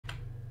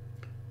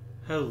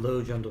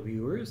Hello, gentle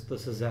viewers.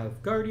 This is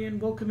Av Guardian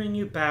welcoming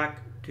you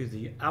back to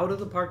the Out of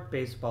the Park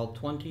Baseball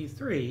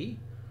 23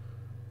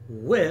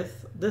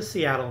 with the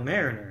Seattle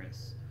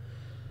Mariners.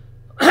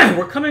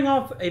 We're coming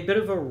off a bit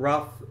of a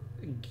rough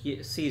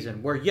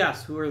season where,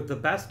 yes, we were the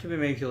best team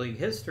in Major League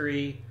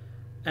history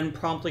and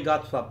promptly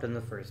got swept in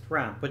the first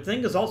round. But I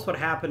think is also what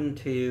happened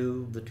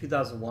to the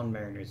 2001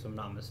 Mariners, if I'm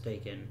not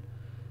mistaken.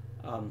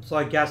 So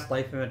I guess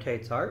life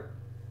imitates art.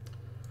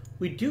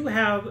 We do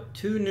have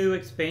two new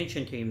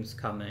expansion teams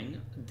coming,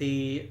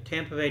 the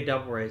Tampa Bay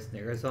Devil Rays and the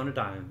Arizona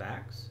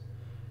Diamondbacks.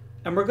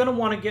 And we're going to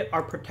want to get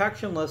our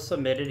protection list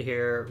submitted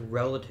here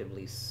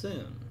relatively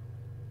soon.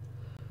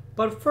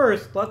 But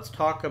first, let's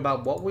talk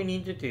about what we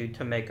need to do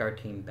to make our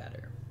team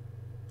better.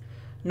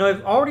 Now,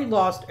 I've already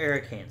lost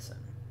Eric Hansen.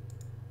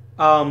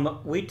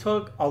 We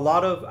took a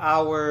lot of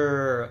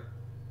our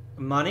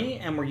money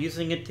and we're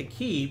using it to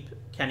keep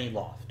Kenny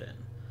Lofton.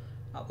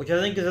 Which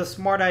I think is a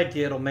smart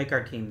idea. It'll make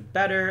our team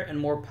better and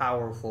more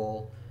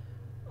powerful,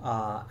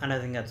 and I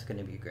think that's going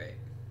to be great.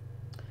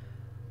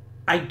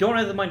 I don't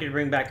have the money to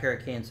bring back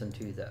Eric Hansen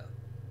too, though.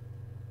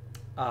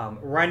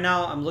 Right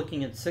now, I'm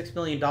looking at $6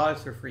 million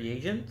for free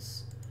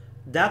agents.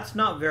 That's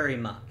not very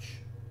much.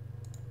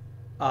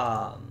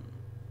 So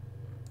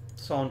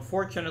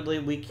unfortunately,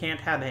 we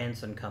can't have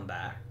Hansen come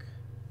back.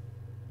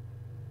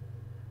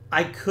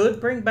 I could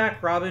bring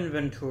back Robin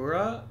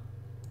Ventura,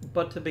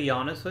 but to be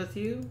honest with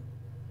you,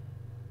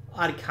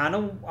 I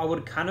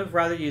would kind of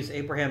rather use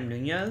Abraham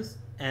Nunez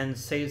and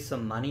save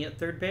some money at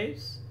third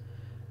base,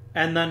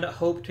 and then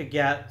hope to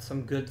get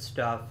some good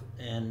stuff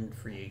in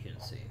free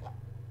agency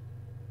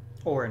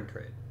or in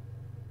trade.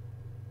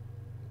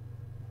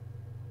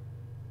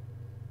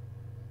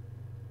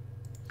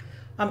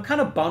 I'm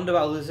kind of bummed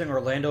about losing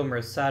Orlando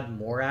Merced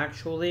more,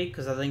 actually,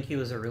 because I think he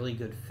was a really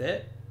good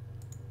fit.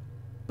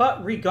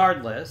 But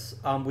regardless,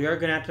 we are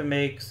going to have to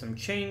make some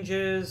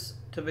changes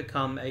to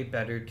become a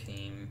better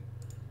team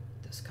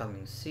this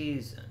coming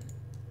season.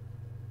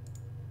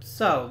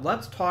 So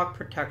let's talk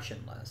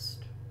protection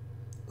list.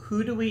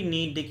 Who do we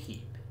need to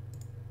keep?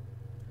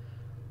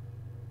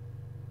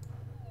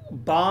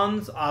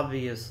 Bonds,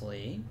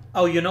 obviously.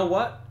 Oh, you know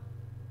what?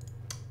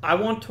 I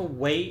want to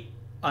wait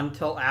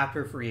until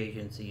after free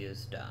agency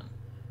is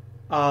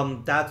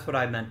done. That's what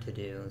I meant to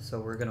do,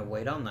 so we're going to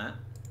wait on that.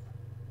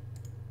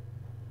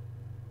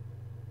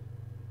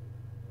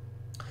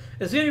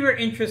 It's going to be a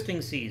very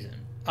interesting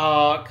season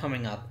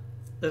coming up.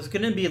 There's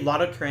going to be a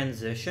lot of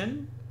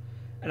transition,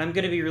 and I'm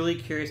going to be really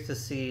curious to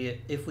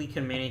see if we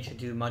can manage to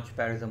do much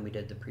better than we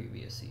did the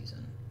previous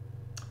season.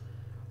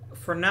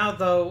 For now,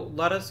 though,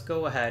 let us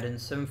go ahead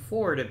and sim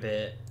forward a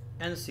bit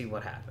and see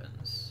what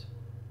happens.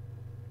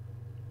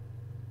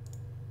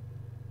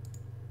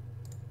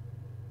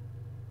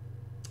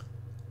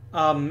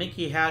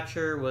 Mickey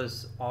Hatcher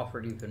was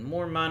offered even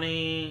more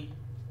money.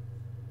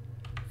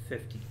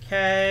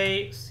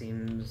 50K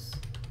seems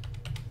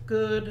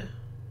good.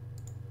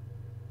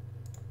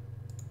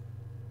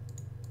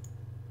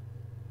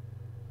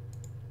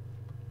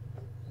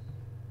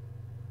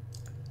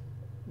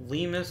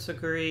 Lemus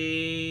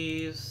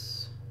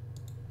agrees.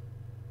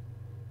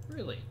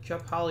 Really?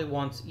 Jeff Holley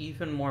wants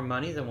even more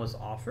money than was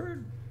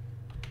offered?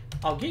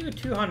 I'll give you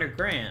 200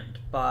 grand,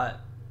 but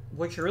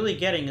what you're really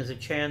getting is a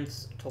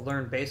chance to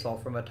learn baseball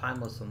from a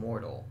timeless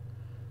immortal.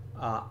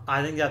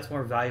 I think that's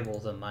more valuable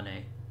than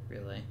money,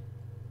 really.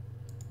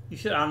 You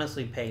should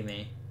honestly pay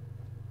me.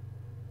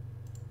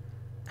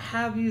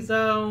 Have you,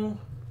 though?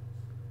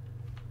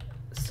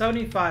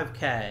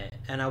 75K,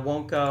 and I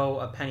won't go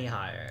a penny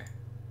higher.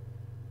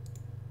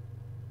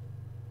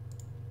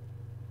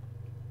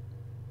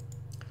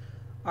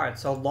 Alright,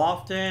 so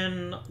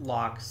Lofton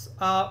locks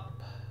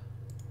up.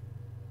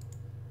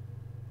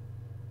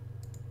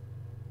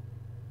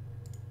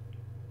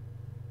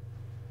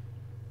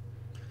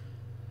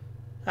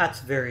 That's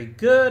very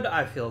good.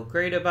 I feel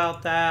great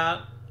about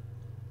that.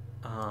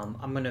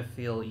 I'm going to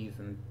feel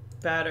even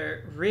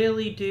better.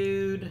 Really,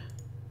 dude?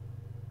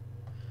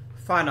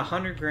 Fine,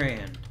 100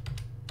 grand.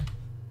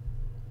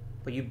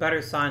 But you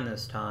better sign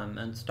this time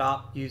and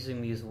stop using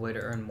me as a way to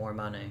earn more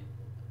money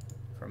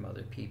from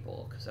other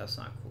people, because that's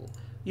not cool.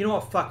 You know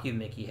what? Fuck you,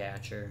 Mickey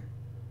Hatcher.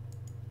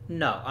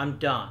 No, I'm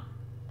done.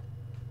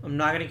 I'm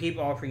not going to keep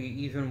offering you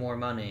even more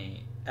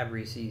money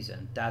every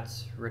season.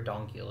 That's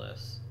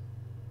redonkulous.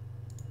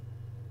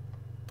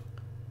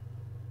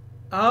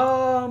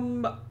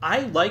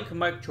 I like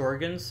Mike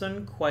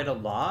Jorgensen quite a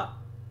lot.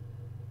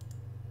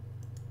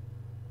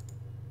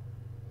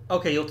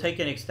 Okay, you'll take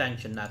an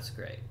extension. That's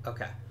great.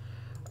 Okay.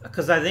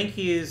 Because I think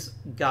he's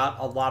got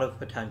a lot of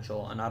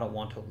potential, and I don't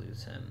want to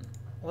lose him.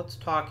 Let's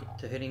talk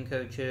to hitting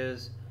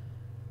coaches.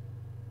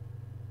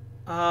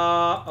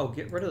 Oh,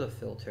 get rid of the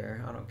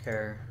filter. I don't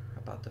care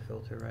about the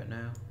filter right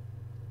now.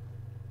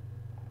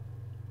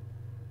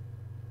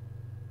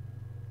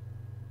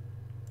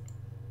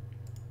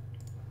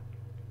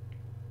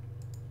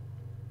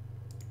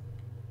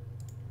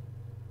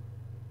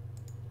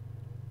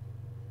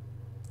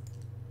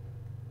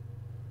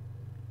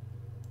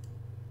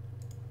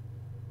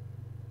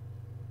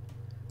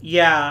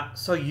 Yeah,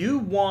 so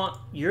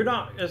you're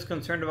not as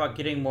concerned about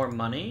getting more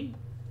money.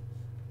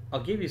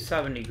 I'll give you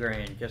 70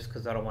 grand just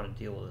because I don't want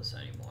to deal with this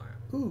anymore.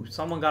 Ooh,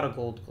 someone got a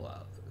gold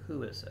glove.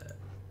 Who is it?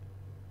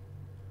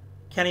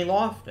 Kenny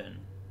Lofton.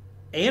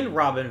 And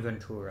Robin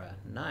Ventura.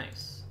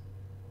 Nice.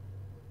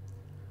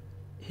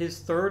 His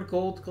third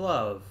gold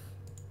glove.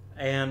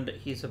 And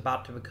he's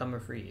about to become a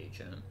free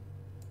agent.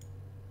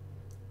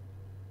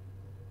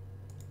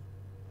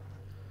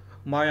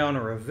 Mariano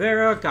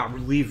Rivera got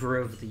reliever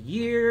of the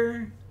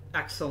year.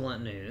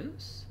 Excellent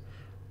news.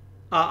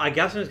 I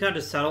guess I'm just going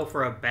to settle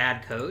for a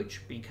bad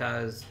coach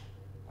because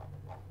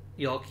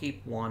y'all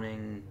keep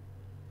wanting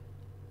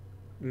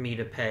me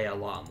to pay a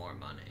lot more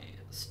money.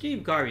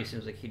 Steve Garvey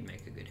seems like he'd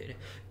make a good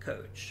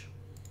coach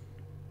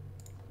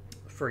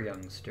for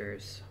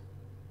youngsters.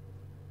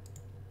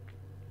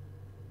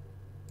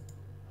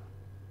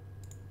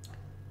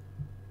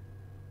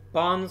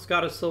 Bonds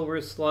got a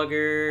silver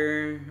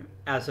slugger,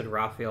 as did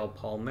Rafael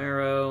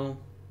Palmeiro.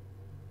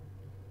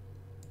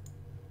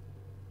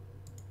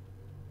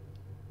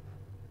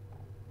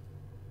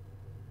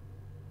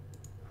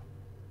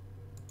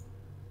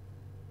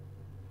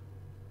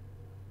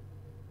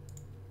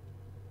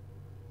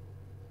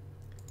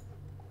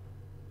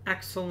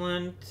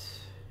 Excellent.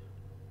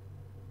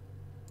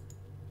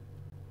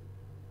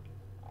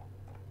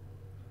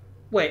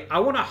 Wait, I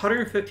won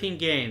 115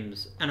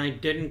 games and I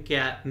didn't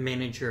get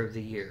Manager of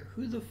the Year.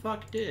 Who the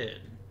fuck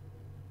did?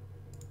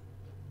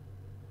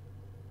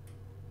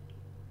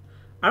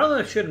 I don't know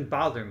if it shouldn't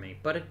bother me,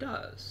 but it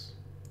does.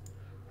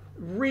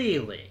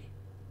 Really?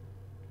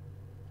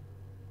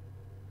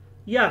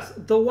 Yes,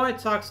 the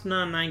White Sox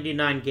won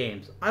 99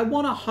 games. I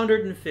won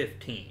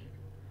 115.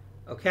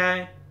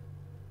 Okay?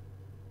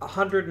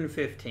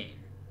 115.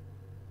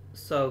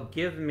 So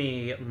give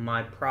me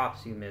my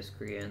props, you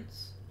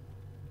miscreants.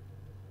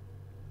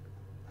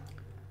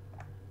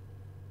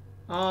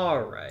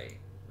 Alright.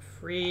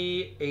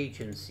 Free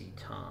agency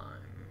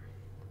time.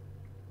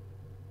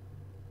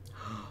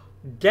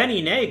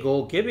 Denny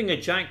Nagel, giving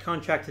a giant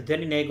contract to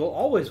Denny Nagel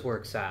always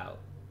works out.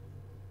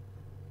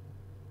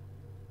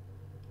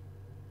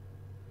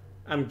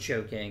 I'm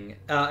joking.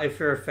 If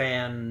you're a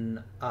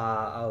fan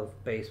of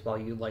baseball,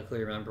 you likely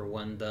remember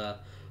when the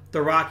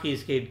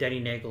Rockies gave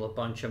Denny Nagel a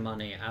bunch of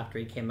money after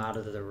he came off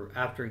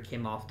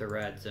the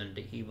Reds, and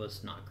he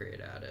was not great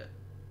at it.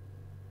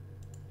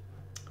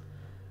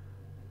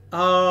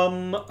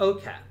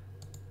 Okay.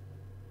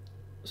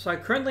 So I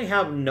currently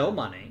have no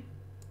money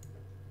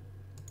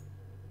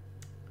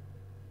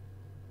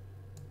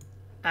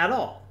at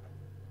all.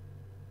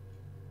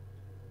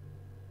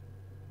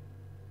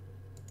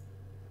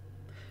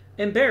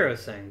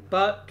 Embarrassing,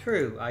 but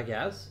true, I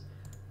guess.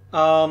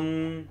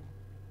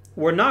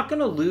 We're not going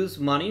to lose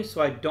money,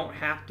 so I don't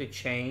have to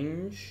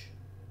change.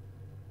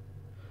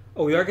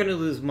 Oh, we are going to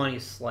lose money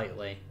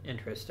slightly.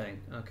 Interesting.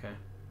 Okay.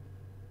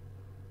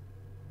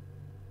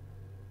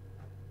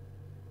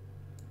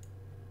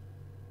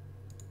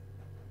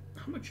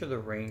 How much are the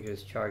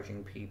Rangers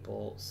charging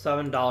people?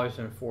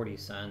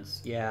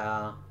 $7.40.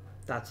 Yeah,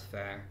 that's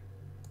fair.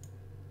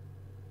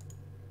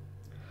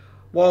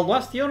 Well,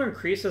 unless the owner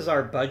increases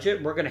our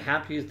budget, we're going to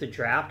have to use the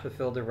draft to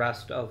fill the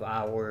rest of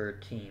our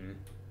team.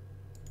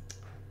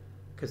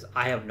 Because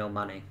I have no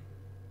money.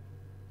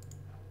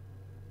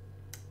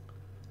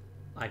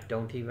 I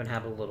don't even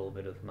have a little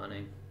bit of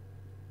money.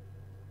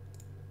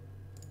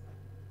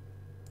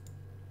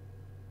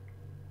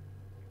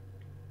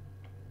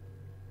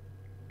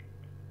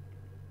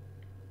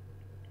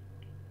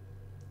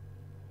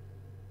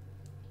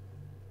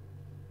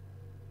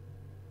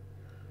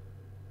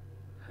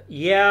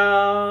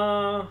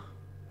 Yeah.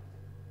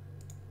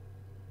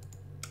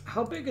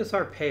 How big is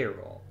our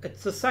payroll?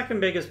 It's the second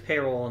biggest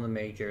payroll in the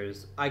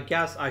majors. I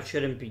guess I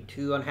shouldn't be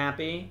too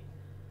unhappy.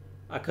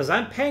 Because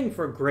I'm paying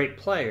for great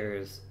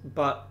players,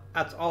 but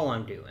that's all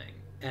I'm doing.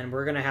 And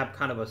we're going to have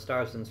kind of a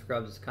stars and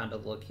scrubs kind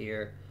of look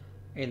here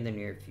in the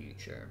near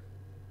future.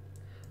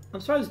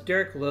 I'm surprised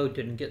Derek Lowe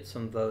didn't get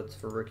some votes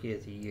for Rookie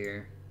of the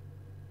Year.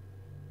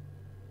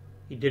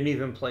 He didn't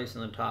even place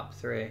in the top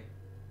 3.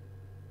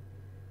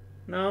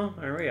 No,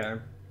 there we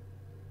are.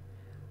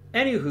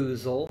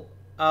 Anywhoozle,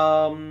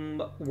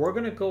 we're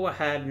going to go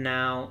ahead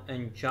now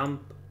and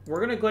jump. We're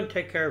going to go and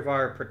take care of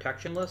our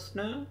protection list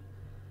now.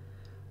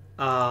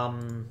 So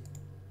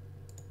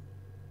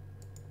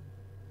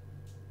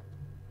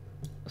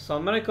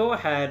I'm going to go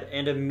ahead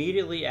and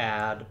immediately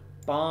add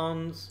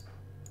Bonds,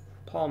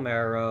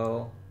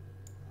 Palmeiro,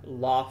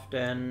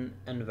 Lofton,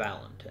 and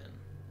Valentin.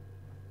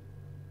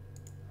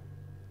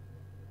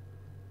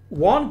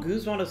 Juan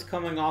Guzman is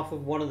coming off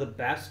of one of the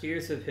best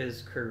years of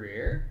his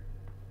career.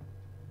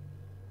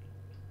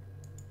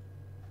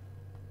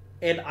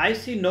 And I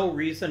see no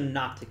reason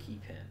not to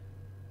keep him.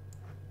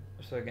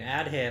 So I can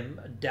add him.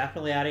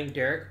 Definitely adding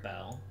Derek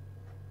Bell.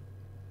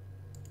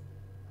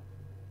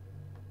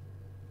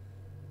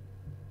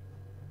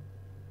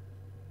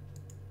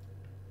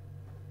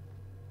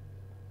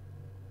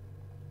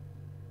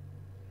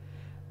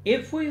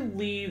 If we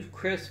leave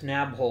Chris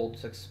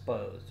Nabholz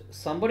exposed,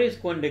 somebody's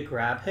going to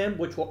grab him,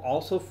 which will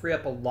also free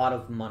up a lot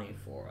of money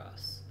for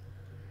us.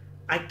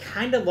 I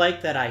kind of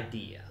like that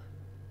idea.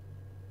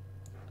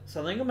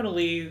 So I think I'm going to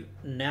leave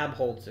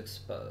Nabholz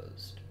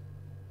exposed.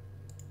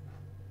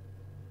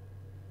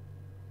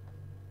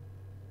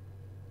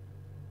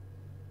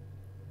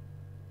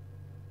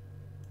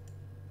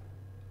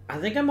 I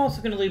think I'm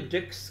also going to leave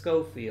Dick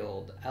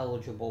Schofield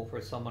eligible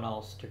for someone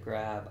else to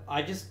grab.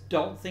 I just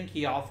don't think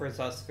he offers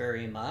us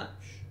very much.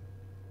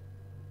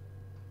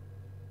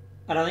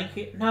 And I think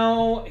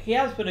he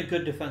has been a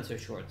good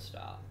defensive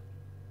shortstop.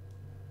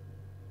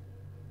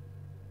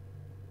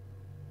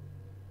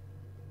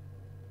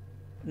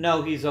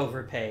 No, he's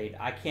overpaid.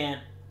 I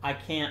can't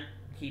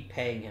keep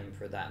paying him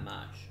for that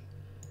much.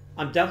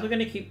 I'm definitely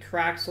going to keep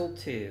Traxel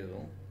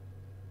too.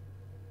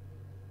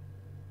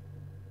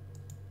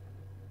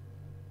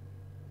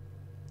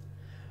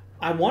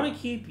 I want to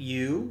keep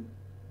you.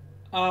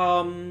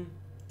 But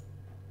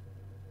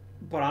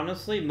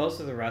honestly,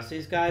 most of the rest of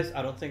these guys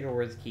I don't think are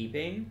worth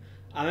keeping.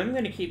 I'm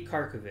going to keep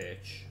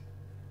Karkovich.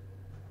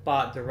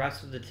 But the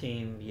rest of the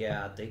team,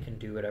 yeah, they can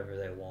do whatever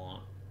they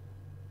want.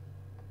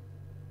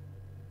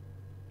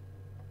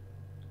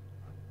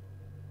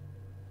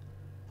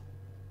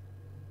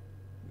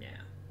 Yeah.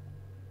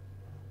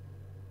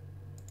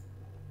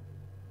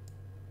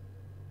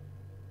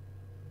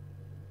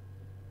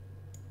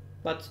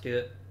 Let's do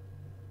it.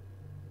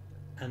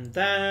 And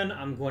then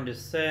I'm going to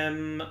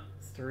sim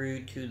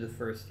through to the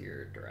first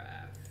year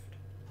draft.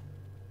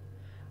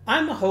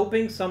 I'm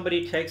hoping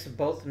somebody takes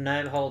both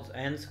Nabholz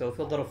and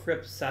Schofield. That'll free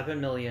up $7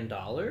 million.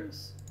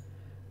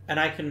 And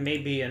I can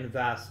maybe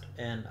invest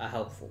in a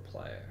helpful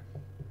player.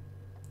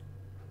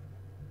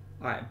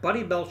 Alright,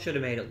 Buddy Bell should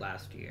have made it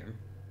last year.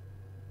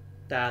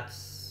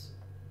 That's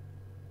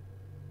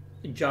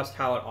just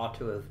how it ought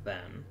to have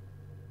been.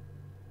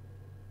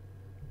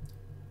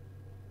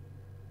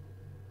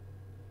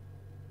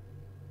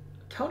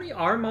 Tony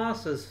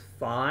Armas is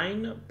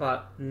fine,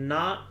 but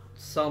not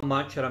so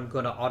much that I'm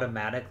going to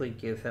automatically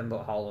give him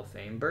a Hall of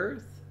Fame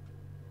berth.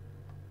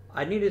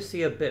 I need to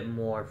see a bit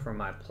more from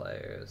my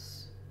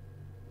players.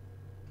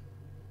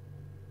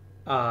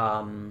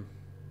 I'll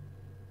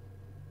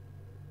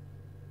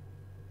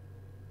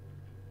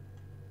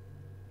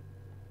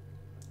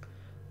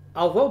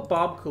vote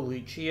Bob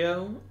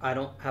Coluccio. I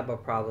don't have a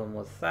problem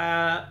with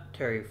that.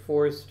 Terry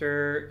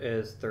Forster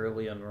is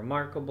thoroughly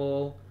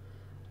unremarkable.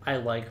 I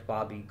like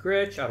Bobby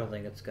Grich. I don't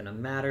think it's going to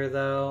matter,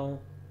 though.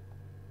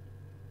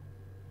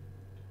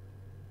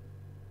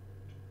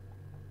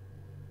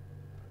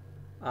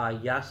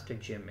 Yes to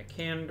Jim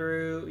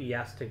McAndrew.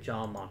 Yes to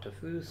John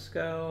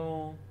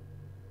Montefusco.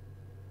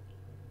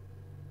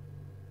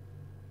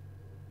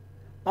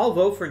 I'll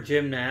vote for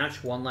Jim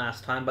Nash one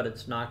last time, but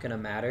it's not going to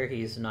matter.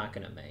 He's not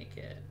going to make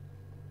it.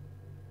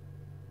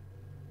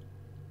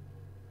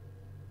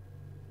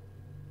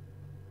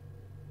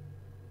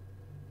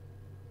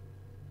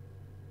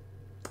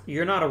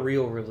 You're not a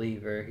real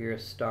reliever. You're a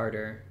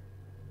starter.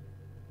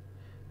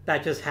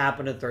 That just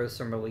happened to throw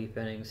some relief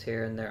innings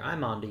here and there.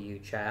 I'm on to you,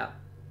 chap.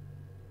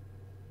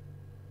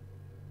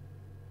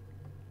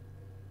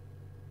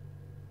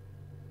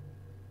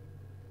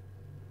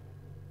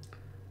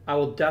 I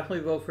will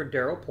definitely vote for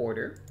Darryl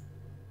Porter.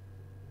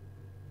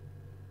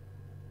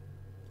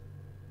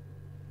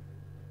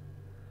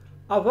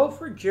 I'll vote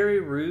for Jerry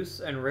Roos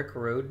and Rick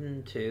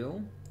Rhoden,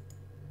 too.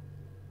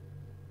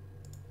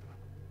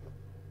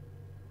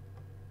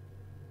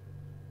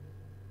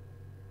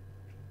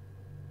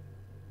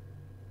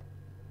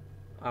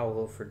 I'll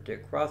vote for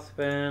Dick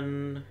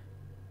Ruthven.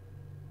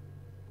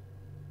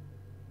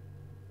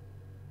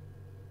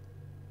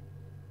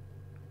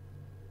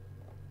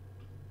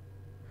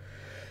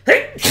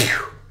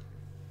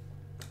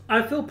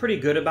 I feel pretty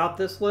good about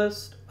this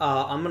list.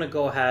 I'm going to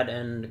go ahead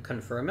and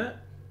confirm it.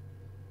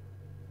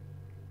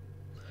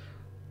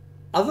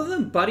 Other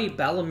than Buddy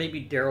Bell and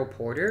maybe Darryl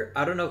Porter,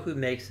 I don't know who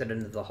makes it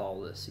into the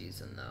Hall this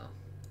season, though.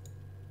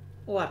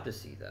 We'll have to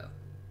see, though.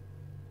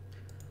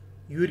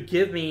 You would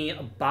give me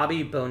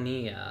Bobby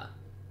Bonilla.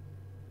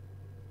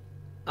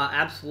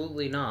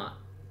 Absolutely not.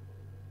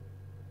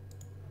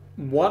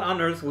 What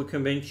on earth would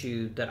convince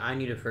you that I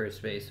need a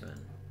first baseman?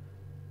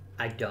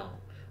 I don't.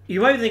 You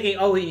might be thinking,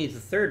 oh, he needs a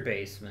third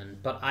baseman,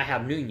 but I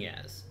have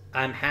Nunez.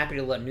 I'm happy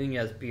to let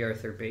Nunez be our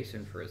third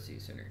baseman for a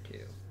season or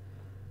two.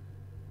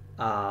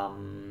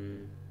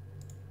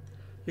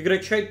 You're going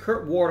to trade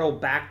Kurt Wardle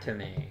back to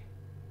me.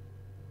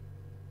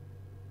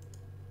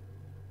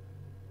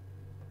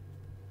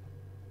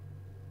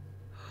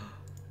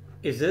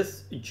 Is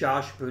this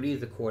Josh Booty,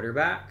 the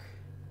quarterback?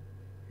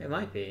 It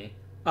might be.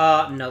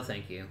 No,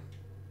 thank you.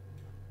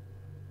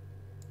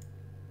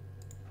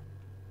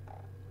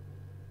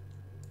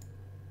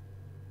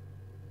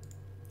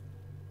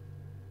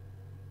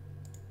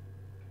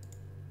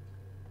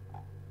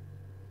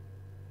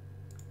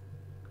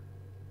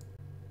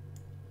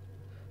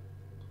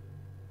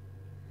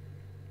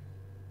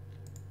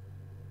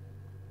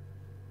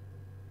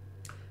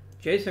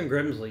 Jason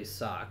Grimsley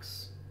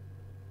sucks.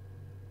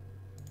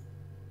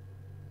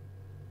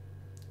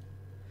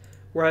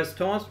 Whereas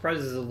Tomas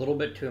Perez is a little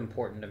bit too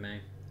important to me.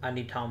 I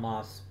need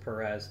Tomas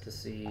Perez to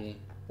see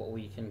what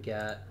we can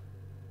get.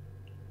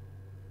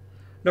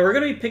 No, we're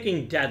going to be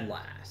picking dead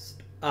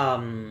last.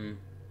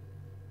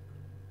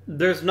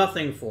 There's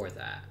nothing for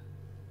that.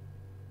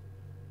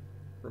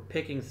 We're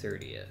picking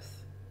 30th.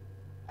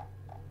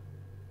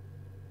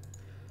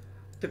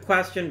 The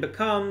question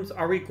becomes,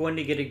 are we going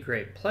to get a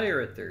great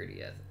player at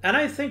 30th? And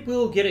I think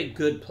we'll get a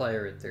good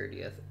player at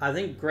 30th. I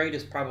think great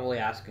is probably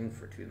asking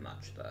for too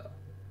much, though.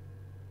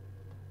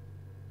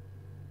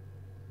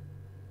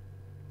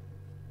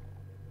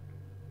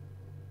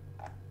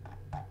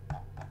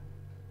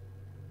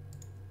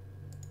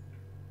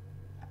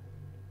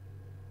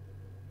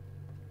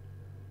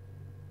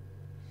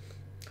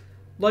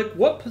 Like,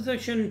 what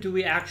position do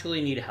we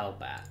actually need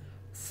help at?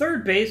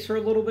 Third base we're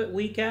a little bit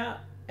weak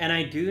at. And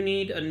I do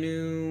need a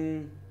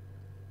new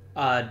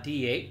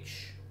DH.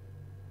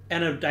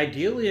 And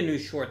ideally a new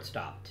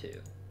shortstop,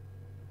 too.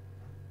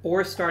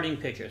 Or starting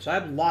pitcher. So I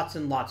have lots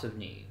and lots of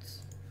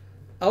needs.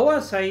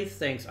 OSA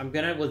thinks I'm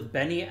going to with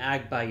Benny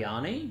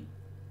Agbayani.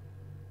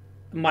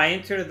 My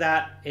answer to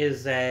that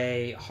is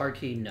a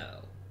hearty no.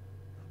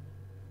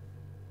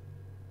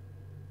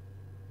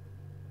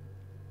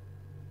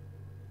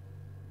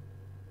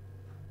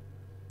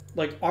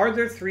 Like, are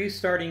there 3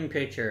 starting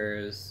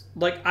pitchers?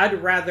 Like,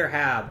 I'd rather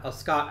have a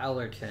Scott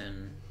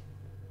Ellerton,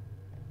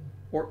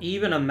 or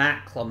even a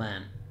Matt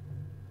Clement,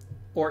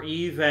 or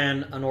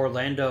even an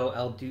Orlando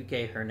El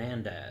Duque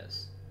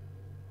Hernandez,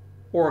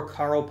 or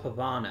Carl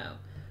Pavano.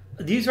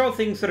 These are all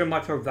things that are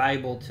much more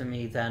valuable to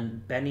me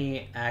than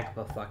Benny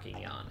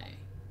Agbayani.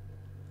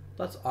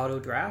 Let's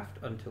auto-draft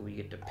until we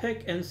get to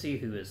pick and see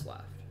who is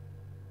left.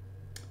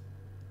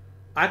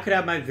 I could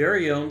have my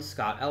very own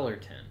Scott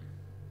Ellerton.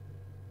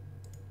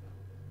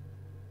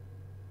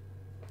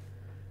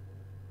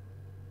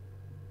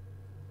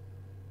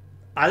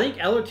 I think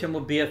Ellerton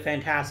would be a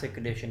fantastic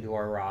addition to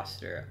our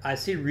roster. I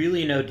see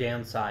really no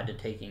downside to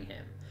taking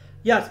him.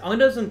 Yes, Ung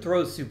doesn't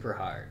throw super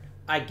hard.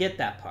 I get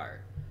that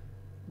part.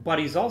 But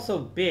he's also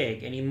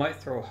big, and he might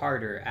throw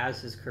harder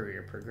as his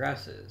career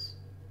progresses.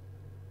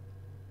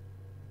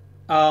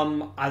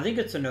 I think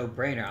it's a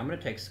no-brainer. I'm going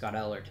to take Scott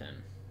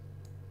Ellerton.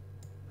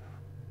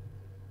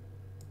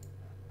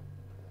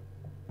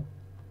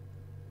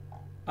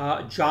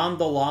 John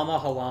the Llama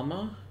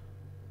Halama.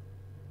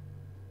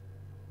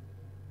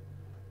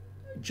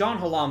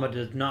 John Halama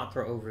did not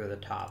throw over the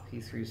top.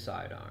 He threw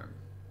sidearm.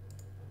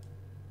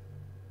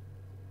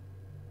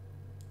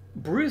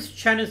 Bruce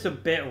Chen is a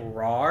bit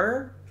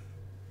raw,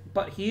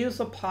 but he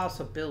is a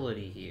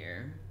possibility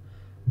here.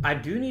 I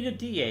do need a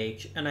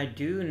DH, and I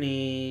do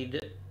need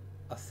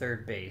a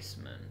third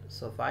baseman.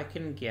 So if I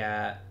can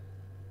get...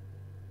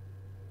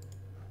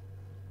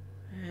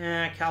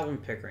 Calvin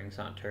Pickering's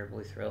not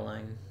terribly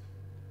thrilling.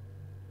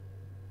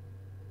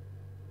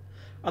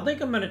 I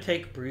think I'm going to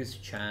take Bruce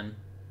Chen.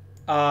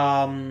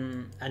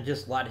 And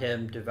just let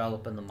him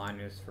develop in the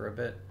minors for a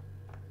bit.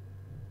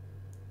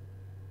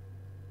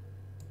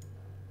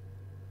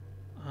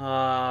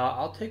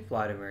 I'll take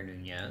Vladimir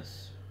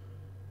Nunez.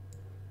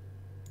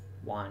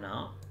 Why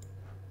not?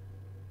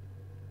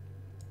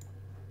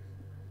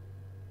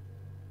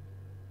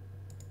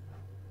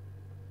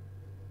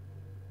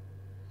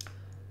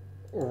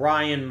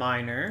 Ryan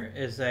Miner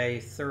is a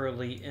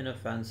thoroughly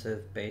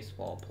inoffensive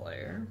baseball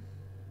player.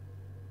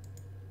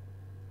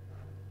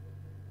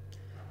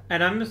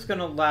 And I'm just going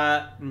to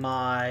let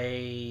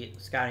my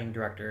scouting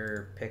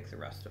director pick the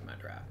rest of my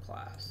draft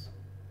class.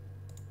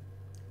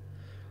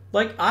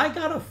 Like, I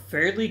got a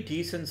fairly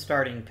decent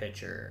starting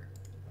pitcher.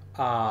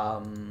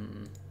 Like,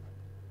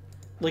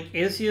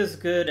 is he as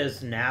good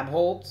as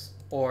Nabholz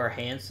or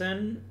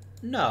Hansen?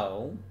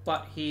 No,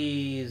 but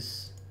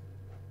he's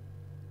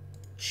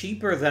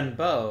cheaper than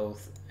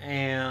both,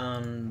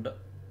 and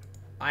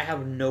I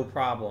have no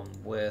problem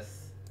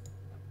with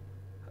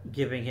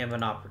giving him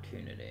an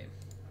opportunity.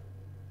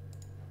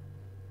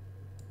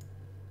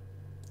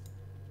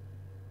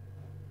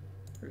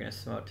 We're going to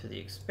smoke to the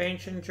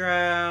expansion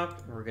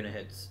draft, we're going to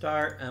hit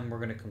start, and we're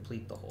going to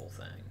complete the whole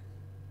thing.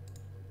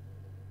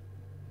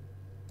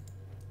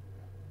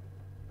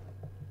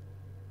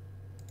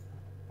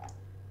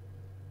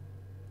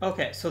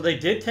 Okay, so they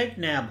did take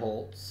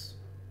Nabholz.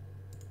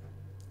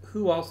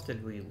 Who else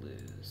did we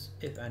lose,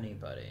 if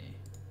anybody?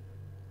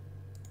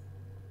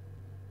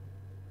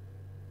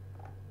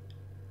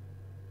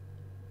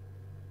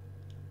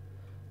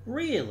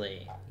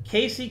 Really?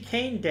 Casey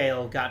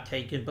Canedale got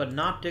taken, but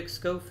not Dick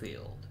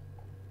Schofield.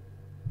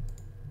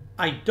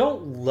 I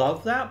don't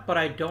love that, but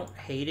I don't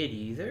hate it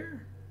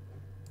either.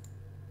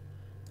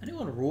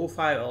 Anyone Rule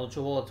 5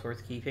 eligible that's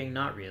worth keeping?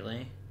 Not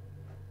really.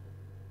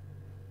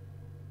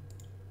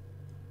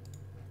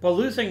 But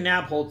losing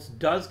Nabholz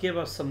does give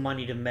us some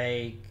money to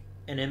make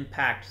an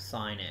impact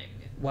signing,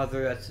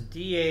 whether that's a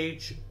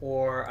DH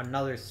or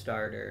another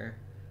starter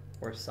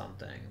or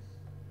something.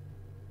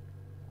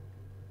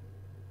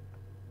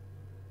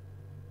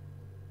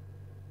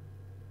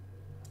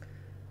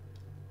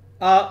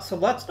 So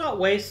let's not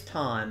waste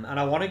time, and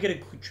I want to get a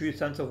true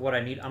sense of what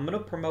I need. I'm going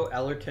to promote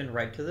Ellerton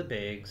right to the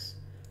bigs,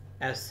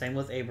 As same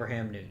with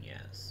Abraham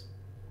Nunez.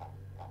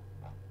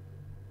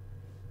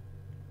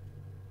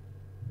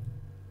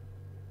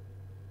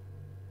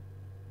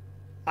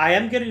 I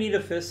am going to need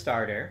a fifth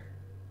starter.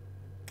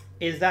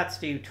 Is that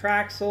Steve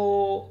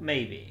Traxel?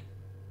 Maybe.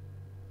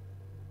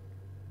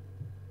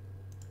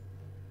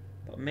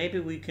 But maybe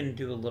we can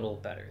do a little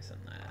better than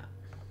that.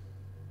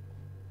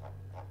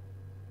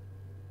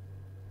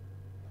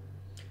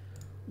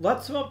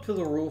 Let's go up to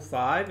the Rule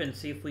 5 and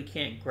see if we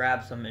can't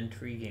grab some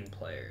intriguing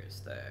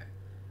players there.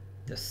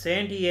 The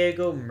San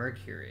Diego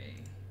Mercury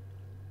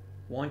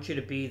want you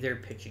to be their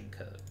pitching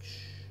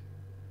coach.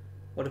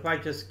 What if I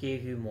just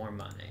gave you more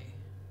money?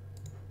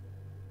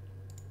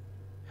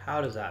 How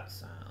does that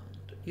sound?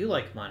 You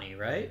like money,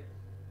 right?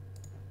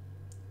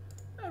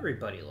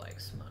 Everybody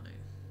likes money.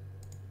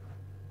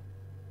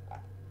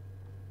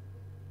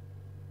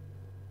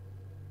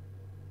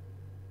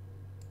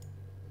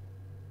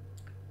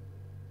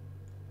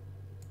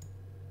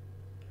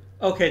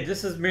 Okay,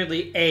 this is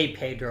merely a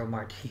Pedro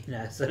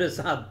Martinez. It is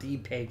not the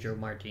Pedro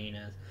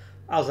Martinez.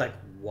 I was like,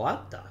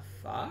 what the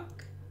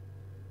fuck?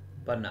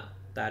 But no,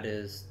 that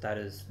is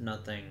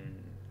nothing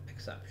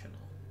exceptional.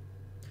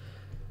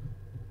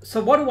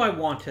 So what do I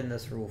want in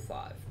this Rule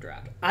 5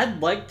 draft?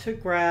 I'd like to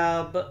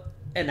grab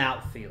an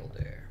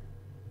outfielder.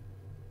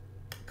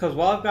 Because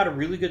while I've got a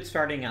really good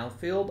starting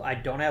outfield, I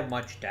don't have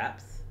much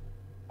depth.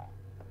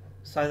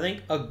 So I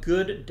think a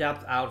good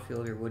depth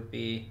outfielder would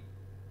be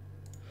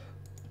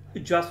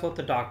just what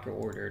the doctor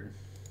ordered.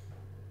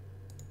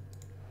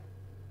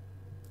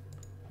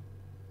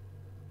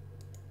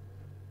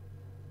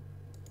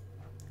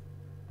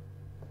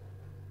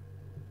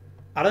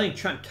 I don't think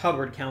Trent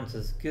Tubbard counts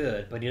as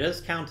good, but he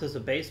does count as a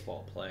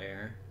baseball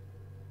player.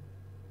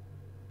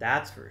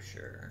 That's for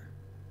sure.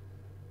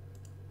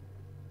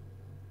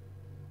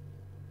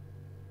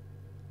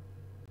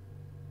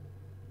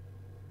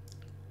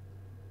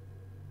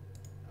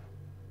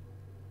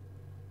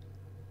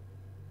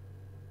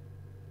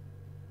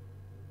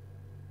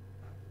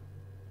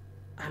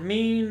 I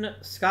mean,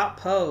 Scott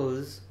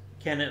Pose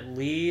can at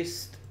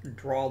least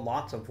draw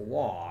lots of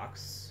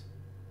walks.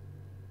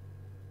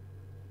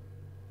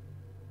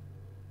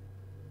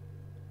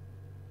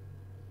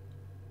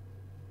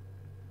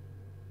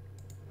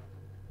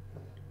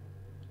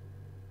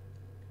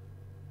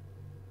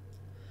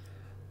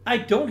 I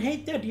don't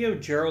hate the idea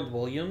of Gerald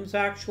Williams,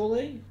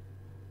 actually.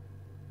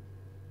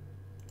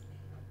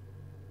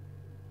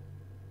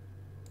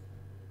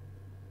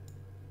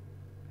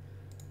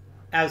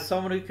 As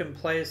someone who can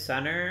play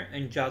center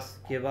and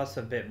just give us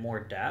a bit more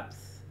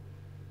depth.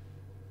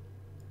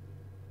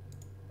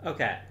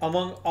 Okay,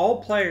 among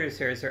all players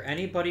here, is there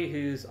anybody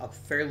who's a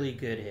fairly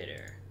good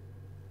hitter?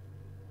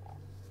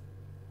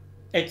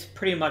 It's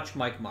pretty much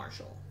Mike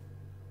Marshall.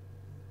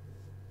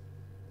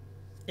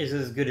 Is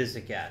as good as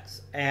it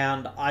gets.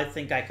 And I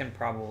think I can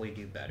probably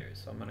do better.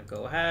 So I'm going to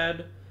go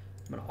ahead.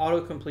 I'm going to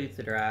auto-complete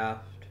the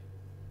draft.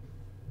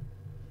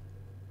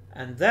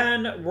 And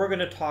then we're going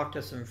to talk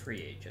to some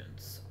free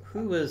agents.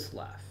 Who is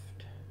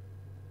left?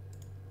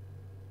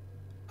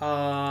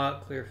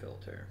 Clear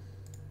filter.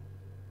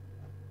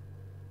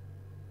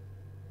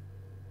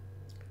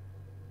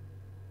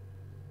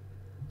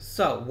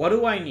 So, what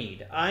do I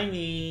need? I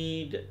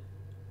need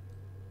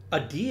a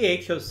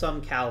DH of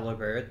some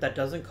caliber that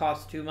doesn't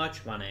cost too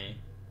much money.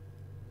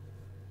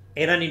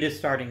 And I need a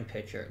starting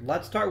pitcher.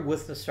 Let's start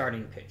with the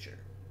starting pitcher.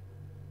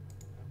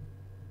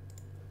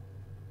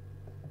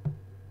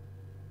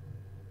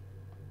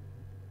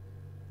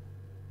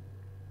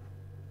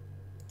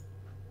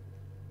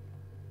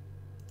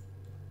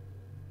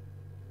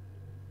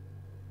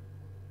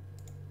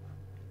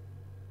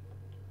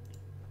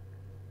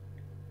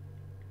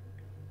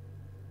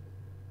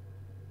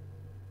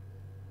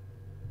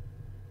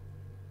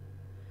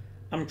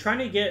 I'm trying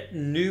to get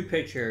new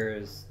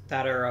pitchers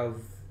that are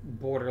of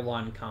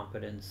borderline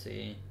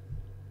competency.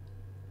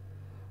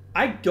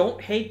 I don't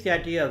hate the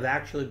idea of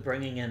actually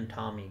bringing in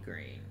Tommy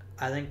Green.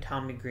 I think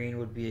Tommy Green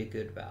would be a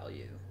good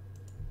value.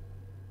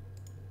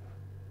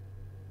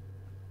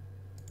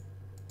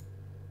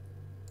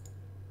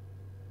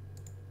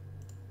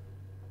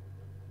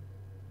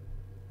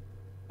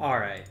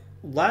 Alright,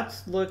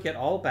 let's look at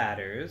all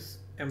batters,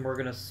 and we're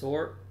going to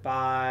sort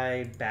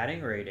by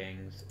batting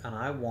ratings, and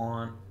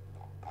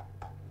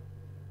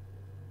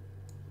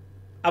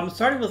I'm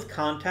starting with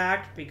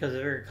contact because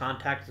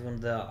contact is one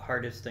of the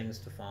hardest things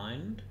to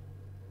find.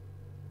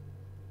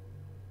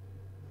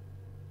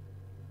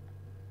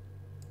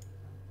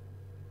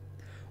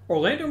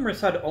 Orlando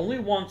Merced only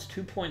wants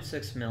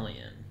 $2.6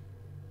 million.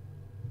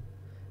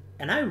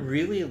 And I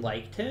really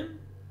liked him.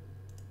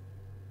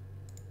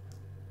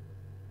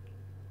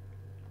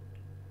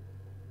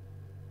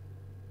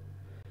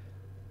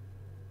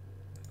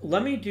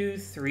 Let me do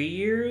 3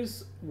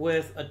 years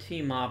with a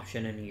team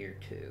option in year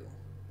 2.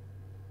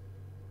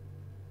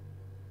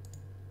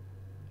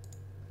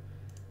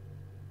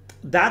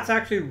 That's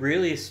actually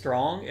really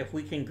strong if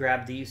we can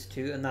grab these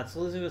two, and that's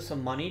losing us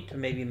some money to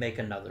maybe make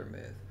another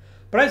move.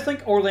 But I just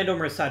think Orlando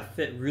Merced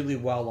fit really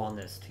well on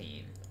this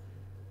team.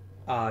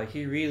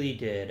 He really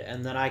did.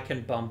 And then I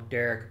can bump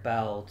Derek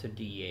Bell to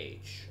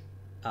DH.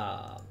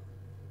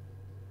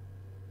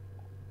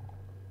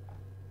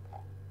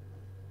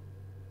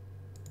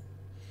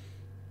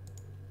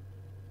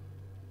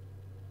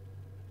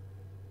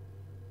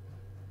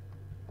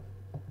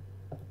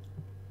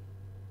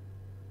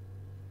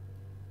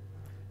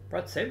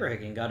 Brett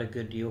Saberhagen got a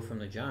good deal from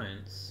the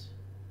Giants.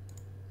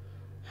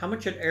 How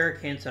much did Eric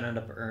Hansen end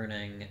up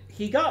earning?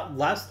 He got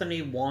less than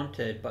he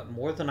wanted, but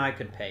more than I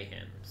could pay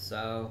him.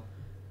 So,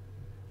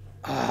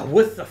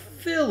 with the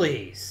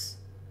Phillies,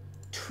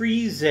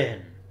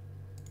 treason,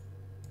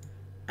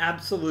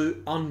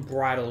 absolute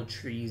unbridled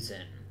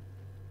treason.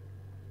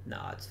 No,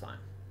 it's fine.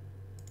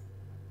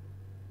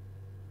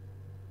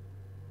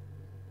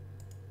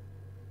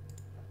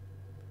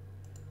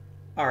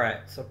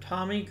 Alright, so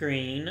Tommy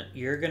Green,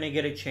 you're going to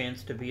get a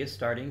chance to be a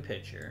starting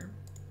pitcher.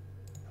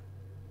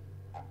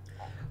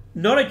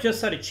 Note I just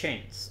said a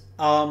chance.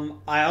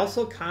 I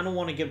also kind of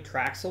want to give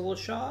Traxel a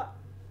shot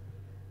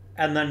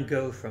and then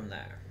go from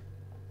there.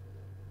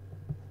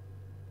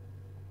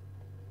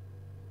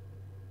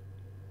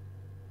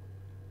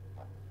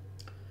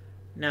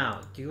 Now,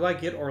 do I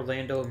get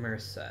Orlando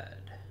Merced?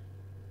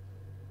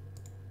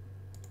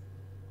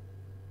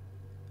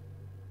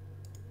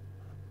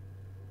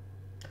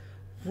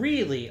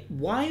 Really?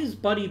 Why is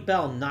Buddy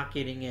Bell not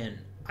getting in?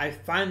 I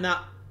find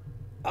that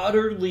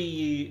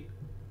utterly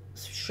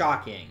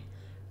shocking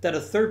that a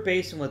third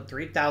baseman with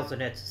 3,000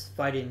 hits is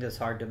fighting this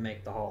hard to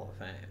make the Hall of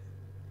Fame.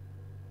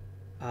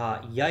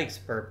 Yikes,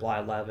 Burply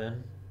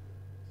 11.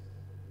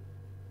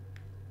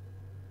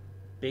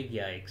 Big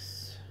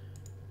yikes.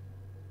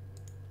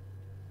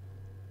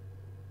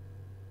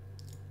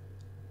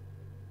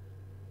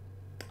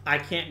 I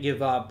can't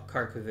give up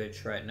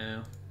Karkovich right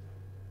now.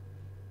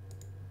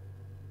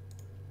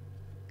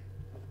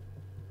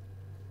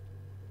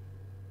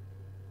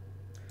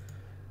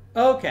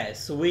 Okay,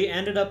 so we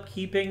ended up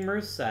keeping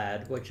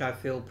Merced, which I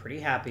feel pretty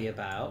happy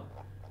about.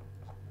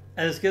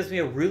 And this gives me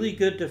a really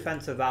good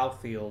defensive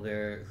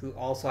outfielder who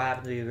also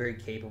happens to be a very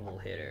capable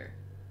hitter.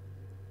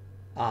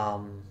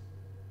 Yeah,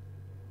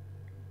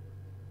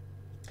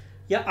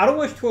 I don't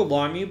wish to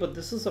alarm you, but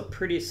this is a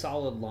pretty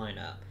solid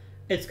lineup.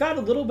 It's got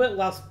a little bit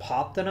less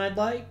pop than I'd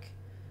like.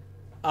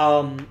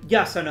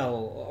 Yes, I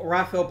know.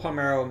 Rafael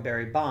Palmeiro and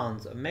Barry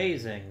Bonds,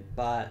 amazing,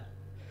 but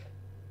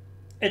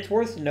it's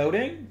worth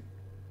noting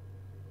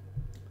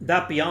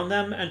that beyond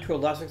them, and to a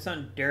lesser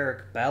extent,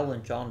 Derek Bell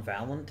and John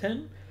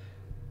Valentin,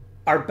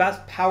 our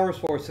best power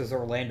source is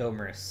Orlando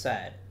Merced,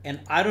 and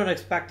I don't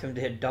expect him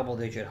to hit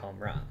double-digit home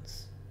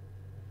runs.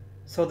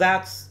 So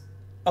that's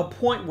a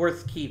point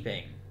worth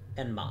keeping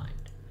in mind.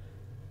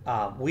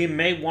 We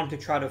may want to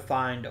try to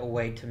find a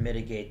way to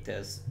mitigate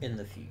this in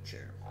the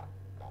future.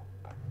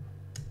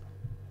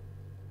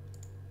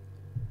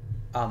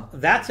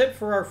 That's it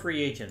for our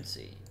free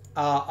agency.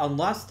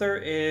 Unless there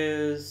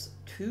is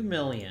 $2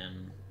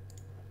 million...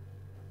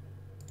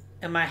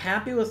 Am I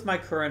happy with my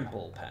current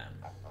bullpen?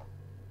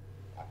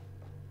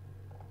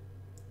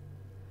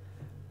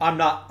 I'm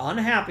not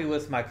unhappy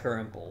with my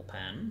current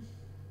bullpen.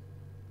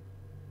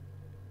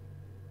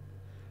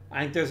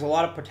 I think there's a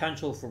lot of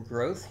potential for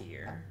growth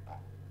here.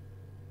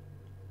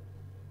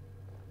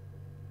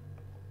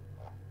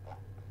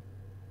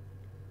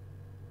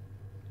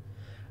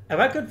 If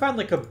I could find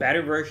like a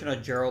better version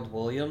of Gerald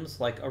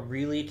Williams, like a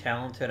really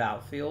talented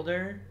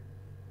outfielder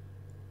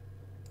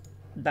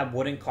that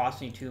wouldn't cost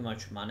me too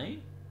much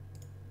money,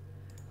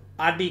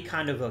 I'd be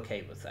kind of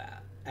okay with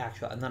that,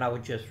 actually. And then I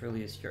would just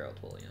release Gerald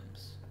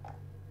Williams.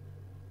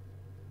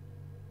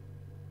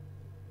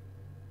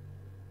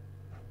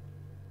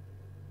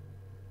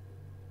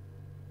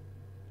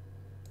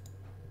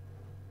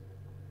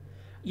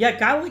 Yeah, a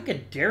guy like a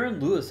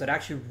Darren Lewis is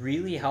actually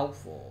really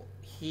helpful.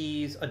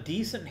 He's a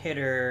decent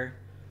hitter,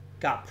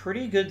 got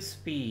pretty good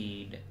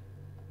speed,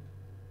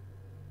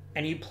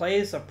 and he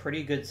plays a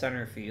pretty good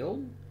center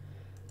field.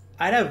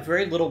 I'd have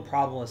very little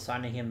problem with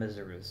signing him as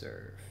a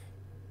reserve.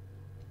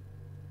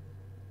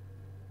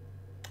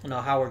 No,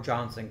 Howard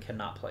Johnson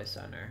cannot play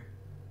center.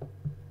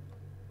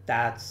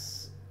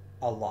 That's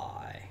a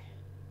lie.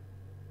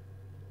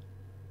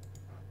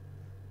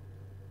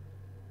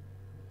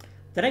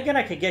 Then again,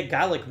 I could get a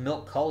guy like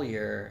Milt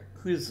Collier,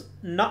 who's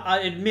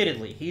not,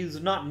 admittedly,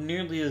 he's not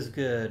nearly as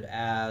good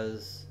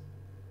as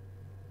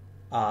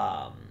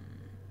Darren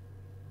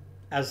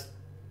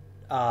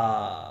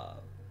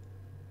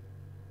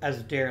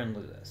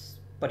Lewis,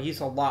 but he's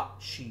a lot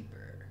cheaper.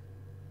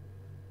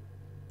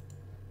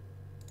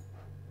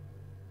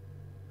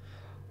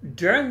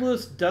 Darren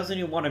Lewis doesn't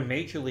even want a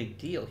major league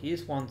deal. He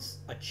just wants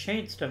a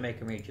chance to make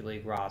a major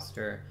league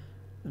roster.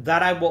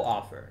 That I will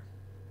offer.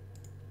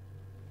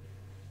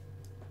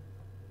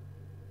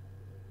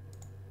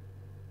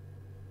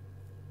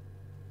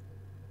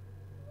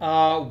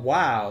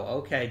 Wow.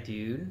 Okay,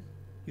 dude.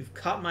 You've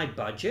cut my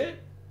budget?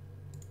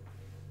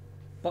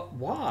 But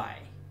why?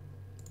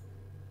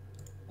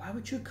 Why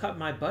would you cut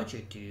my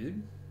budget,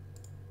 dude?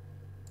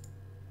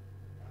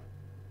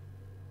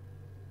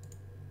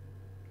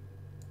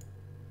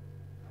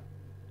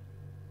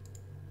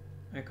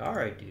 Like,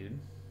 alright, dude.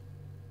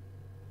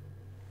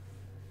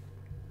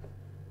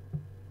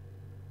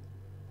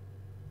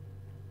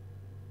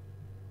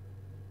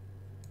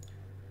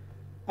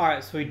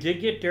 Alright, so we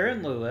did get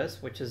Darren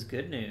Lewis, which is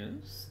good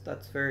news.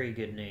 That's very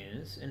good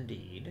news,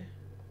 indeed.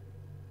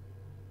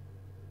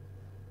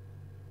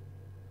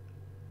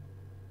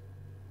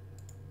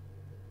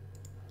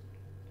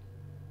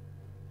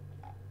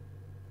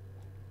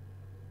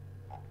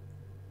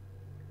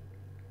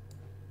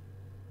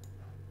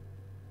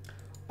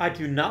 I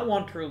do not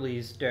want to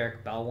release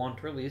Derek Bell. I want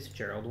to release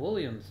Gerald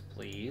Williams,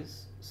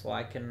 please, so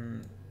I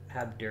can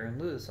have Darren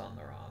Lewis on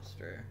the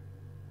roster.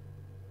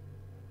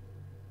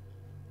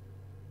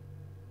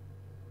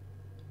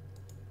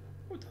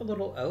 What the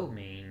little O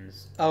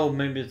means? Oh,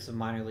 maybe it's a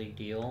minor league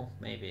deal.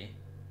 Maybe.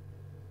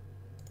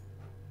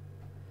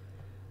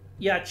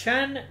 Yeah,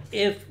 Chen,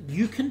 if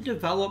you can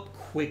develop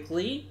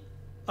quickly,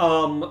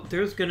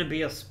 there's going to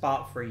be a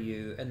spot for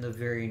you in the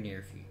very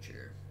near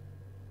future.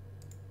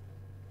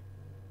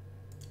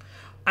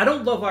 I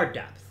don't love our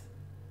depth.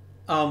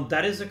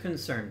 That is a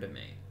concern to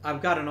me.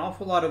 I've got an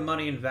awful lot of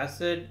money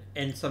invested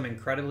in some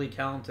incredibly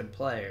talented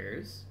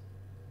players.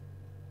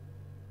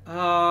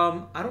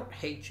 I don't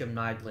hate Jim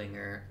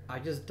Neidlinger. I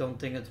just don't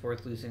think it's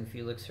worth losing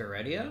Felix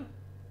Heredia.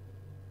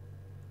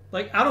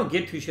 Like, I don't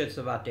give two shits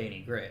about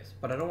Danny Grace,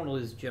 but I don't want to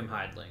lose Jim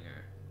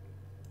Heidlinger.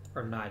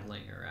 Or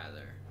Neidlinger,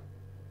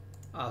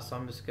 rather. So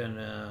I'm just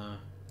gonna...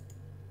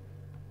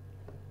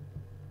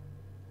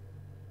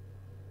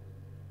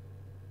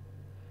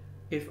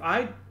 If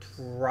I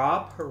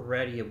drop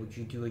Heredia, would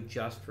you do it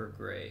just for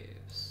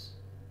Graves?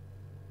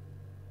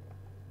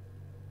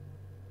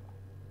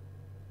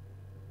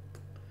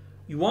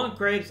 You want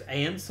Graves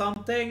and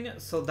something,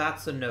 so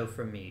that's a no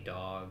from me,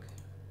 dog.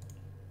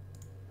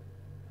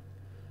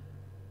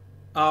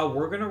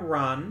 We're gonna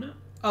run.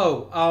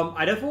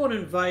 I definitely want to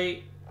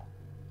invite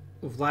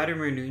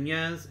Vladimir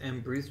Nunez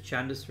and Bruce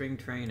Chen to spring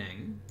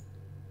training.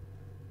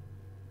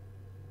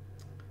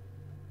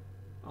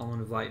 I'll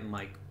invite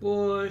Mike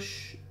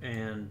Bush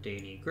and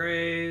Danny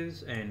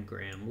Graves and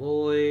Graham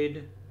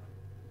Lloyd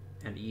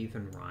and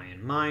even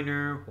Ryan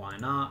Miner. Why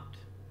not?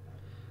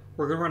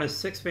 We're going to run a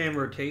 6-man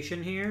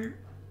rotation here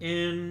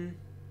in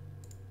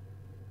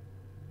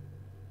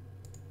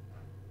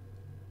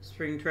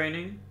spring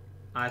training.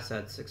 I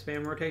said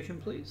 6-man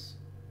rotation, please.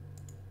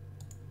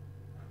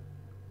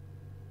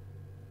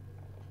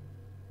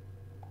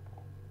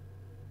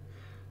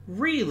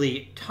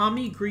 Really,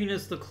 Tommy Green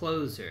is the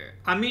closer.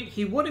 I mean,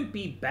 he wouldn't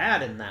be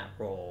bad in that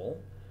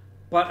role,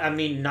 but I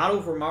mean, not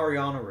over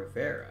Mariano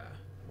Rivera.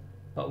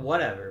 But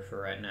whatever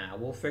for right now.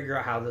 We'll figure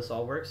out how this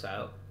all works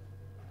out.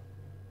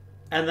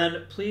 And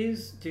then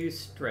please do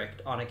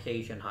strict on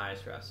occasion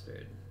highest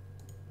rested.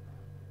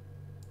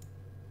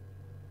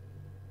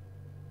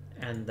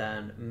 And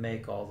then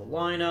make all the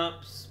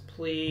lineups,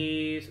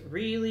 please.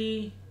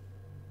 Really?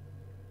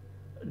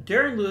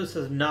 Darren Lewis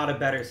is not a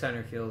better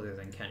center fielder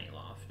than Kenny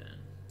Lofton.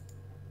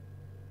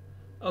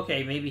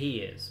 Okay, maybe he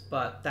is,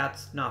 but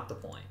that's not the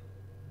point.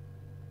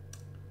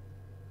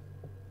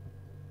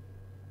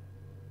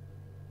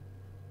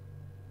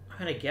 I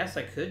mean, I guess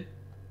I could...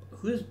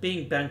 Who's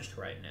being benched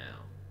right now?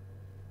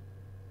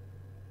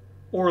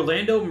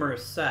 Orlando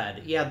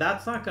Merced. Yeah,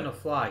 that's not going to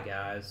fly,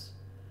 guys.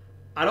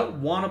 I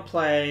don't want to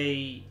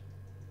play...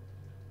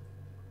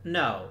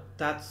 No,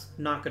 that's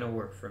not going to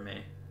work for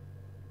me.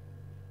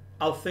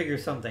 I'll figure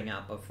something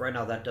out, but for right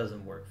now, that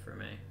doesn't work for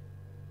me.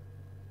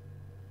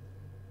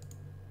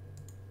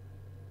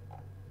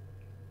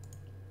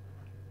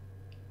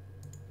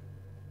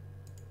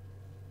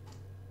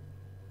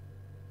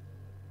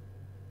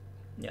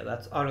 Yeah,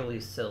 that's utterly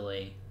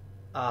silly.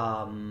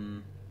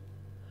 Benching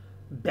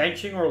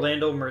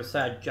Orlando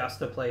Merced just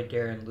to play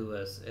Darren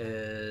Lewis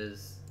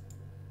is...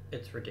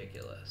 It's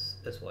ridiculous,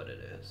 is what it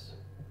is.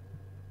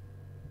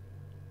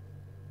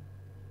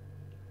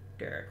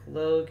 Derek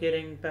Lowe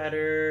getting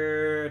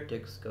better.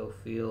 Dick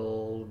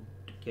Schofield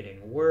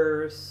getting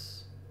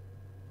worse.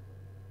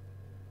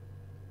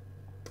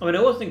 I mean,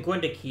 I wasn't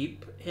going to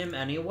keep him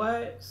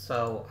anyway,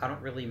 so I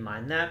don't really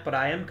mind that, but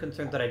I am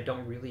concerned that I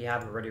don't really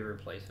have a ready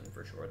replacement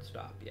for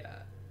shortstop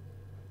yet.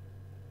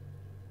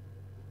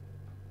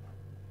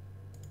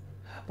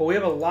 But we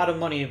have a lot of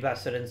money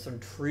invested in some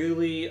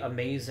truly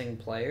amazing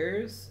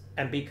players,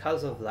 and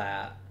because of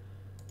that,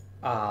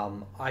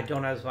 I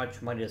don't have as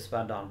much money to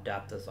spend on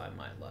depth as I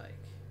might like.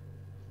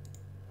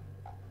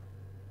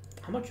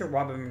 How much did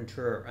Robin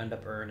Ventura end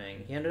up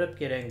earning? He ended up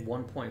getting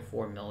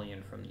 $1.4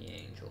 million from the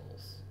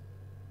Angels.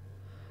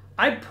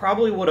 I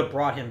probably would have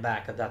brought him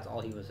back if that's all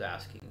he was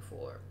asking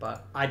for,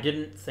 but I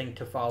didn't think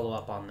to follow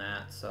up on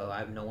that, so I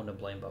have no one to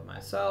blame but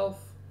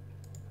myself.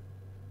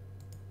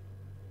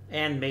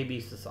 And maybe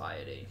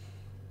society.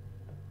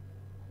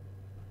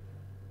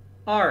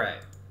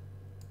 Alright.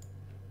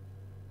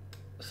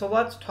 So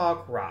let's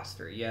talk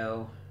roster,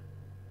 yo.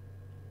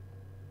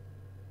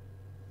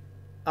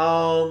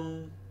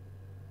 I'm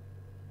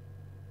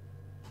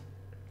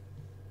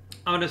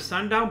going to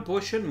send down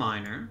Bush and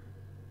Miner.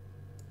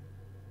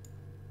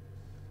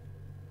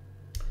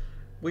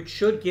 which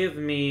should give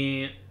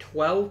me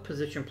 12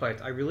 position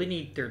players. I really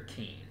need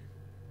 13.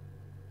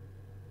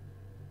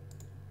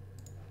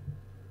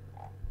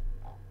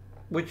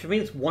 Which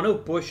means one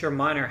of Bush or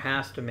Minor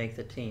has to make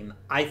the team.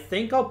 I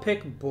think I'll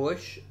pick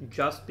Bush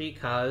just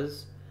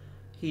because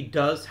he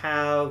does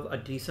have a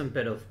decent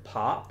bit of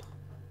pop.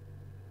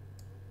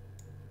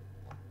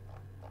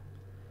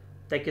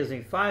 That gives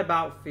me 5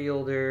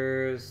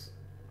 outfielders,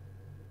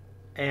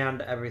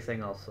 and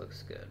everything else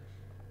looks good.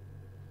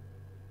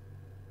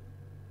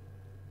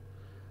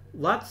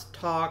 Let's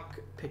talk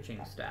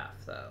pitching staff,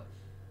 though.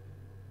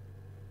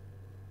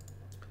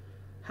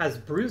 Has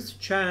Bruce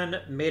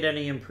Chen made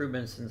any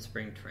improvements in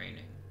spring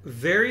training?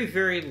 Very,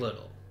 very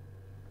little.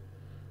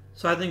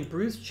 So I think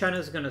Bruce Chen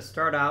is going to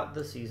start out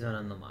the season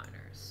in the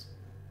minors.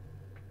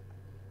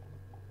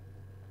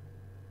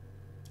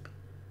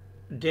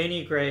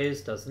 Danny Grays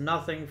does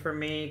nothing for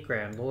me.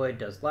 Grant Lloyd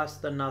does less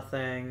than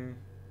nothing.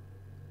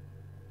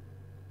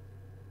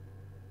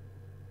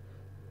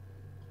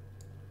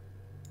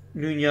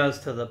 Nunez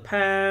to the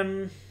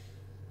pen.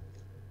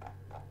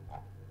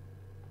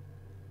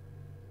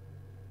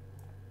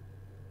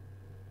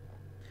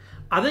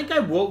 I think I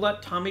will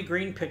let Tommy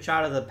Green pitch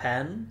out of the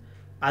pen.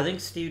 I think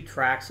Steve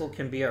Traxel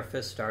can be our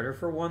 5th starter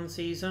for one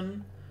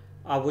season,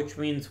 which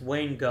means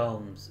Wayne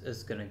Gomes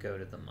is going to go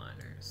to the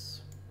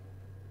minors.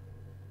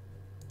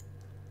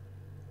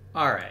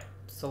 Alright,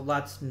 so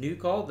let's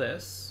nuke all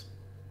this.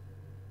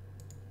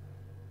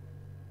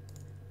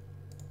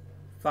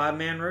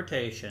 5-man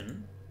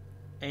rotation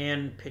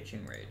and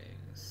pitching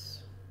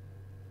ratings.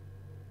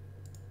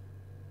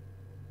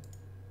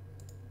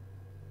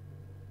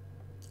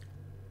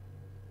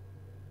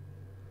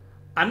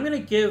 I'm going to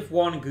give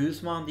Juan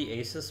Guzman the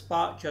aces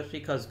spot just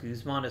because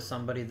Guzman is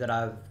somebody that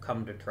I've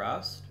come to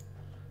trust.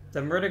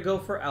 Then we're going to go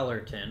for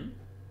Ellerton.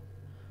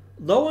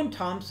 Lowe and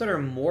Thompson are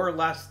more or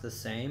less the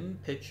same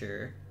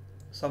pitcher.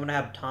 So I'm going to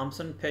have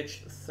Thompson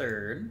pitch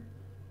 3rd,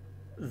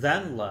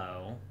 then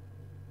Lowe,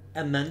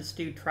 and then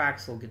Steve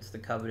Traxel gets the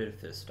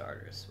coveted 5th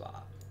starter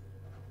spot.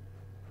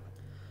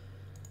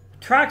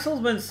 Traxel's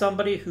been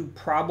somebody who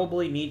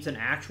probably needs an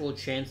actual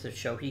chance to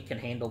show he can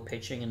handle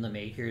pitching in the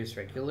majors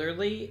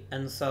regularly,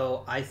 and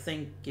so I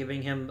think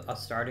giving him a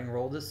starting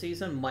role this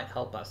season might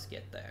help us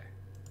get there.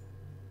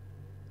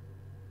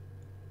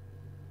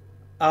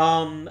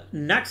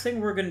 Next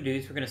thing we're going to do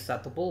is we're going to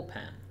set the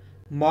bullpen.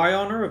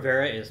 Mariano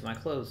Rivera is my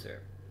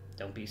closer.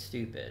 Don't be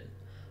stupid.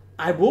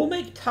 I will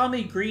make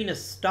Tommy Green a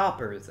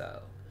stopper,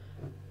 though.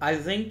 I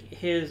think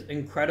his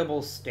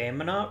incredible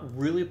stamina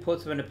really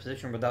puts him in a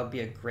position where that would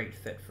be a great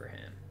fit for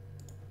him.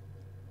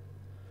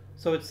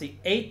 So it's the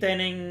 8th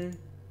inning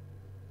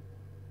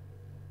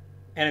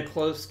and a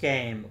close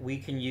game. We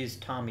can use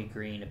Tommy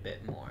Green a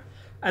bit more.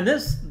 And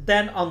this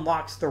then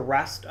unlocks the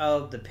rest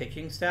of the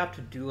pitching staff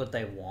to do what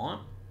they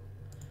want,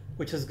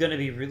 which is going to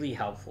be really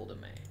helpful to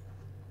me.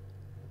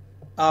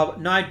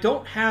 Now, I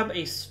don't have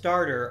a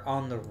starter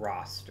on the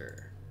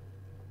roster.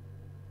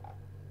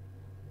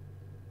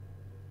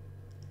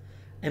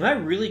 Am I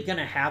really going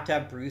to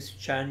have Bruce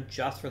Chen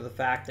just for the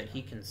fact that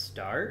he can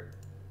start?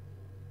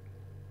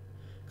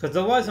 Because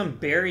otherwise I'm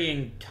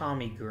burying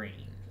Tommy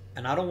Green,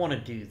 and I don't want to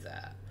do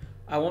that.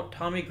 I want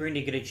Tommy Green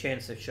to get a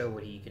chance to show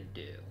what he can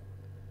do.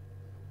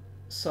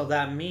 So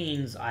that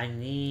means I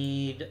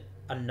need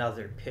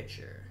another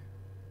pitcher.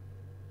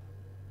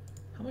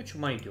 How much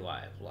money do I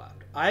have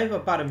left? I have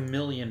about $1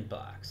 million.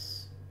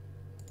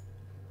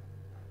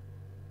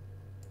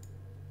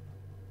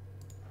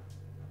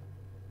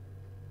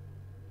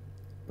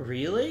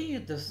 Really?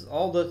 This is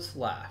all that's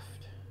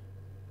left.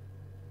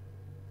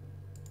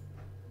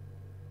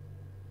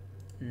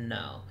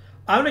 No.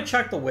 I'm going to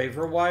check the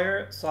waiver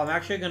wire, so I'm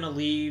actually going to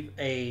leave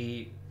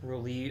a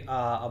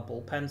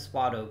bullpen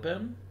spot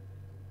open.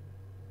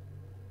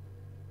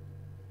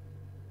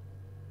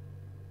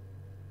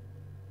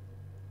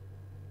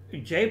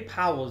 Jay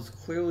Powell is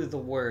clearly the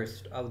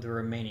worst of the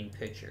remaining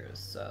pitchers,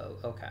 so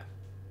okay.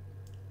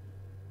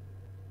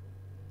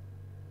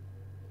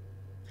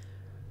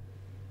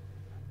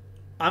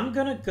 I'm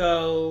going to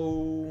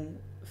go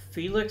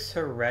Felix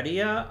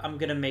Heredia. I'm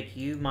going to make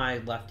you my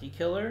lefty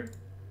killer,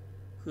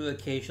 who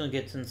occasionally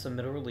gets in some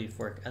middle relief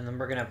work. And then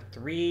we're going to have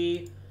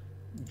 3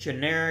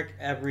 generic,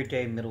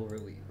 everyday middle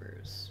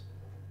relievers.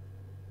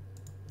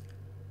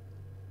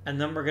 And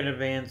then we're going to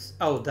advance...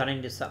 Oh, then I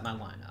need to set my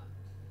lineup.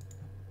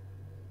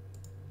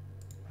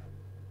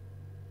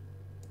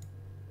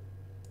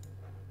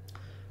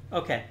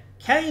 Okay,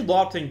 Kenny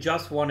Lofton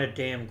just won a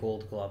damn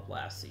Gold Glove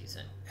last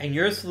season, and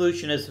your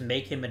solution is to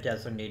make him a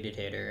designated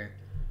hitter.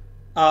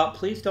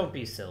 Please don't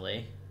be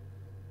silly.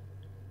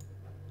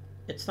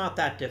 It's not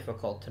that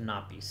difficult to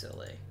not be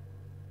silly.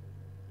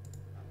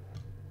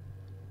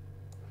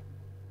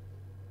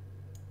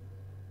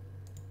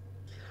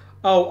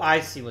 Oh, I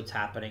see what's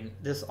happening.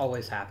 This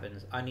always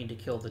happens. I need to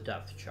kill the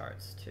depth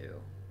charts, too.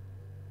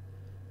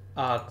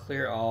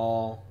 Clear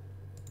all,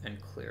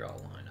 and clear all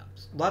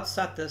lineups. Let's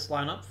set this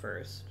lineup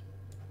first.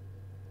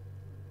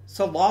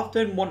 So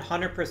Lofton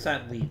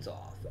 100% leads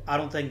off. I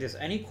don't think there's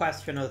any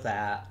question of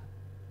that.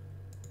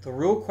 The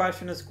real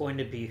question is going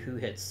to be who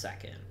hits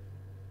second.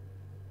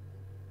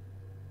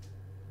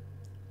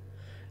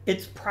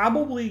 It's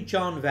probably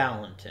John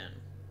Valentin.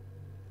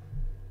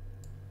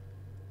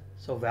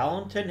 So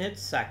Valentin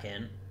hits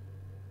second.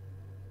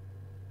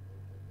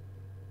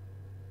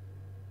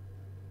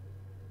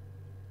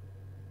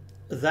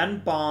 Then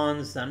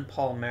Bonds, then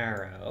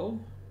Palmero.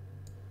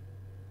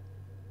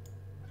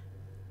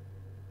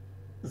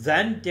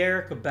 Then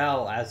Derek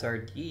Bell as our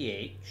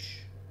DH.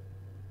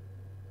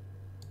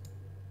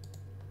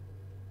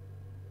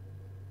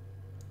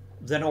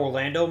 Then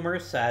Orlando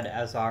Merced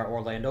as our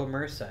Orlando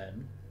Merced.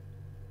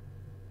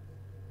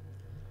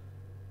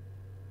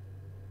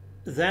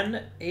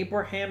 Then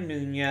Abraham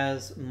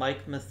Nunez,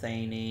 Mike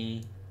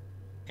Matheny,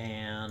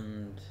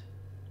 and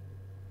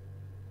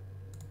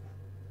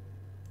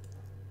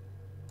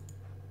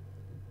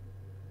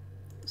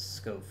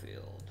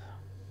Schofield.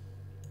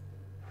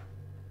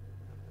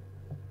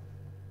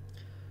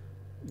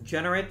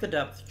 Generate the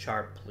depth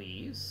chart,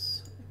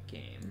 please.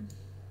 Game.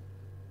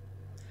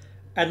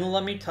 And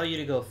let me tell you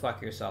to go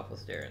fuck yourself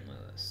with Darren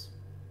Lewis.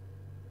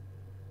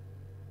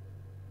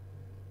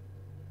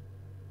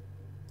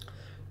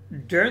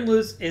 Darren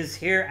Lewis is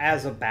here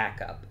as a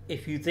backup.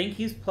 If you think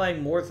he's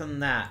playing more than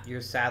that,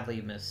 you're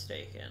sadly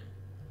mistaken.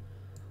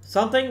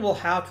 Something will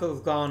have to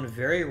have gone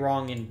very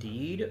wrong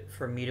indeed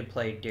for me to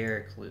play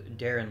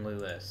Darren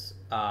Lewis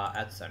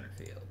at center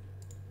field.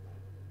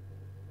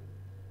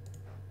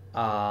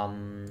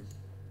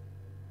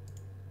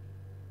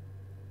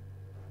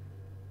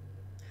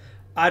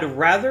 I'd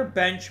rather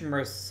bench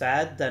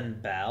Merced than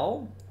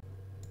Bell.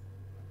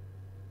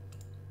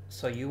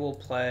 So you will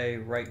play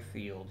right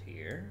field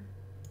here.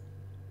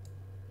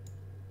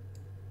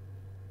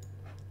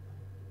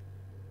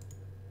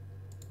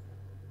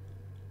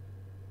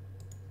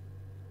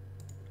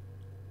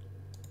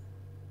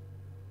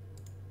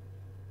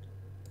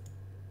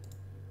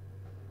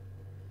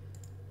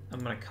 I'm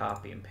going to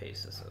copy and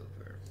paste this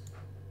over.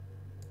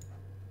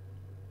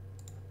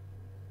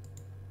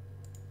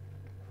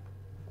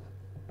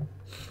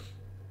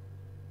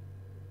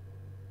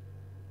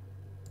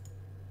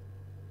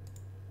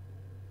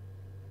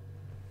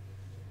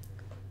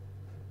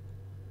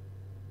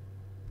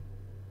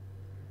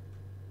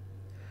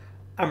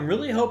 I'm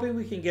really hoping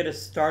we can get a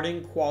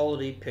starting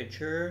quality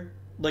pitcher.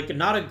 Like,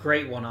 not a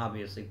great one,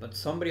 obviously, but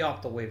somebody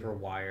off the waiver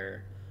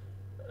wire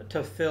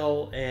to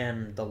fill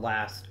in the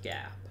last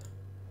gap.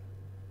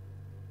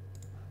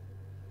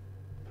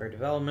 For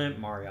development,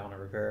 Mariano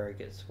Rivera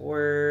gets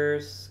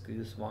worse.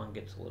 Guzman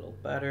gets a little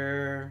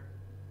better.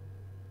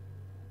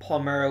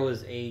 Palmero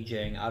is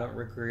aging. I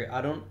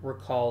don't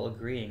recall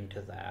agreeing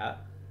to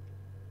that.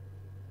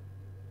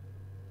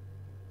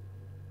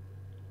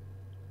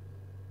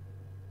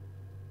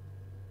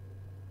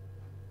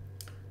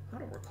 I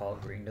don't recall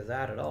agreeing to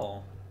that at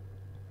all.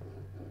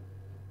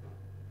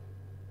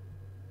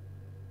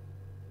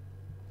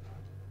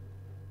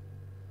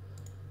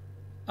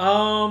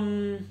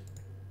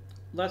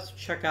 Let's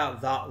check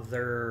out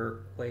their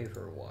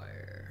waiver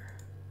wire.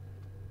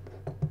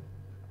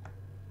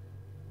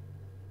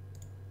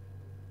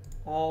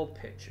 All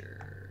pitchers.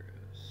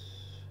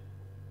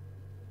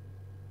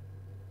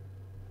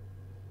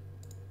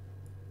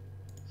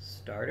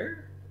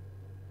 Starter?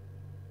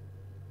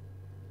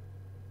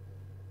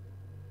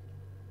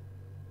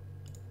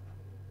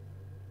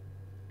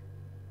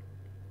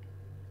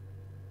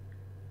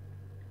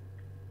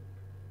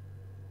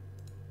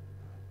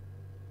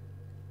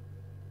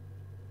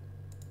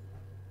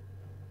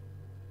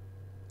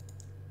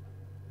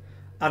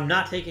 I'm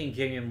not taking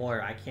Jamie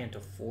Moyer. I can't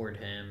afford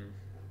him.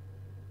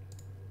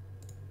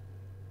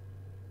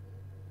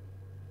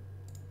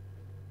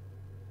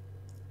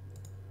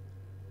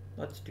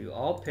 Let's do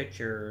all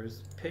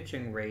pitchers,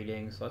 pitching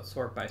ratings. Let's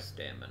sort by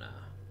stamina.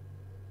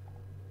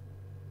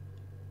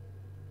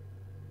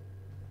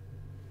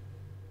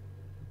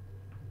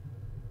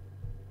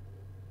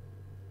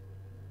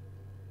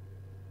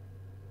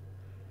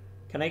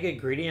 Can I get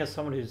greedy as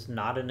someone who's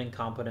not an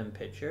incompetent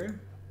pitcher?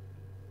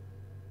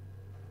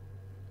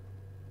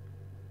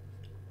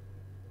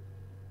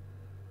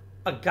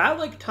 A guy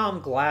like Tom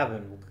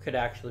Glavine could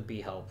actually be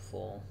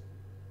helpful.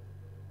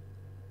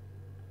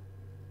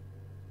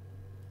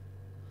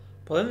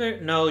 But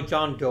then no,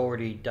 John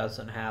Doherty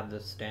doesn't have the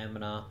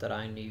stamina that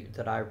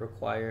I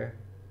require.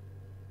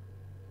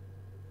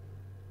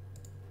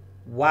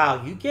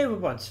 Wow, you gave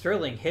up on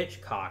Sterling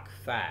Hitchcock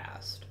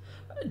fast.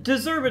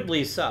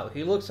 Deservedly so.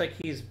 He looks like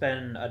he's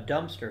been a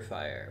dumpster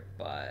fire,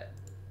 but...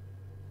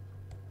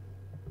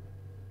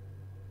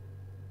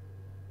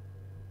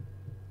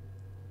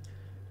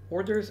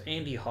 Or there's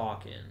Andy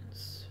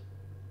Hawkins.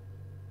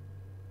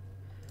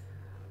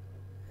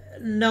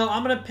 No,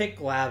 I'm going to pick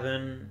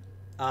Glavine.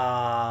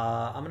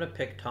 I'm going to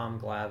pick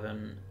Tom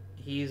Glavine.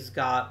 He's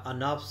got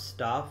enough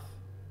stuff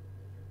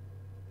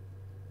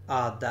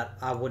that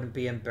I wouldn't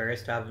be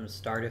embarrassed to have him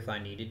start if I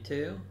needed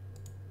to.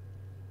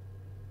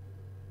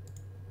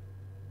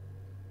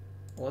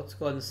 Let's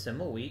go ahead and sim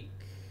a week.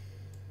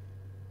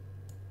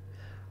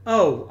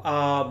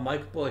 Oh,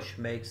 Mike Bush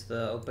makes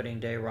the opening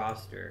day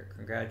roster.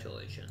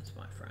 Congratulations,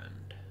 my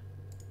friend.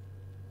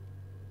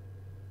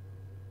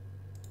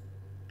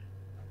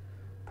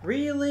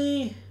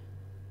 Really?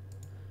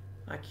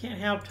 I can't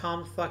have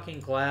Tom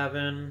fucking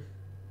Glavine.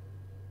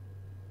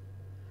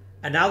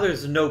 And now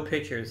there's no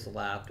pitchers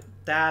left.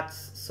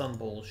 That's some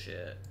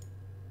bullshit.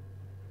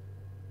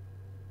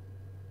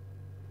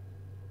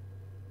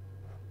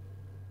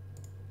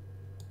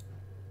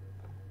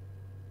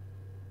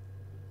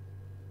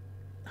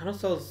 I don't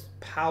suppose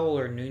Powell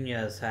or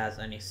Nunez has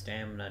any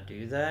stamina,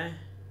 do they?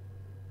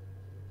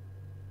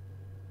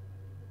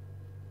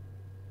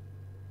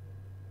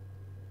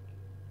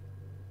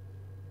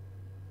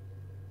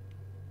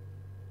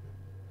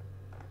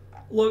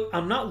 Look,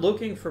 I'm not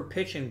looking for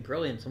pitching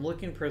brilliance. I'm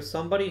looking for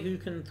somebody who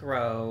can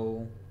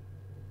throw,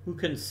 who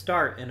can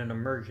start in an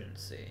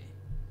emergency.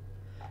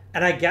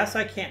 And I guess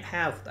I can't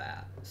have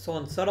that. So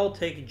instead I'll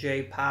take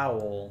Jay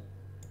Powell.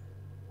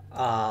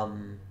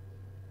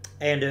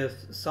 And if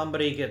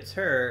somebody gets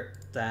hurt,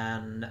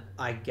 then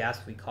I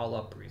guess we call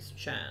up Bruce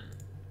Chen.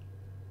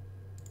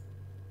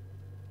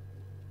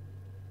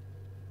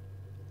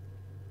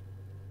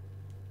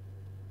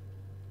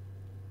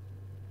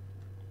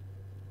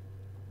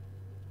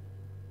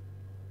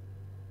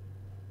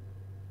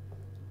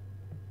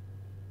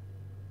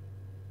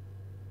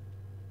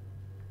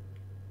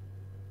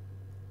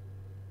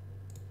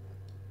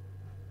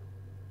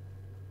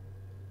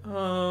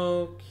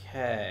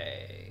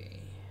 Okay.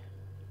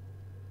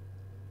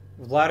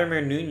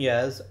 Vladimir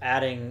Nunez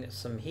adding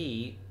some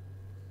heat.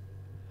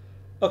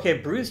 Okay,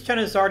 Bruce Chen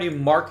has already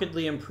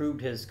markedly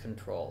improved his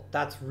control.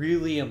 That's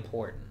really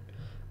important.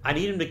 I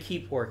need him to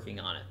keep working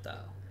on it,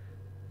 though.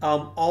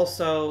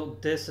 Also,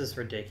 this is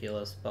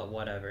ridiculous, but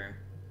whatever.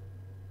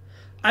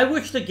 I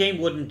wish the game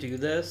wouldn't do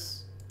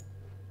this.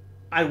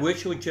 I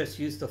wish it would just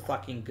use the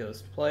fucking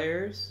ghost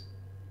players.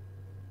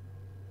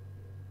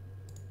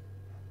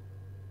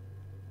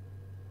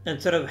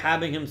 Instead of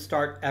having him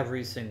start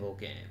every single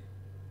game.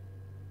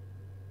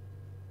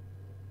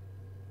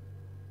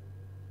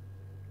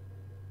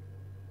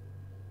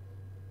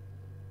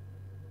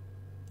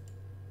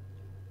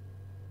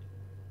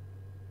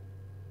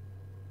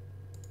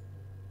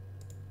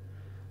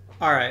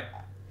 Alright.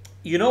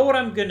 You know what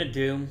I'm gonna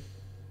do?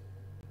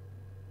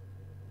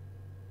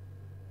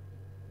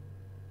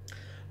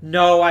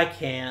 No, I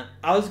can't.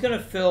 I was gonna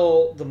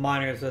fill the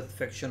minors with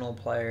fictional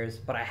players,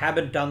 but I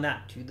haven't done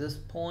that to this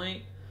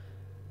point.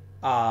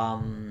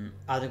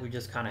 I think we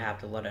just kind of have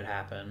to let it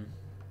happen.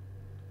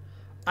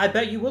 I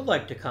bet you would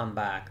like to come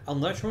back.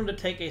 Unless you want to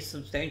take a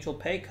substantial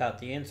pay cut,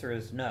 the answer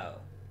is no.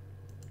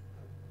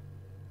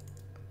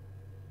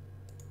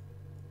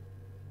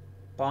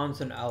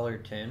 Bonds and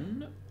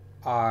Ellerton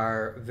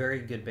are very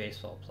good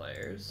baseball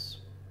players.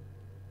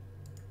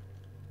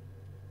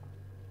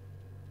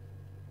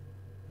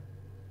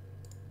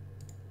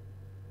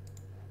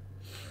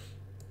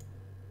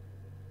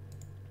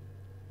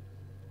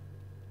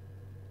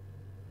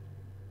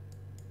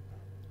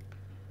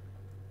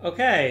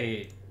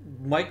 Okay,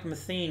 Mike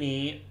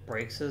Matheny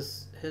breaks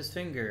his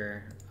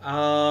finger.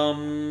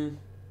 Pagnozzi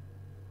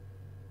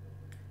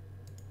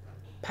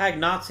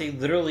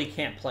literally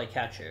can't play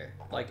catcher,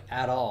 like,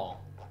 at all.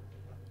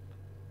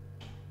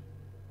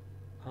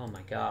 Oh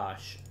my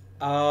gosh.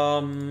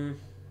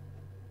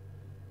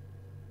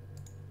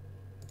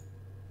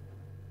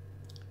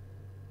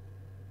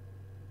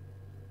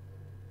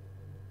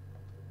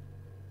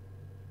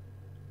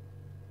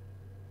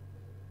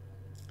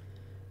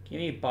 Give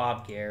me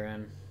Bob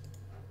Guerin.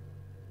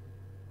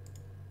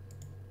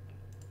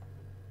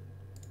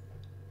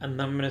 And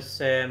then I'm going to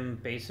sim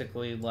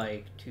basically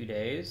like 2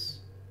 days.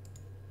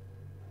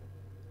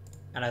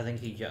 And I think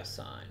he just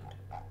signed.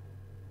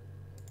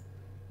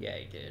 Yeah,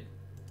 he did.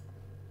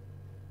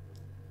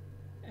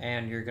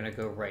 And you're going to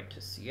go right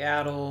to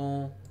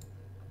Seattle.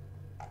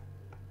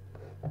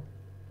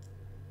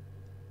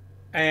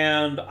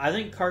 And I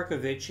think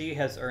Karkovici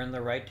has earned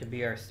the right to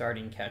be our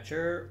starting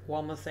catcher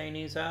while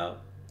Matheny's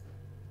out.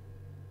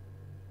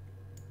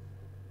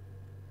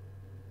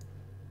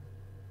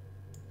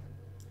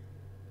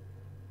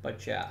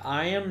 But yeah,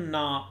 I am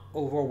not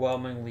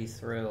overwhelmingly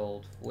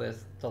thrilled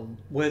with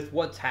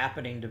what's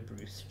happening to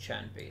Bruce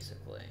Chen,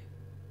 basically.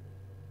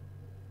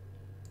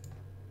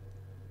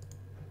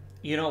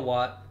 You know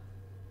what?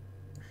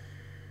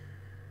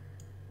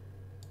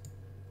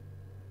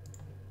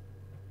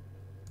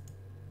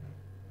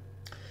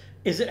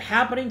 Is it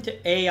happening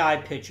to AI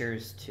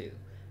pitchers too?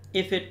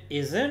 If it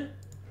isn't,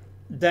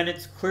 then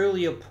it's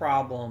clearly a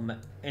problem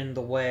in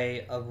the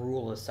way a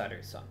rule is set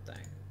or something.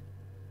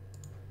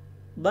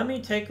 Let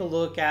me take a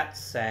look at,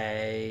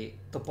 say,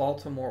 the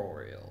Baltimore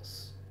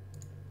Orioles.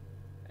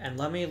 And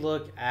let me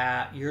look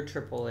at your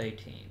AAA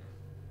team.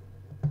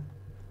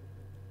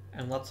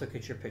 And let's look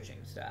at your pitching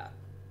stat.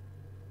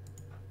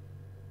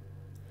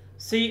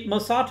 See,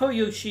 Masato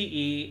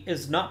Yoshii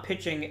is not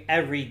pitching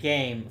every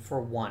game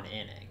for 1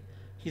 inning.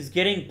 He's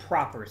getting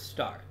proper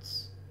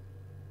starts.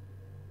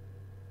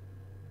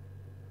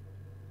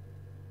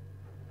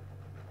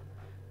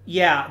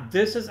 Yeah,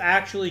 this is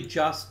actually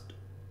just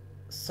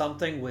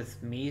something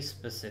with me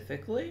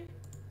specifically.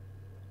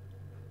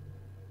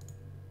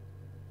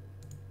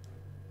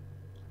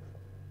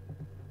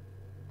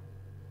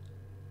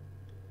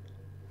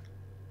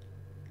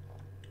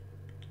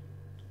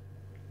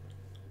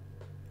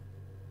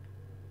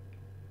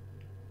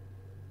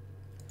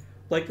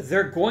 Like,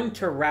 they're going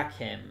to wreck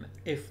him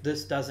if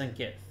this doesn't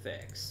get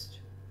fixed.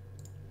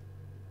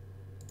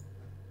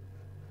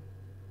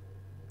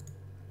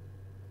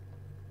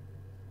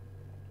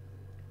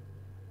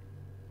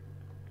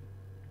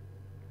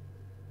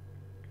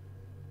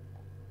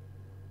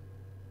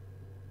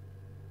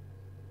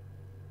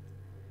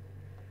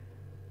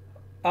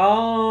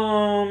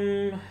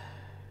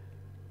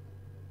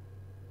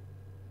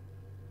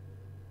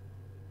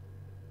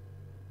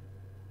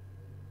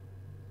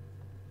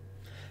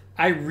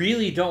 I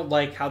really don't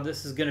like how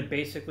this is going to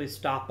basically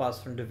stop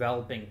us from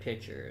developing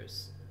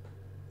pitchers.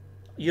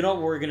 You know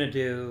what we're going to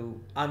do?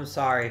 I'm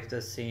sorry if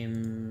this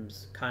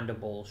seems kind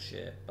of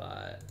bullshit,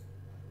 but...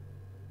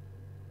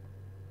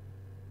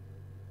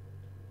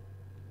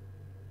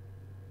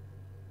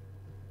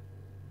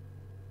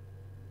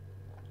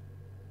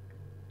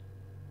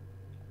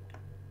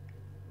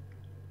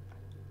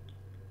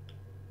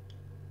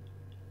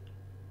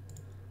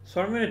 So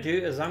what I'm going to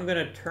do is I'm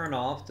going to turn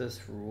off this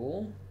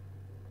rule.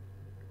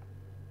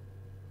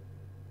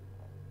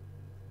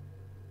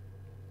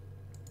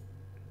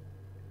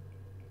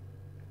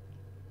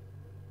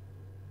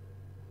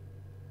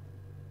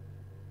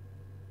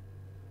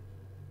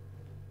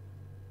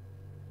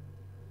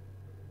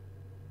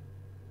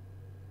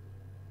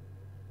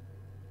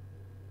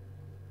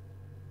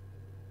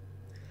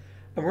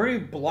 And we're going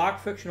to block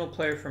fictional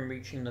player from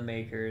reaching the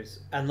makers,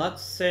 and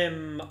let's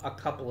sim a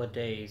couple of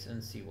days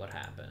and see what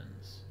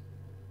happens.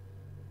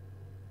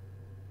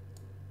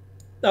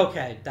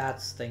 Okay,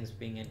 that's things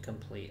being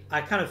incomplete.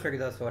 I kind of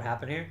figured that's what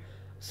happened here.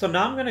 So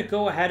now I'm going to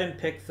go ahead and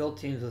pick fill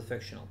teams with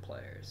fictional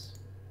players.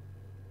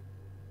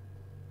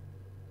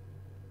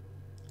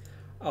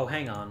 Oh,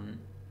 hang on.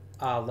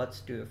 Let's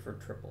do it for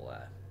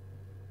AAA.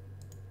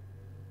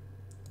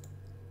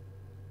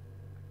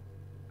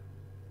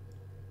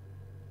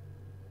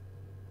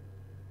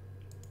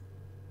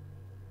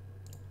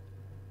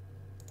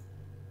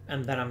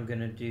 And then I'm going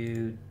to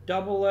do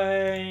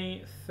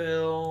AA,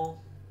 fill...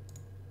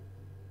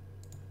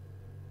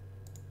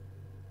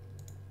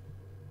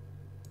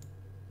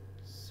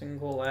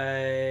 Single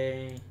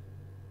A,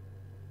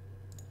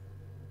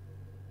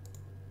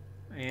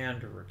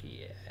 and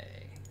rookie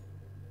A.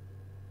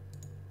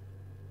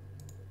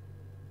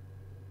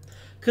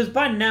 Because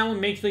by now in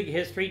Major League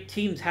history,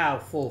 teams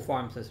have full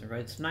farm systems, right?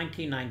 It's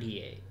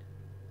 1998.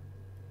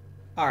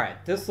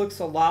 Alright, this looks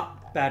a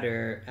lot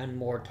better and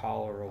more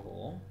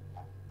tolerable.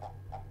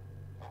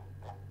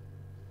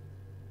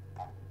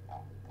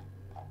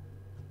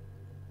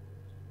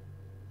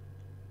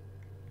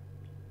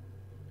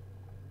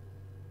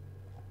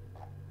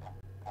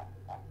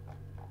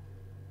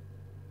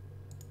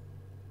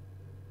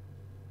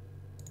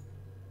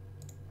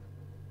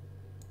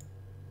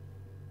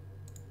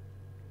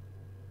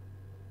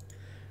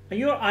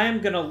 I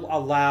am gonna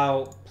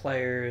allow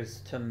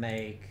players to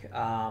make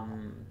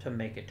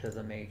it to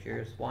the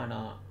majors. Why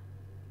not?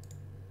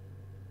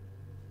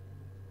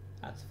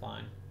 That's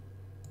fine.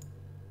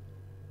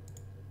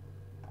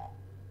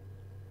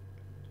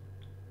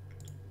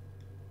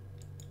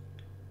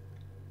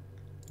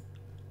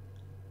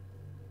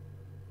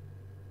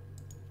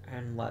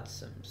 And let's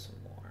sim some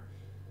more.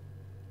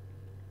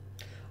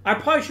 I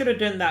probably should have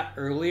done that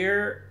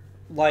earlier,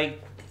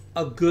 like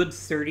a good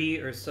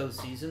 30 or so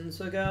seasons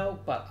ago,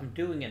 but I'm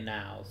doing it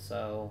now,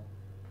 so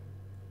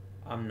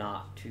I'm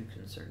not too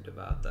concerned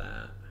about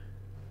that.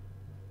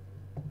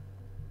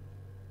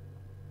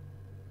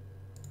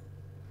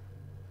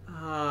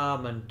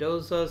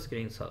 Mendoza's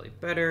getting slightly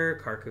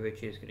better.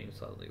 Karkovic is getting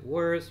slightly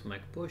worse.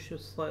 Mike Bush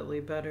is slightly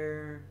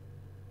better.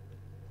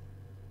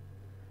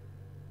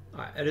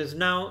 Alright, it is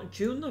now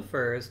June the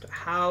 1st.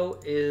 How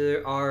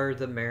are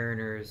the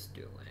Mariners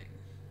doing?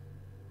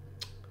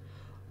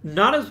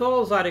 Not as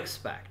well as I'd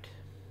expect.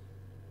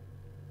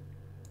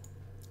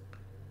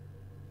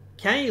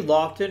 Kenny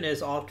Lofton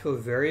is off to a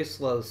very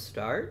slow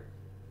start,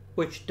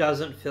 which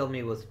doesn't fill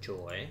me with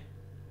joy.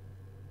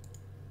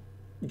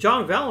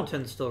 John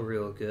Valentin's still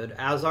real good,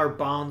 as are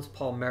Bonds,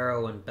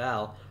 Palmeiro, and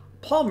Bell.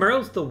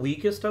 Palmeiro's the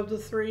weakest of the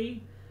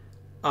three.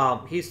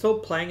 He's still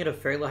playing at a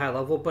fairly high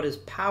level, but his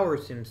power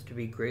seems to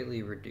be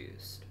greatly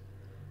reduced.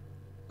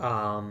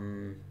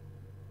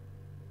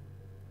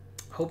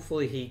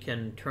 Hopefully he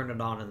can turn it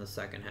on in the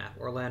second half.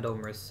 Orlando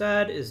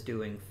Merced is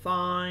doing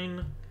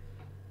fine.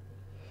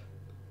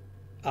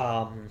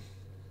 I'd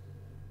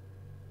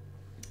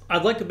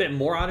like a bit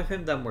more out of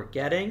him than we're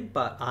getting,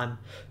 but I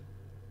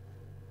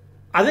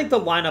think the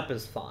lineup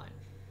is fine.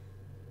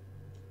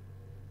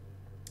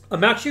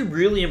 I'm actually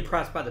really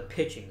impressed by the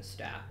pitching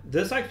staff.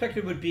 This I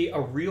expected would be a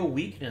real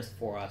weakness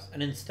for us,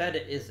 and instead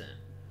it isn't.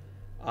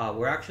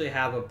 We actually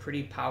have a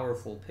pretty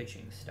powerful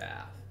pitching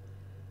staff.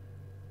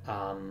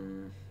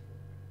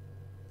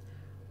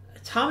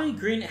 Tommy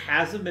Green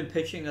hasn't been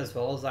pitching as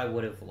well as I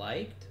would have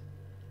liked.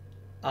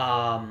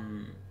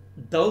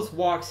 Those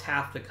walks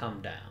have to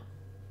come down.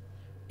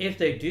 If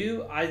they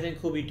do, I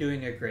think he'll be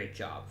doing a great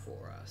job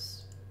for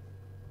us.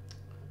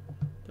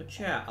 But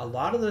yeah, a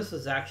lot of this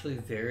is actually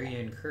very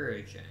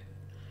encouraging.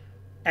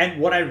 And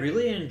what I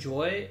really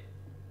enjoy,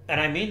 and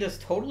I mean this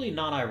totally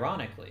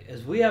non-ironically,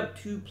 is we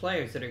have two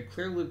players that are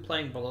clearly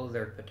playing below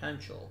their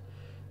potential.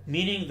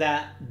 Meaning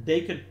that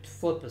they could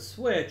flip a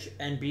switch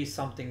and be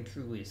something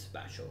truly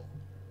special.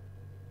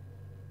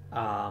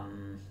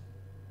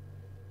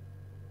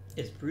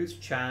 Is Bruce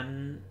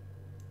Chen...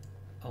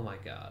 Oh my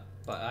god.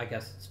 But I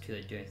guess it's too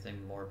late to do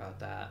anything more about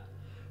that.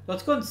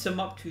 Let's go and sim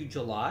up to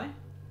July.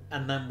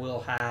 And then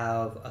we'll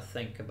have a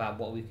think about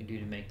what we can do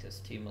to make this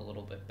team a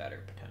little bit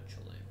better,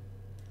 potentially.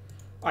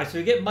 Alright, so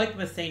we get Mike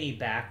Matheny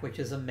back, which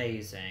is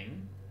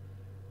amazing.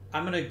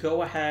 I'm going to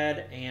go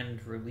ahead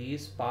and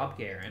release Bob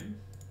Guerin.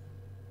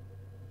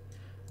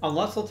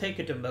 Unless he'll take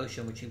a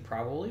demotion, which he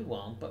probably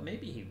won't, but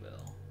maybe he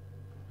will.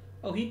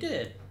 Oh, he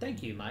did.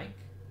 Thank you, Mike.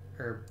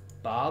 Or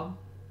Bob,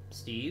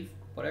 Steve,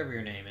 whatever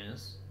your name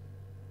is.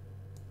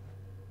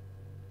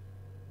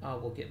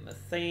 We'll get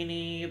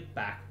Matheny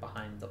back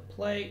behind the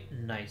plate,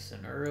 nice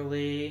and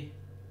early.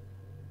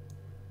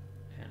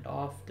 And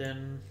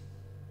often.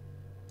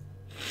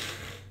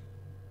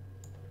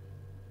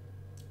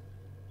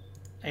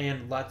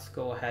 And let's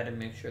go ahead and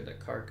make sure that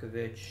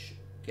Karkovic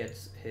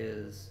gets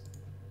his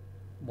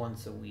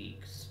once a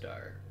week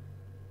start.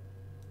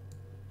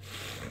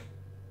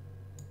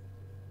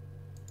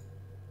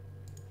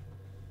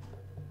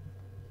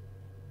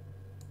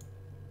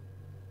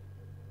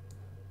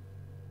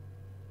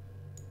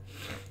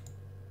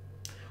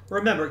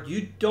 Remember,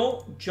 you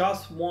don't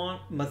just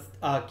want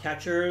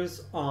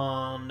catchers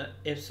on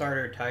if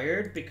starter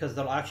tired, because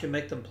that'll actually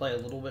make them play a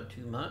little bit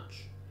too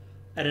much,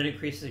 and it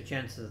increases the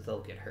chances that they'll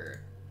get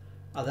hurt.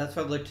 That's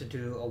why I'd like to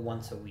do a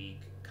once a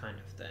week kind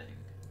of thing.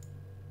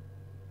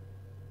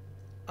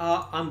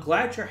 I'm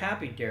glad you're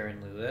happy,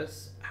 Darren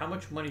Lewis. How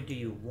much money do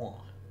you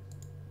want?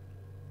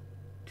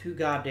 Too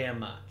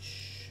goddamn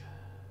much.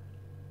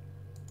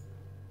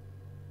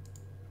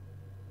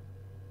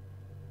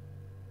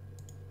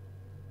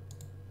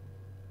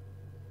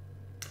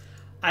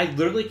 I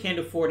literally can't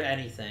afford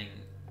anything.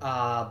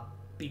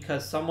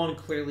 Because someone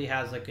clearly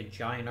has like a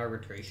giant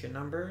arbitration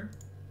number.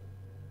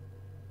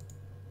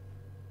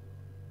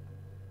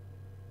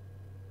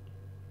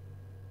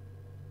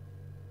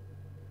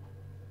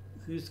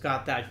 Who's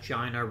got that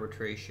giant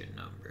arbitration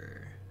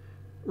number?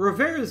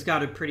 Rivera's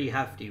got a pretty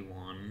hefty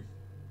one.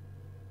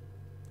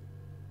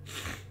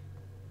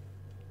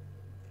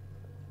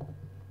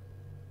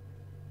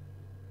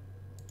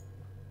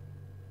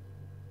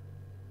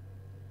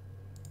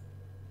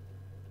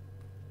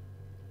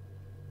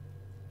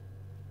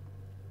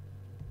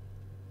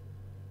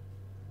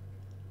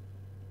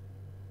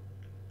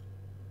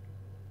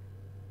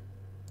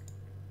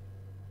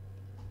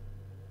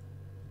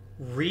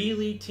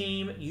 Really,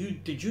 team?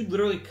 Did you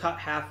literally cut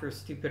half your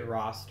stupid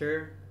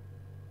roster?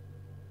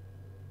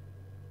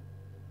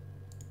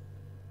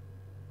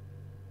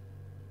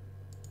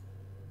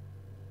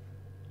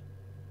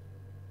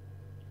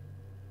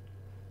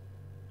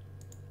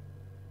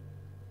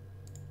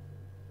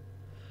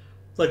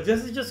 Look,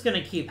 this is just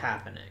gonna keep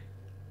happening.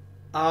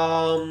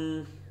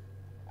 I'll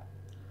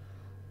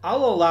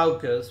allow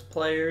Ghost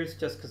players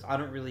just because I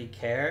don't really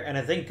care, and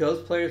I think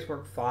Ghost players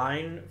work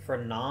fine for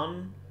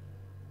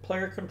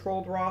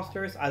non-player-controlled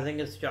rosters. I think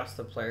it's just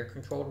the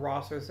player-controlled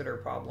rosters that are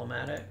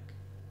problematic.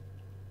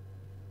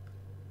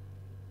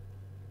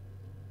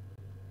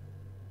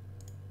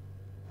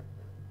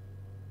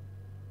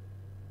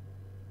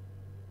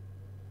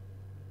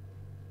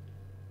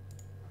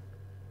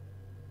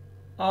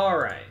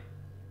 Alright.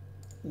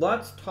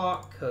 Let's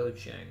talk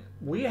coaching.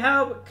 We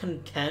have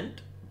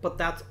content, but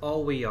that's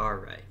all we are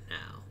right now.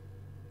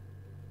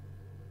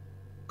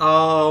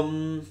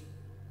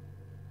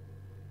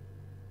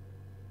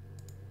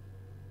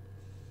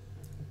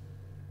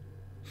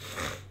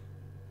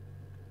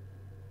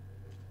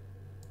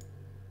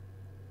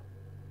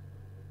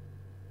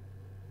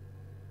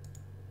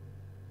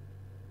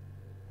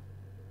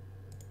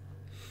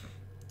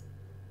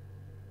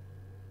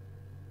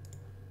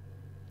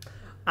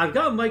 I've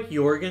got Mike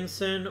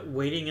Jorgensen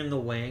waiting in the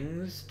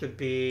wings to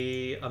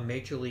be a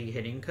major league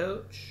hitting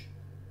coach.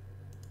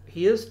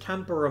 He is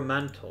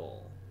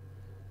temperamental,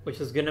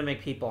 which is going to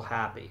make people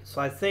happy.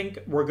 So I think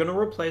we're going to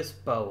replace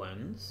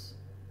Bowens.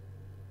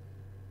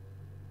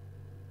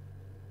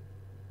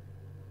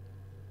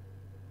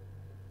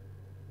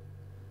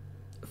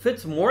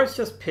 Fitzmaurice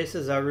just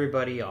pisses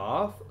everybody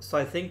off, so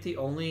I think the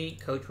only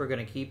coach we're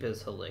going to keep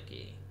is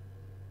Halicki.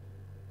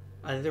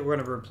 I think we're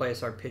going to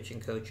replace our pitching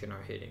coach and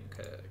our hitting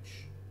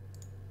coach.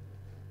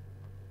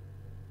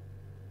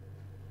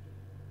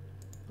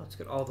 Let's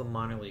get all the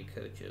minor league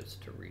coaches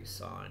to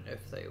re-sign,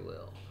 if they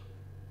will.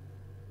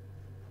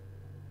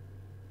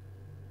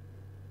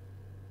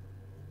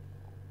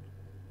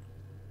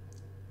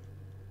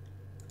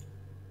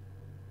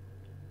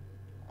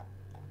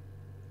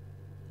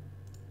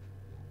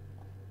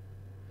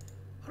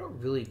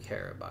 don't really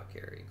care about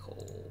Gary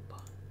Kolb.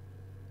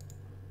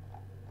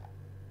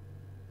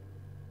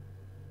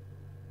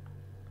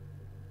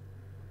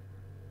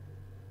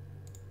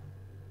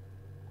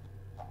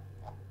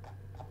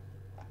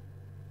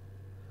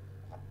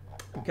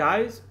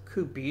 Guys,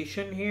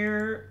 Kubishin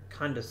here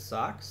kind of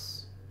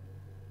sucks.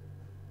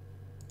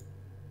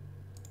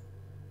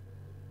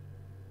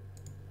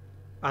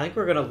 I think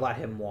we're going to let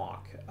him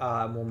walk.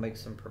 And we'll make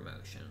some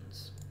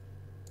promotions.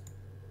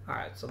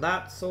 Alright, so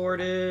that's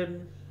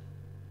sorted.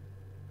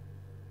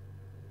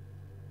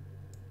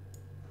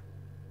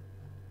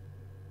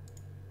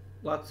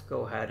 Let's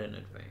go ahead and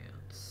advance.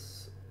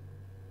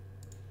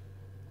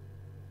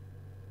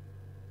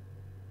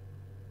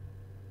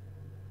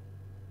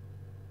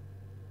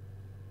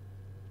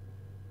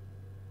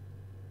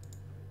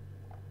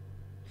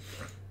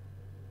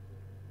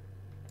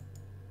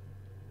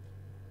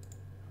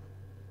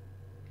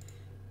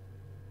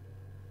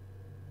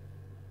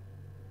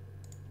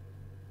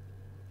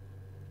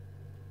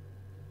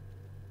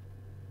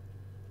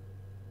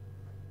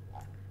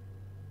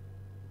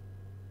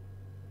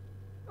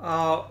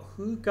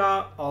 Who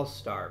got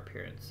all-star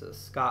appearances?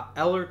 Scott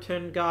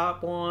Ellerton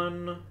got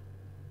one.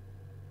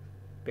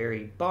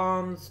 Barry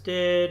Bonds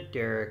did.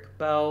 Derek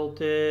Bell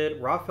did.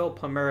 Rafael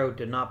Palmeiro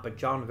did not, but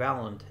John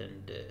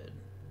Valentin did.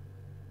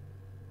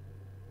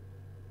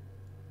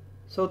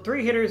 So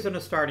 3 hitters and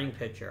a starting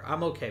pitcher.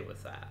 I'm okay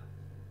with that.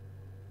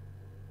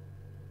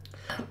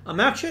 I'm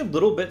actually a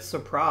little bit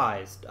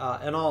surprised,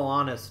 in all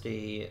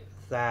honesty,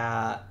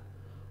 that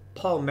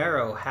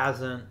Palmeiro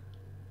hasn't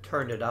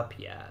turned it up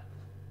yet.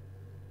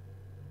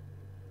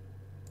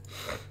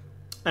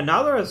 And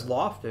neither has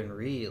Lofton,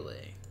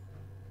 really.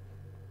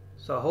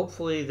 So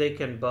hopefully they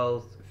can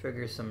both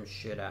figure some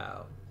shit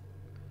out.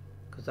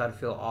 Because I'd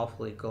feel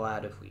awfully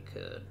glad if we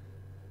could.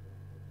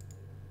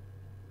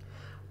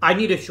 I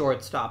need a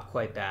shortstop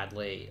quite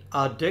badly.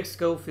 Dick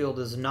Schofield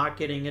is not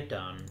getting it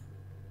done.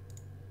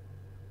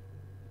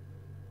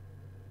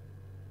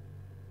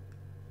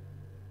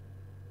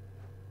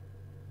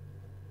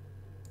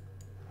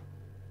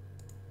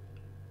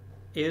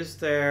 Is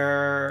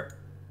there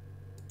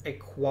a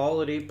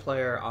quality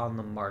player on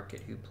the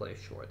market who plays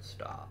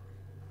shortstop?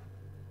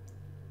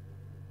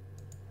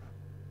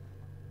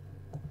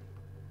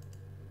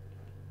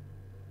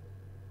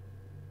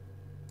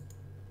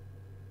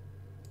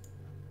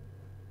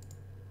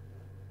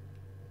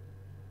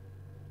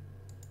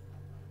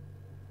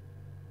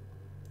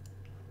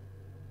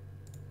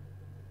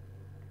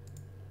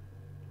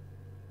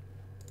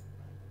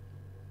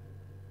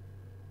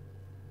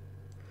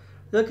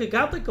 Look, a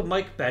guy like a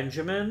Mike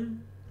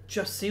Benjamin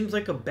just seems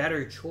like a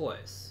better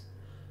choice.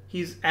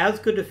 He's as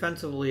good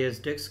defensively as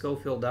Dick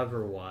Schofield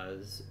ever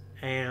was.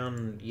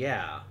 And,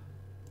 yeah.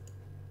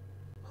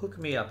 Hook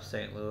me up,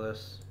 St.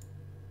 Louis.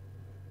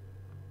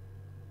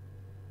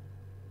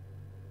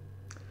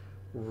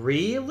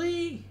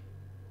 Really?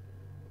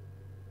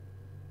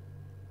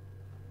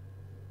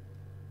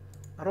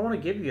 I don't want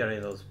to give you any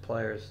of those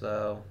players,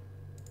 though.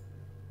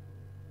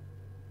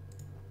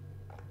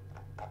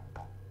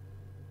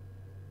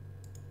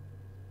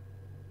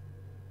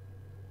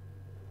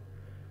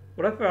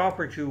 What if I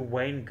offered you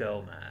Wayne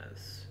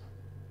Gomez?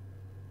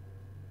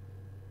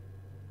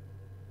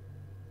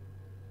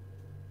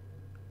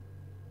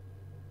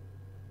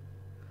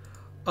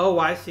 Oh,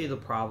 I see the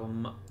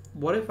problem.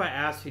 What if I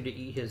asked you to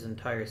eat his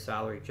entire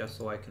salary just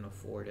so I can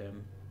afford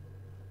him?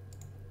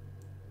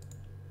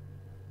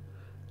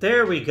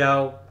 There we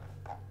go.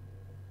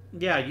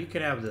 Yeah, you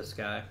can have this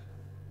guy.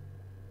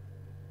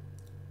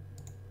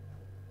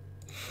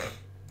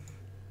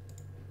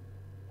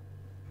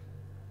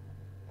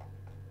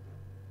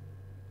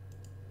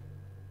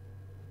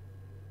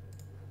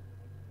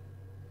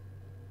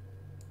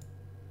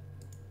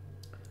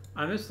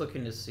 I'm just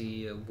looking to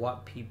see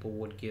what people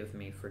would give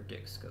me for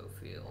Dick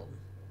Schofield.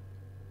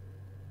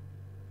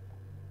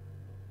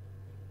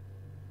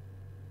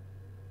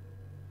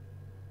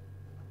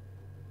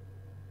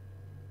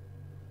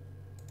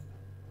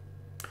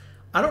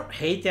 I don't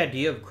hate the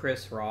idea of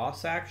Chris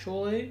Ross,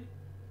 actually.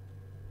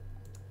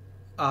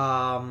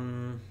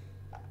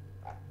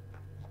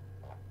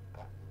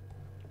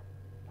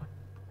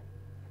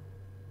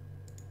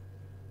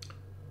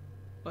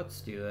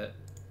 Let's do it.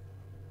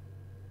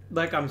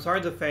 Like, I'm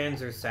sorry the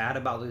fans are sad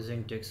about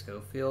losing Dick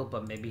Schofield,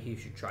 but maybe he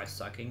should try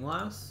sucking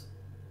less.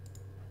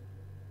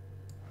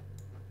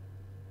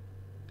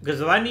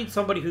 Because if I need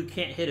somebody who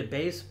can't hit a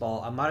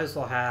baseball, I might as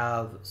well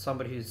have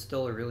somebody who's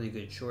still a really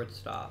good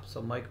shortstop.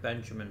 So Mike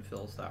Benjamin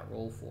fills that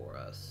role for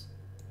us.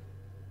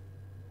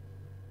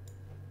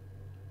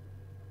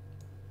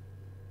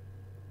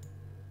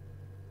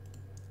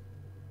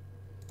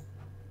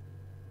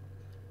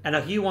 And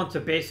if you want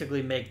to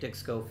basically make Dick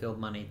Schofield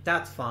money,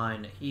 that's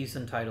fine. He's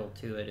entitled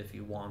to it if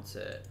he wants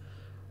it.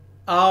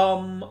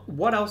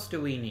 What else do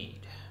we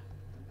need?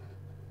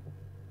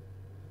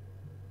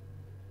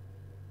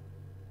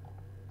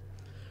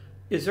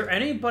 Is there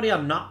anybody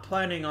I'm not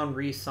planning on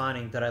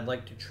re-signing that I'd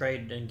like to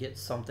trade and get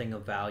something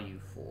of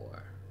value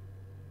for?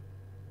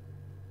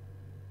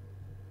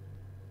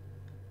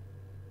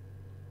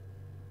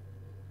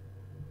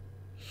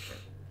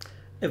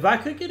 If I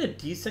could get a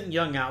decent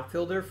young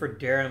outfielder for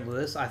Darren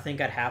Lewis, I think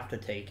I'd have to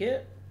take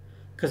it.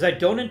 Because I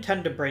don't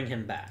intend to bring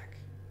him back.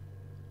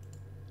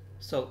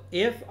 So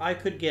if I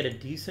could get a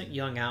decent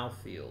young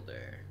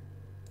outfielder...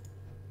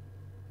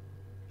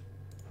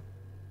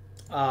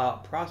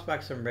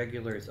 prospects and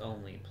regulars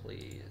only,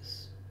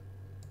 please.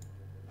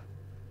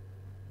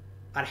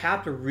 I'd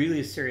have to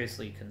really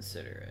seriously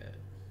consider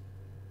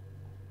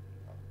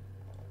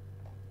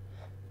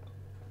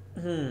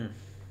it.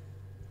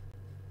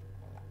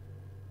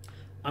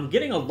 I'm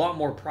getting a lot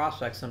more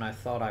prospects than I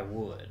thought I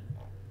would.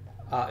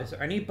 Is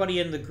there anybody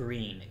in the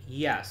green?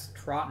 Yes,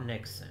 Trot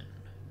Nixon.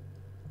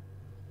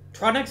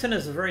 Trot Nixon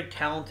is a very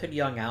talented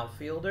young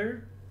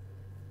outfielder,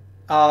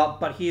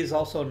 but he is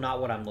also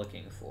not what I'm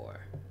looking for.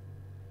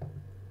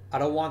 I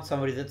don't want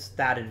somebody that's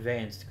that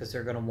advanced because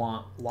they're going to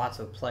want lots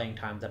of playing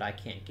time that I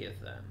can't give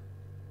them.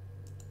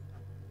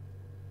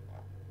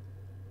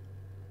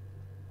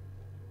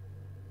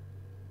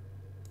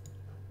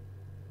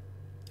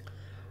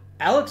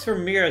 Alex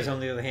Ramirez, on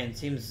the other hand,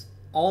 seems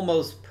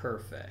almost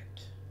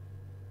perfect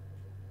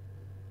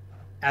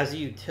as a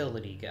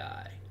utility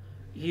guy.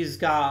 He's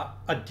got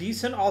a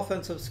decent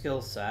offensive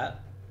skill set,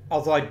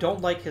 although I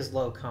don't like his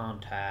low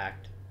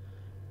contact.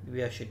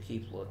 Maybe I should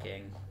keep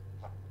looking.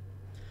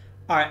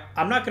 Alright,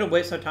 I'm not going to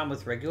waste my time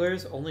with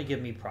regulars. Only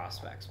give me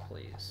prospects,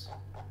 please.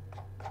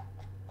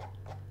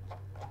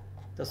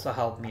 This will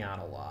help me out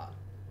a lot.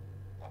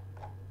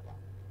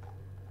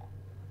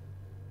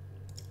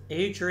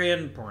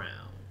 Adrian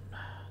Brown.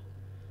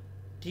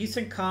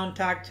 Decent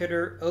contact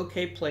hitter,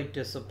 okay plate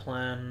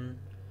discipline.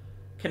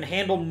 Can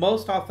handle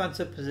most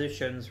offensive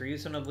positions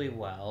reasonably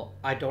well.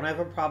 I don't have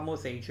a problem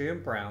with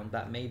Adrian Brown.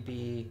 That may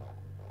be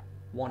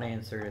one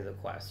answer to the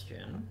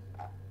question.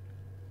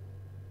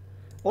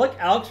 I like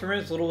Alex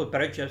Ramirez a little bit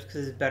better just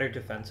because he's better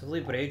defensively,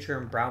 but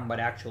Adrian Brown might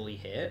actually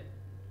hit.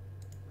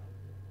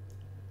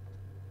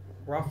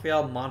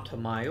 Rafael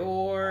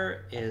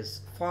Montemayor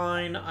is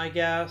fine, I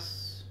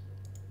guess.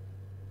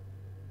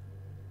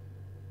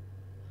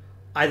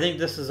 I think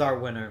this is our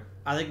winner.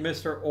 I think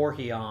Mr.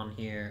 Orhion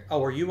here.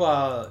 Oh, are you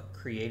a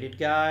created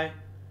guy?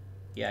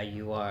 Yeah,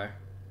 you are.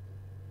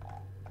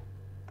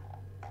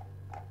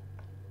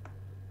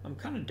 I'm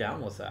kind of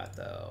down with that,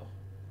 though.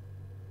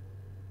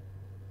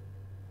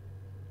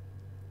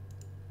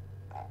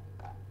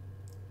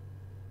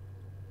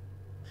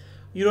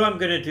 You know what I'm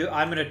gonna do?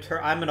 I'm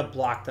gonna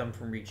block them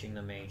from reaching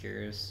the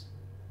majors.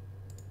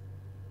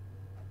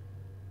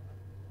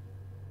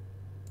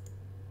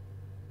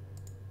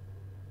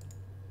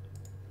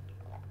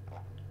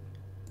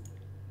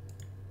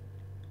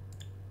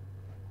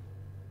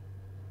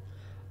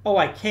 Oh,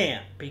 I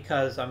can't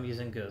because I'm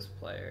using ghost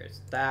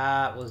players.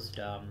 That was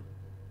dumb.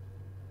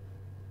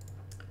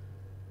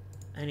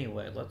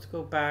 Anyway, let's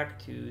go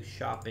back to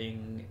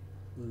shopping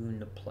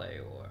Un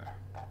Player.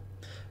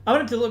 I'm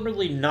going to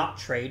deliberately not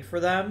trade for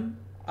them,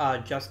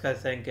 just because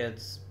I think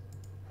it's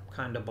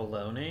kind of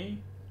baloney.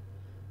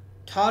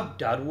 Todd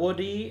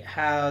Dudwoody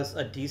has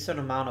a decent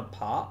amount of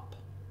pop.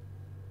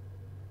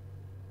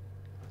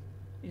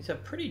 He's a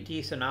pretty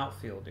decent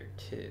outfielder,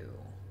 too.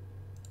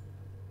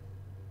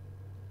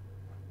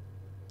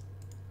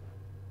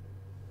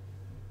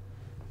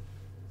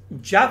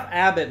 Jeff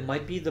Abbott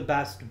might be the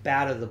best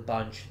bat of the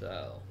bunch,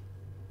 though.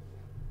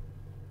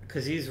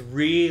 Because he's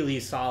really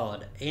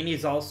solid. And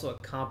he's also a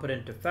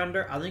competent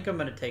defender. I think I'm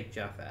going to take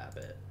Jeff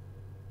Abbott.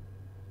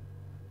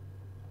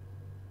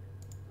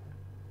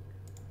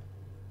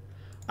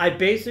 I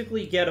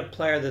basically get a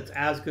player that's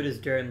as good as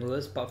Darren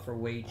Lewis, but for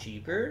way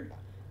cheaper.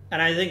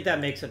 And I think that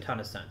makes a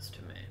ton of sense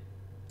to me.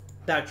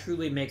 That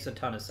truly makes a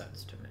ton of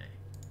sense to me.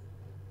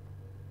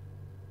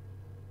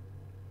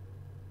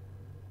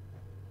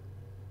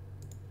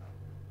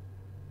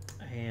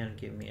 And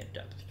give me a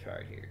depth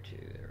chart here,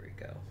 too. There we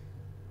go.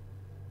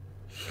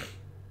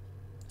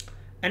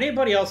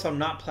 Anybody else I'm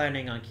not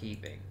planning on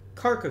keeping?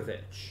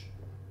 Karkovich.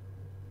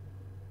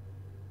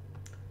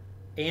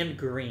 And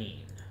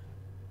Green.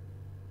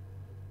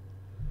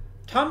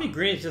 Tommy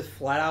Green has just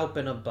flat out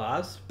been a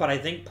bust, but I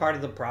think part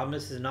of the problem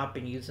is he's not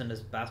been used in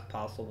his best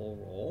possible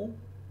role.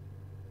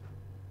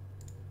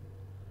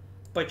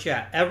 But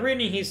yeah, every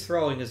inning he's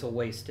throwing is a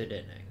wasted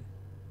inning.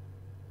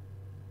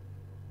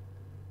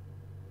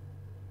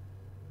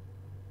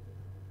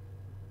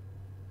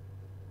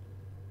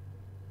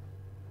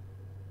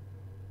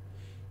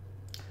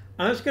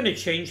 I'm just going to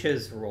change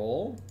his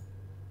role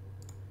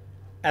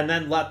and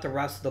then let the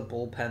rest of the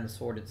bullpen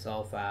sort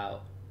itself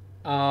out.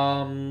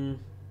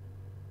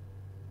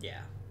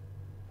 Yeah.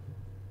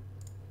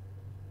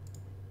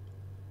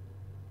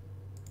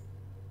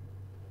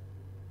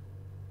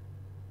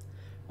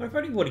 What if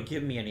anybody would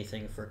give me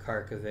anything for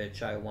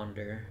Karkovich, I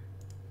wonder?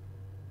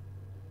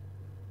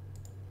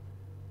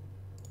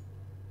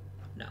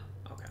 No.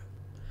 Okay.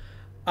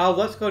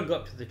 Let's go and go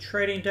up to the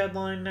trading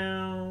deadline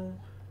now.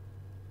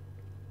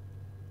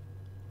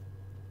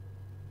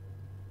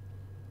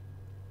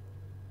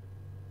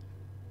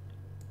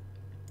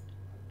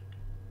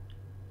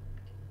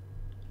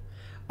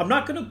 I'm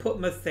not going to put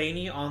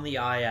Matheny on the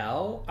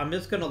IL. I'm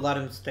just going to let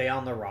him stay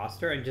on the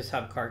roster and just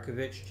have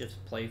Karkovic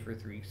just play for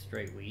 3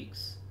 straight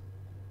weeks.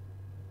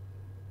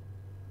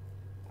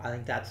 I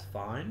think that's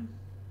fine.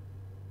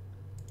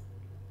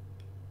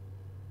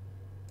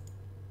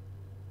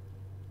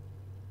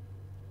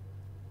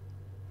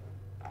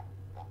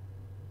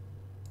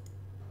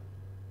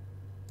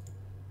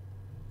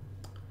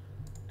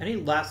 Any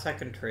last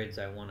second trades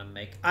I want to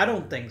make? I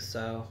don't think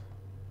so.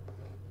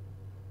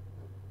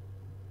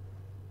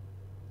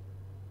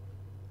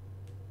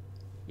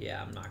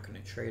 Yeah, I'm not going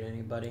to trade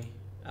anybody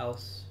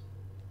else.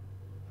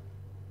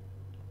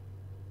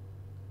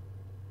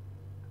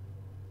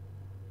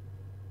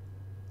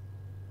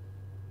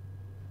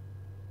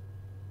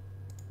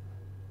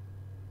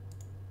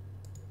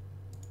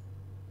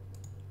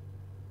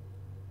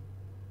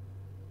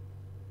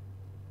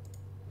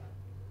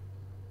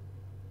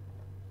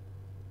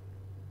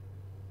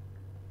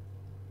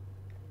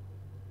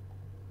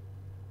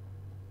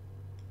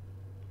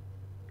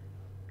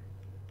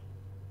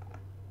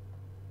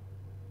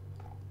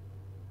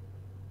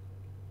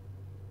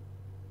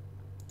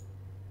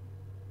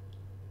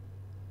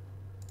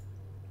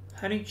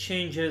 Any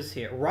changes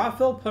here?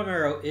 Rafael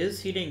Palmeiro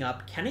is heating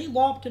up. Kenny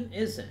Lofton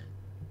isn't.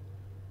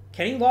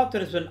 Kenny Lofton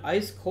has been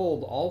ice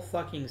cold all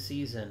fucking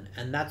season,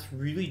 and that's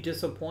really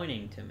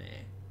disappointing to me.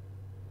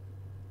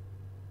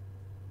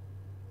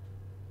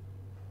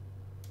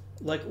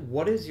 Like,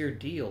 what is your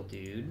deal,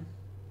 dude?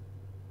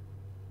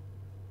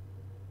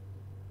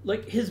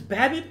 Like, his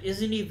BABIP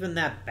isn't even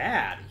that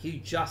bad. He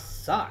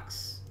just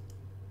sucks.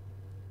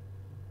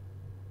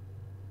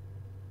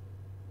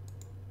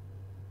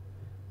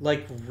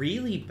 Like,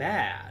 really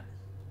bad.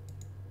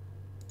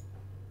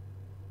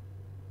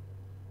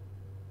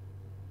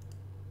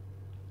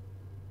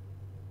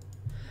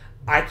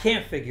 I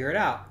can't figure it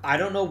out. I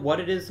don't know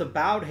what it is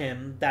about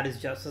him that has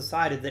just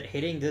decided that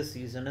hitting this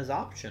season is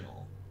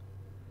optional.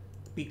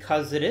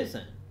 Because it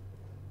isn't.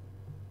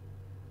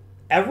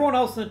 Everyone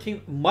else on the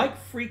team, Mike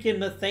freaking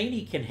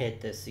Matheny can hit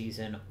this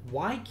season.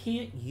 Why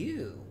can't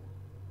you?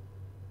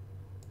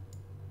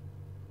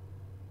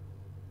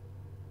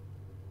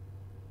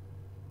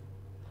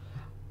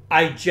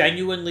 I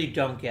genuinely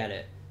don't get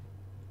it.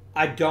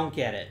 I don't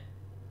get it.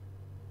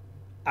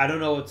 I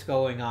don't know what's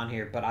going on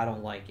here, but I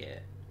don't like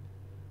it.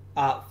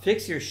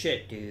 Fix your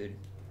shit, dude.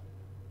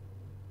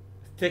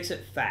 Fix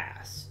it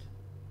fast.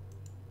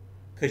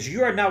 Because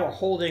you are now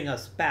holding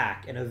us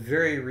back in a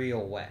very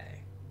real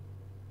way.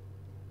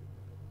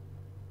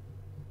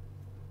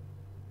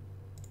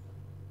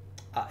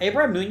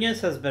 Abraham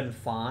Nunez has been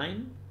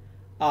fine.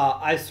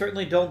 I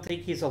certainly don't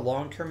think he's a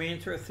long-term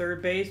answer at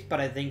third base, but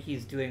I think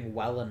he's doing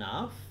well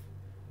enough.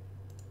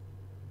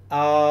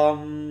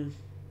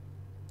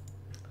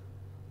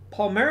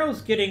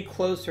 Palmeiro's getting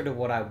closer to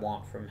what I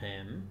want from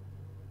him.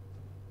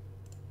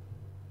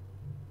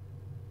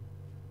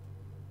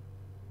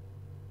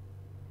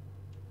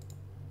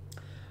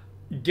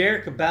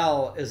 Derek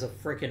Bell is a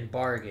freaking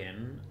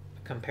bargain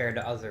compared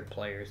to other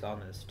players on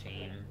this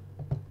team.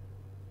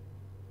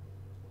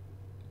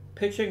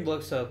 Pitching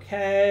looks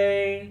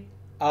okay.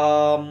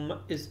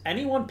 Is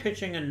anyone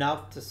pitching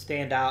enough to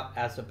stand out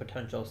as a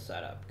potential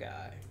setup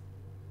guy?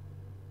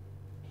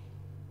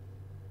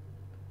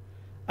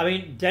 I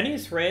mean,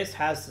 Dennis Reyes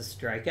has the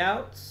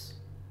strikeouts.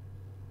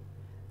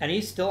 And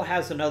he still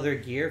has another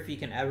gear if he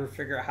can ever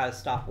figure out how to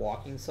stop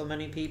walking so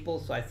many people.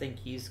 So I think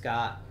he's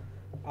got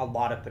a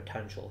lot of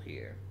potential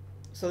here.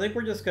 So I think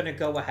we're just going to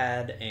go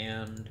ahead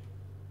and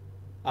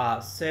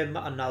sim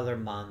another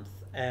month.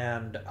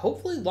 And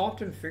hopefully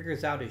Lofton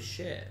figures out his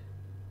shit.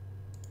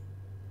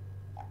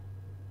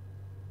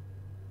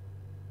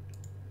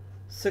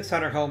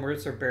 600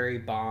 homers for Barry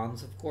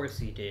Bonds. Of course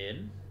he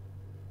did.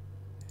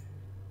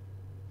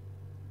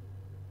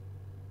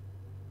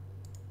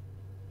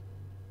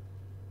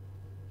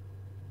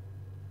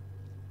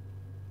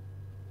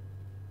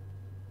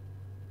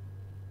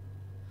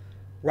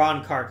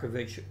 Ron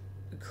Karkovic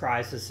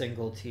cries a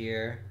single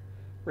tear,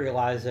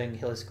 realizing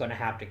he's going to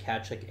have to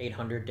catch like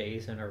 800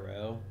 days in a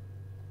row.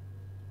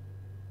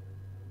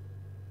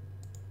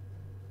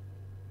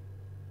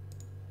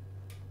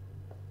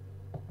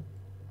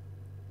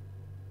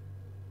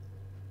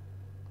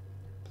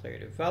 Player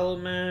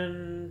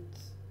development,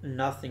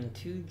 nothing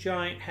too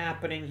giant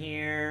happening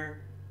here.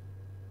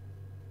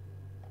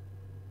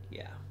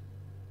 Yeah.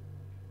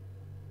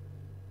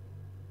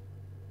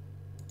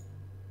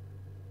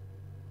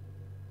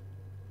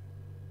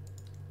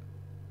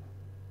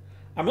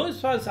 I'm really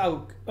surprised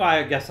how... Well,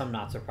 I guess I'm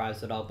not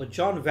surprised at all, but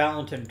John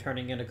Valentin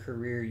turning in a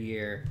career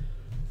year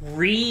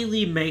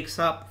really makes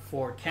up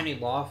for Kenny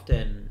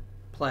Lofton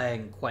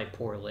playing quite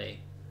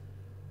poorly.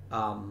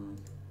 I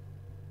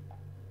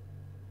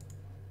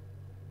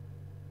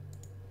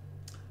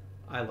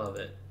love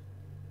it.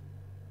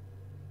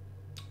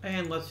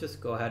 And let's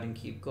just go ahead and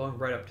keep going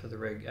right up to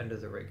the end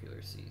of the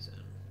regular season.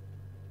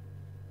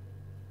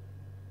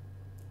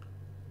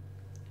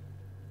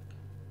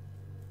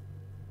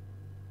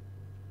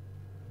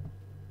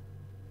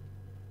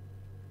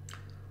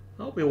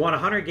 Well, we won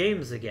 100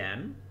 games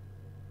again.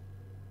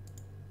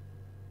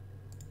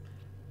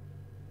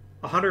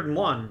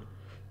 101.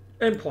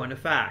 In point of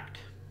fact.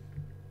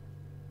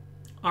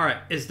 Alright,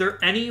 is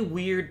there any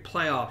weird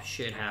playoff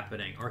shit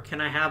happening? Or can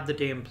I have the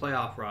damn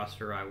playoff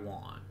roster I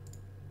want?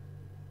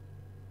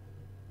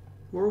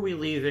 Who are we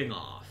leaving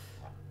off?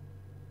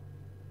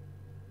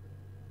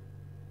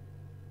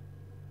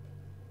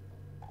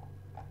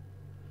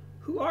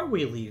 Who are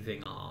we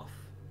leaving off?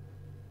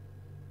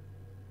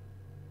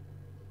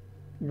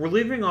 We're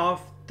leaving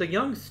off the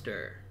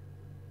youngster.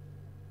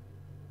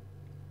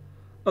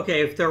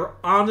 Okay, if they're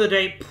on the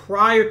day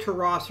prior to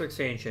roster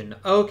expansion.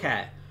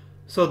 Okay.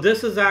 So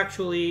this is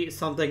actually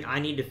something I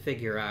need to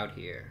figure out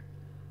here.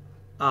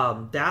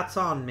 That's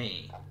on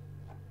me.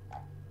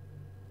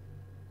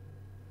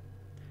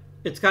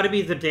 It's got to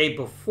be the day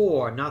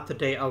before, not the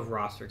day of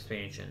roster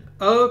expansion.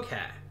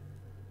 Okay.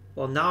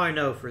 Well, now I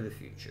know for the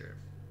future.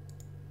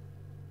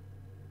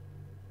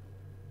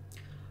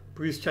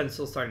 Bruce Chen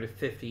still started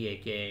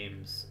 58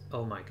 games.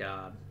 Oh my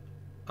god.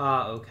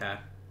 Okay.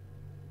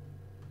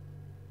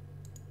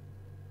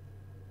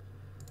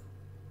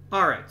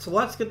 Alright, so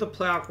let's get the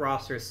playoff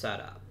roster set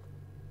up.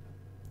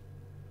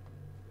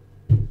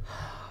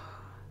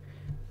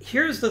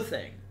 Here's the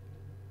thing.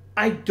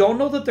 I don't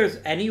know that there's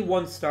any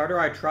one starter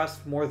I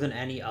trust more than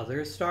any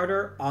other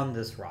starter on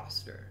this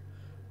roster.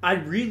 I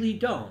really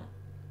don't.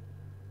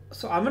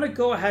 So I'm going to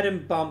go ahead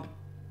and bump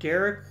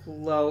Derek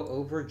Lowe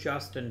over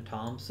Justin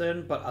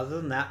Thompson, but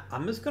other than that,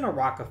 I'm just going to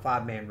rock a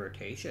 5-man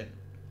rotation.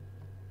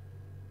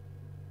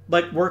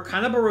 Like, we're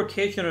kind of a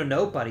rotation of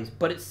nobodies,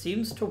 but it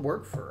seems to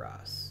work for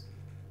us.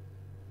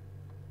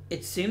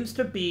 It seems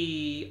to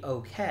be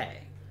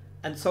okay.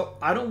 And so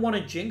I don't want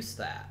to jinx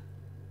that.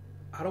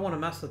 I don't want to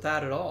mess with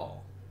that at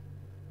all.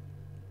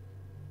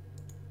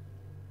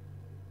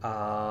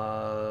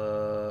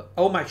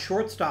 Oh, my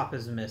shortstop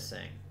is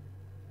missing.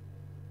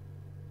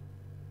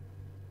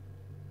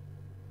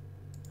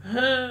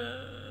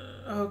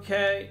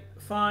 Okay,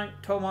 fine.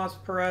 Tomas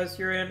Perez,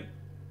 you're in.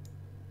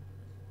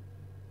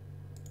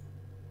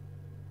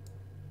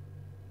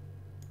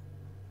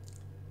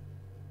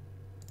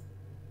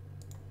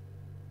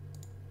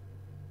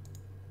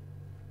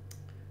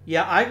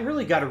 Yeah, I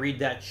really got to read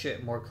that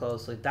shit more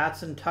closely.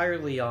 That's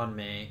entirely on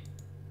me.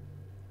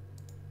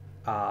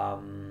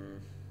 Whoopsie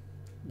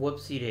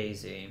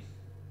daisy.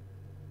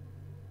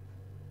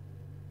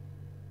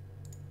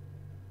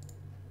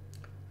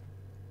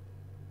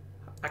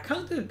 I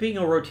kind of think of being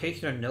a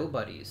rotation of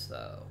nobodies,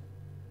 though.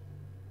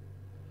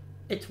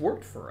 It's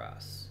worked for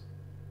us.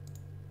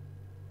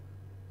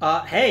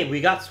 Hey,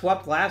 we got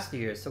swept last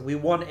year, so we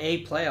won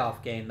a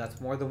playoff game. That's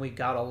more than we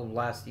got all of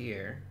last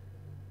year.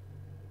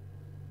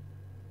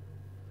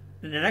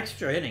 And an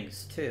extra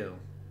innings, too.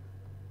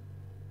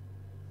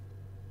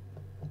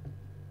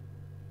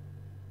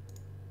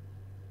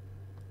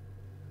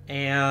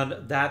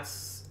 And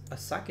that's a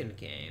second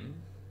game.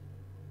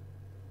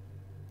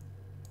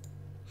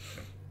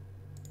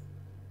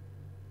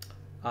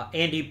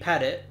 Andy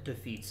Pettit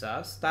defeats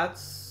us.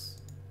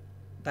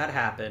 That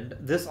happened.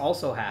 This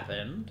also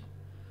happened.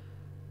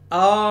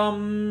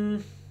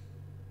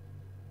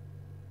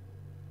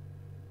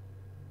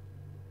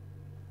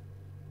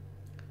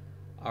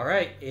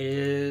 Alright, it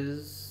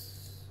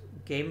is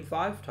game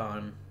 5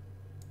 time.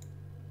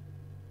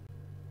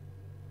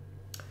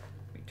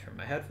 Let me turn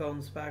my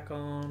headphones back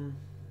on.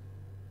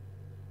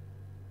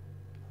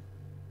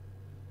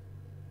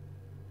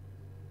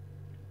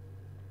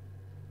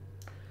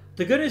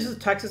 The good news is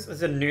Texas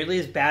isn't nearly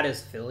as bad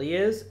as Philly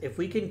is. If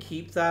we can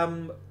keep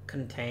them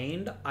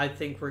contained, I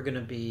think we're going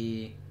to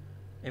be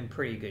in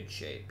pretty good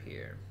shape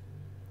here.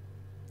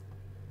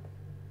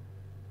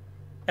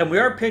 And we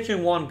are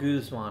pitching Juan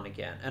Guzman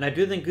again. And I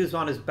do think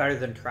Guzman is better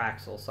than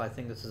Traxel, so I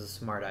think this is a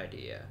smart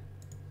idea.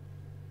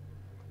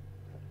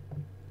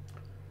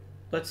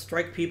 Let's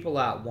strike people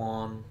out,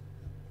 Juan.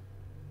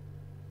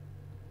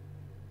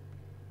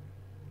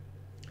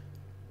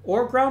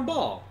 Or ground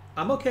ball.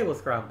 I'm okay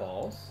with ground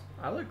balls.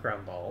 I like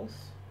ground balls.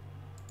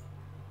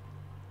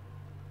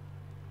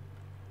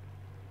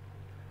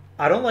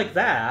 I don't like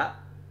that.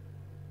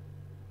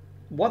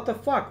 What the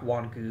fuck,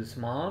 Juan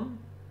Guzman?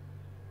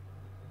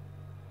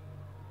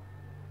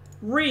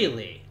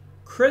 Really?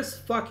 Chris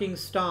fucking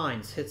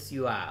Steins hits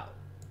you out.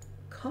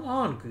 Come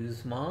on,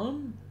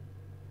 Guzman.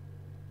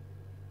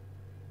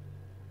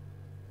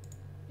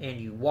 And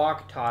you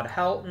walk Todd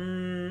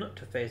Helton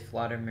to face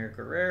Vladimir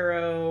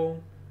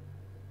Guerrero,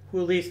 who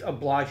at least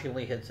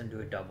obligingly hits into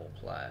a double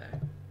play.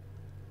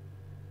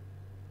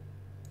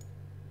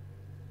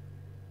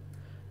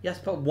 Yes,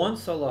 but one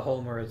solo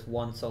homer is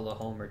one solo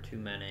homer too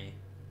many.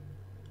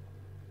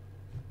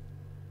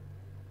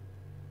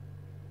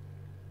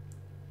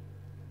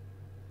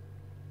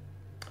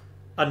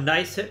 A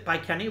nice hit by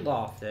Kenny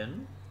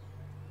Lofton.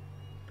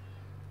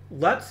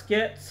 Let's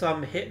get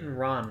some hit and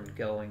run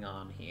going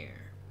on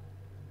here.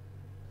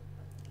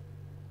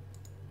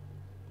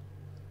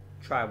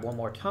 Try one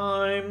more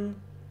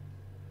time.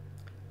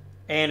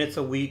 And it's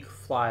a weak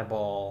fly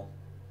ball.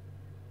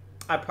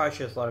 I probably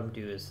should just let him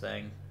do his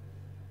thing.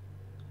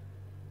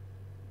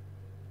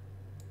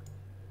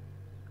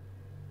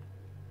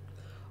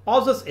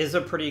 Alzus is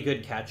a pretty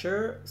good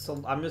catcher,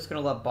 so I'm just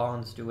going to let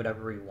Bonds do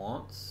whatever he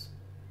wants.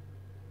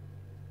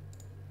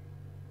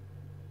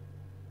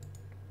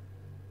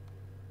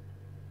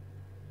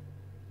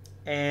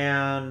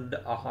 And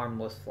a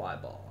harmless fly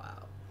ball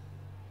out.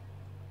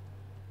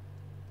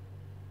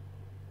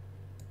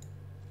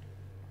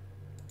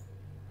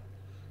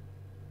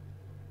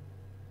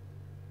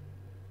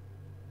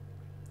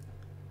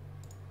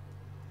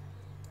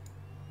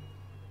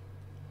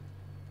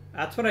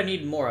 That's what I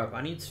need more of.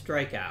 I need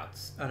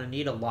strikeouts, and I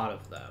need a lot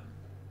of them.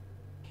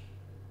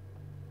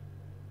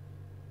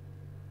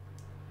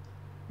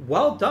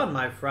 Well done,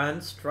 my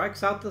friend.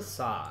 Strikes out the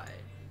side.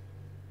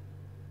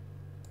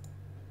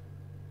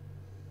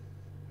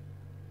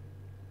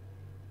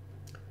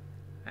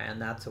 And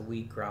that's a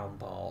weak ground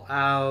ball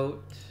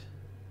out.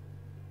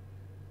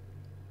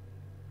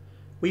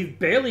 We've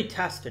barely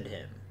tested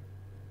him.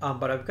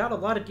 But I've got a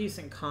lot of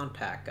decent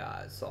contact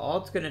guys. So all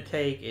it's going to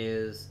take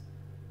is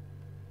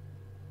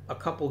a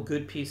couple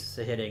good pieces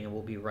of hitting, and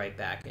we'll be right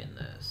back in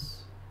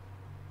this.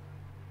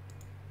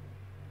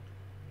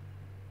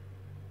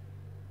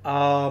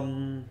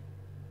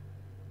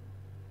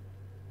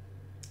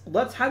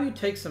 Let's have you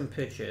take some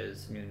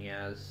pitches,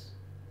 Nunez.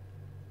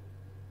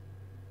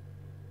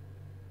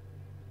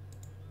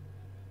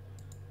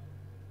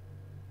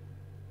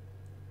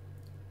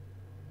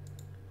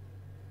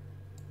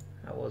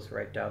 That was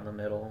right down the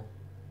middle.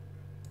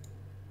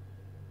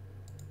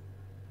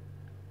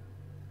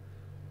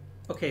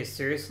 Okay,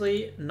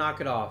 seriously?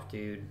 Knock it off,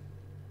 dude.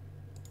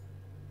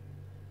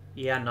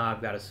 Yeah, no,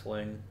 I've got to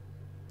swing.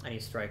 And he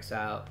strikes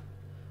out.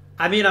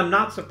 I mean, I'm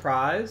not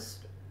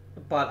surprised,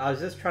 but I was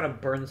just trying to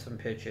burn some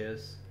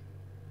pitches.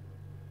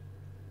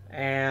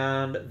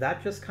 And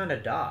that just kind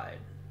of died.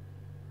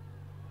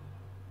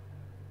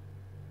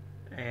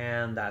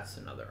 And that's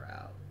another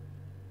out.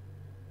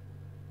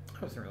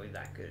 That wasn't really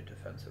that good at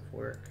defensive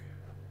work.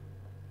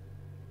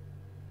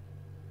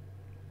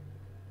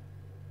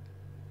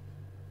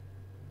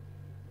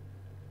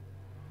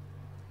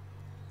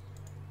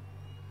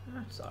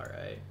 That's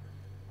alright.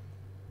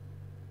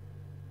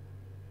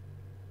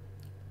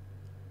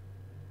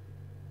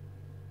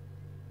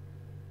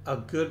 A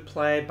good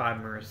play by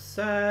Merced.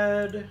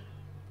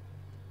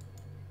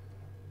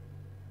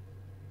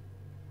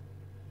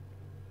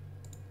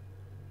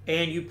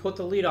 And you put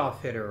the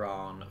leadoff hitter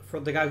on for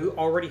the guy who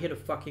already hit a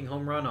fucking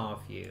home run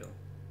off you.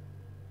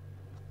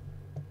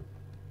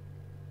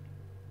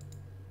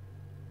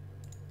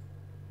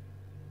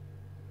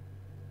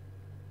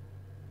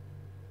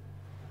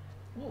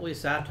 Well, at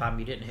least that time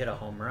you didn't hit a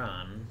home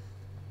run.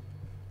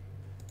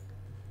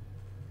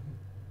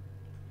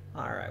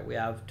 Alright, we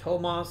have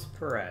Tomas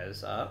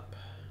Perez up.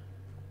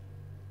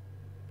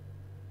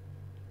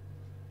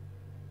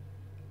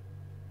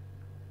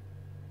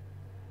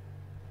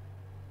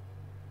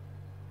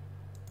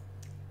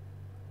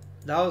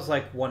 That was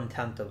like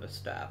 1/10 of a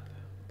step,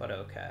 but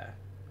okay.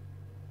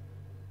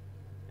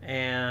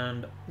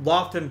 And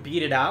Lofton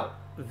beat it out.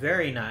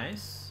 Very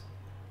nice.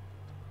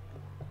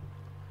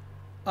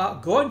 Go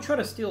ahead and try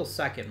to steal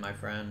second, my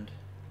friend.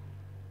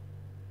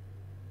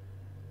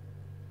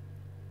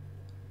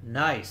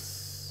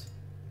 Nice.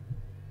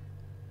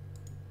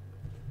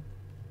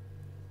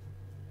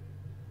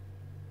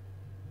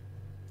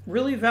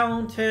 Really,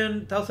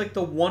 Valentin? That was like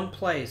the one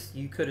place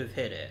you could have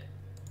hit it.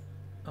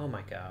 Oh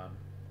my god.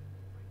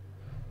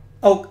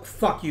 Oh,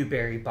 fuck you,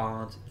 Barry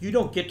Bonds. You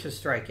don't get to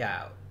strike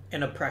out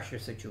in a pressure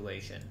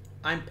situation.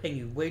 I'm paying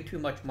you way too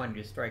much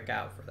money to strike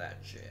out for that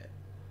shit.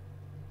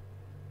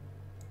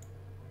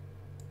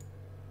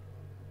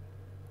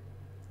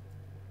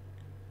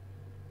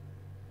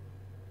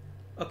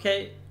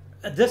 Okay,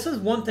 this is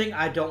one thing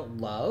I don't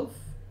love.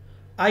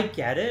 I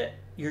get it.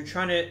 You're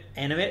trying to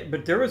animate,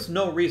 but there was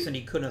no reason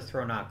he couldn't have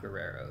thrown out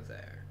Guerrero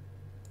there.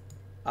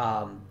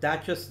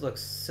 That just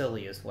looks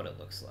silly is what it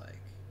looks like.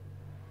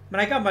 I mean,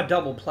 I got my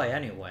double play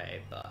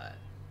anyway, but...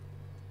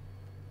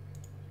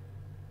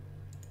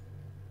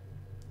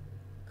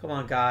 Come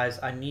on, guys.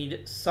 I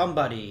need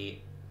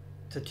somebody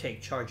to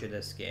take charge of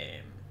this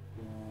game.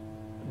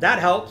 That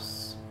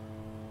helps.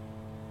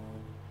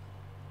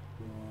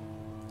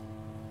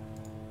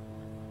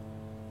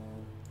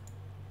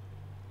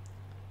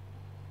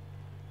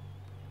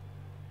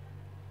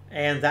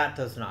 And that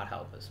does not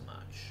help as much.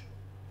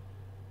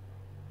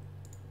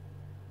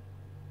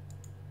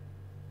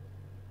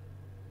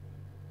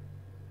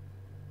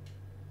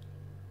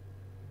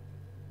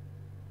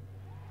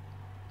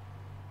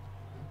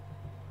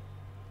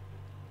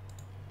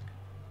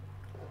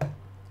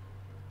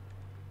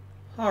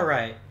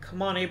 Alright,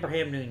 come on,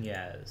 Abraham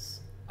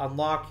Nunez.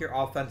 Unlock your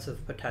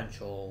offensive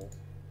potential.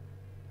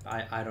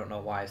 I don't know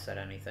why I said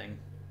anything.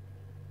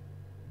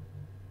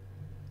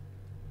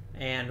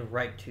 And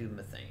right to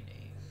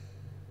Matheny.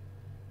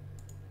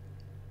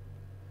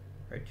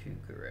 Right to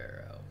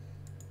Guerrero.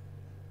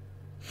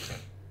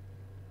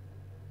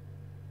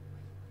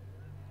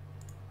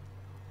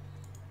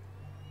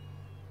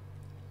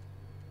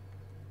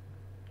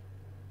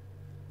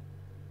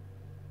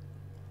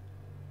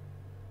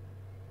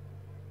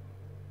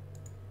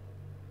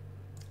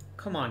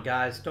 Come on,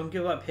 guys. Don't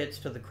give up hits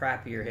to the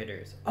crappier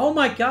hitters. Oh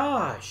my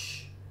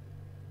gosh!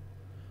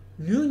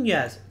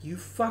 Nunez, you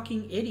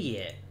fucking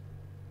idiot.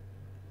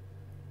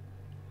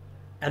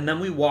 And then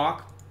we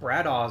walk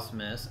Brad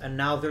Osmus, and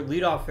now their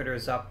leadoff hitter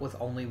is up with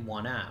only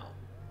 1 out.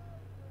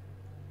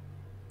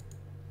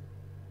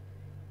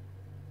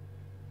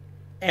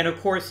 And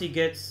of course he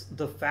gets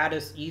the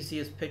fattest,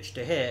 easiest pitch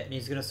to hit, and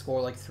he's gonna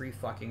score like 3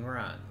 fucking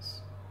runs.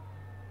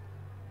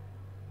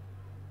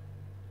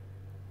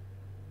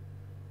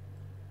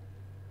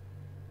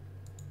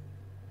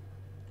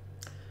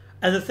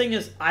 And the thing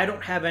is, I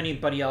don't have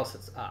anybody else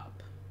that's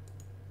up.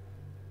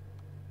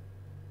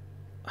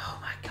 Oh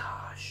my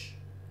gosh.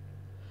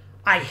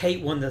 I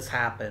hate when this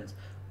happens.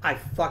 I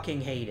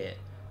fucking hate it.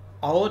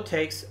 All it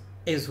takes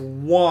is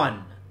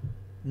one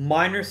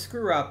minor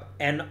screw up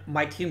and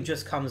my team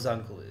just comes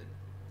unglued.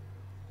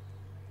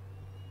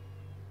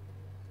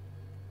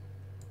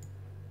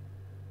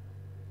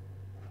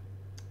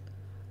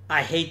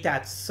 I hate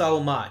that so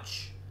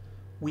much.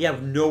 We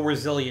have no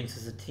resilience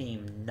as a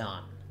team.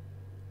 None.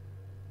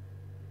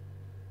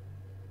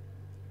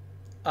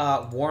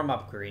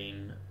 Warm-up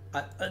green.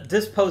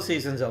 This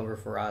postseason's over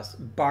for us,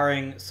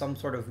 barring some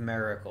sort of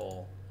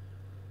miracle.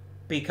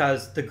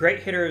 Because the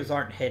great hitters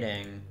aren't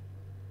hitting.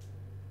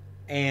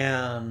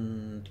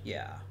 And,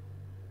 yeah.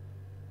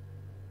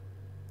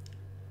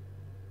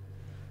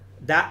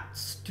 That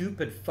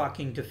stupid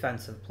fucking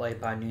defensive play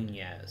by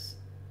Nunez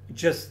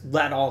just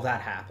let all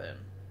that happen.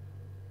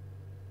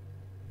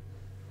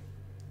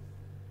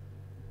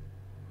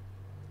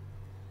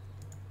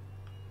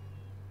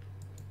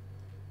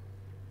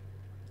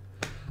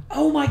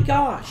 Oh my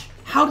gosh!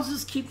 How does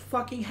this keep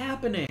fucking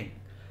happening?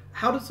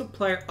 How does a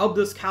player of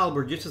this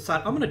caliber just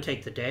decide, I'm going to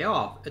take the day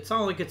off? It's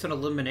not like it's an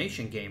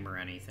elimination game or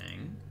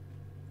anything.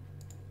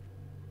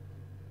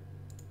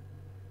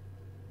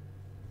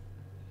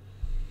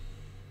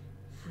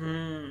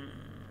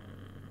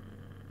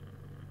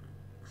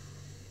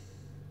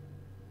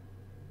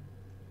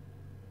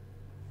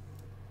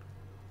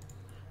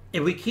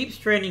 If we keep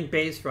straining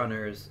base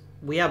runners,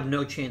 we have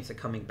no chance of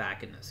coming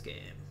back in this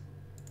game.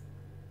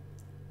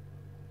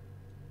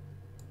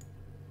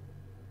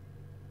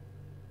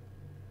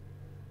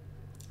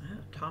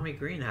 Tommy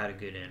Green had a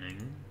good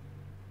inning.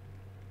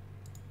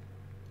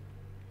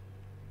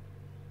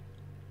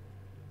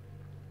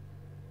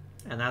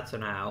 And that's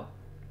an out.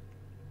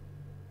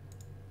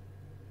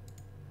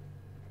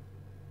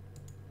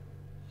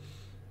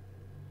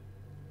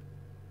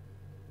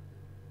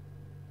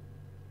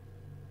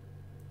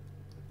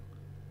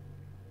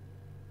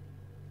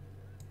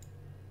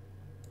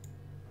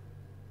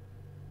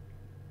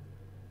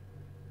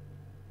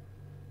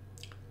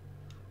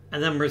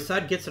 And then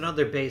Merced gets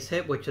another base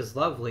hit, which is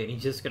lovely, and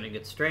he's just going to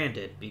get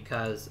stranded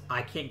because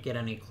I can't get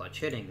any clutch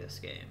hitting this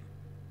game.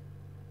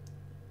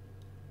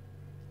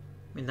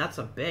 I mean, that's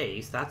a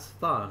base. That's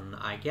fun,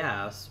 I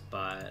guess,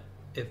 but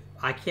if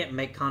I can't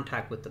make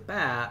contact with the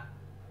bat,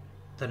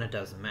 then it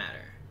doesn't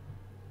matter.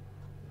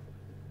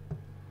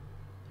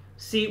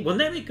 See, when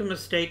they make a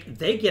mistake,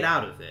 they get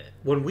out of it.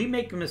 When we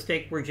make a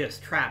mistake, we're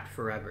just trapped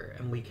forever,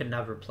 and we can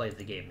never play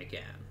the game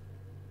again.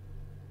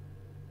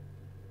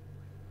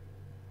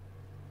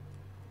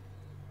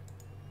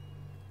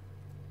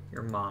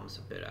 Your mom's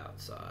a bit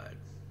outside.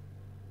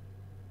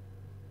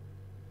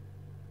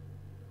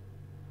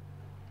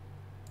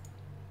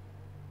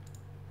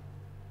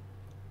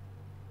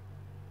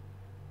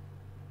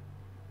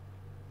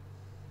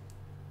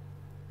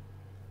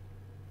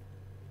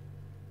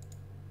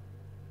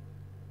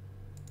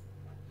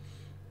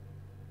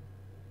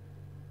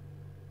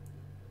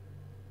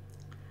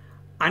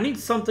 I need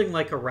something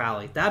like a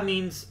rally. That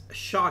means,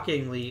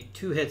 shockingly,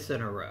 2 hits in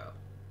a row.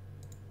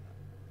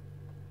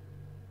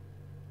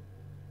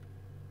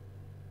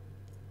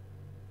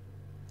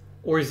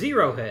 Or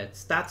 0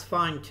 hits. That's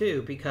fine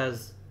too,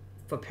 because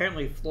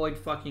apparently Floyd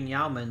fucking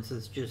Yalmans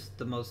is just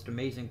the most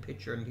amazing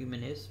pitcher in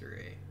human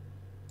history.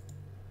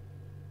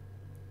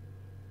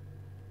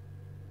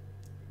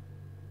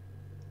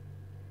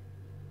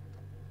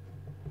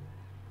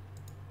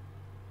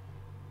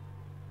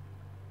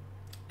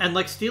 And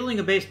like stealing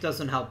a base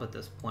doesn't help at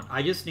this point.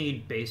 I just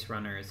need base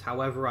runners,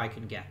 however I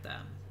can get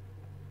them.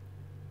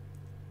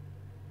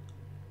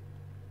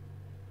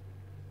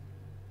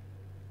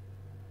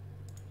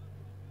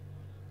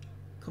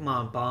 Come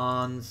on,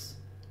 Bonds.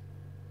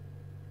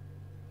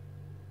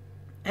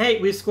 Hey,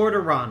 we scored a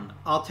run.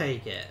 I'll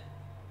take it.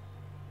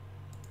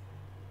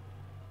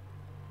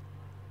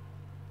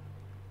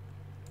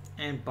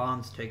 And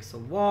Bonds takes a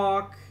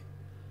walk.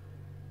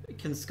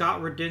 Can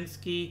Scott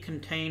Radinsky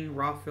contain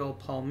Rafael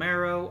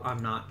Palmeiro?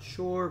 I'm not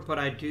sure, but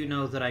I do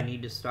know that I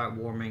need to start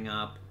warming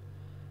up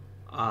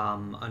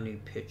a new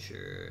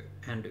pitcher.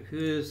 And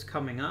who's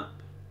coming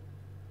up?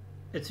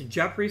 It's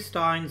Jeffrey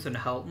Steins and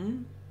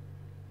Helton.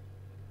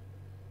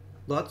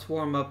 Let's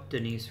warm up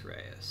Denise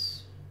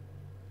Reyes.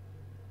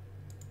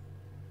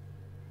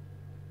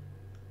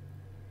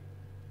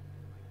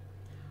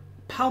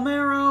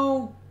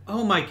 Palmeiro!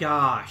 Oh my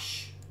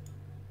gosh.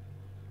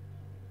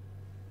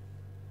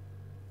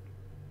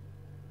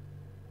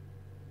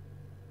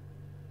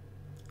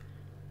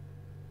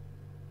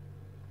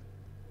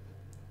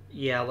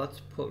 Yeah, let's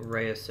put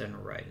Reyes in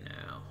right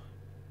now.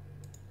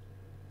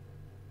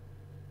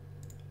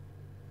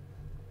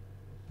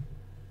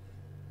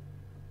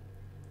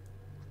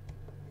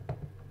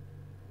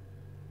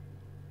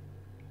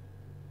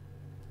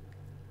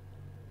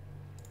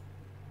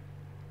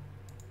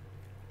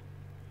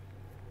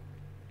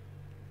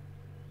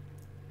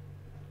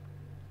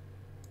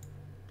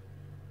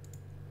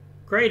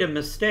 Great, a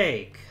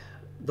mistake.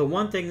 The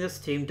one thing this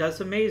team does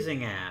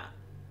amazing at.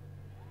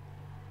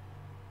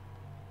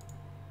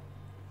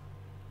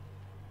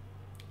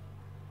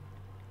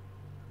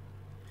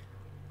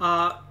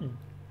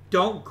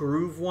 Don't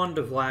groove one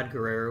to Vlad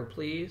Guerrero,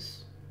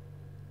 please.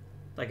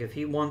 Like, if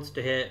he wants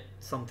to hit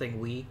something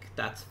weak,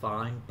 that's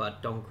fine,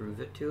 but don't groove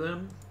it to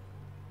him.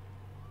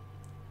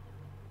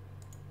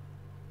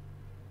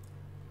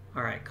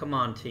 Alright, come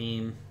on,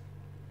 team.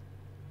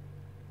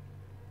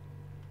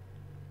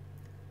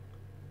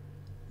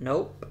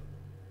 Nope.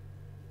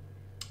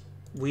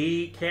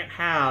 We can't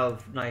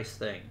have nice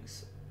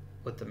things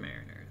with the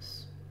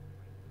Mariners.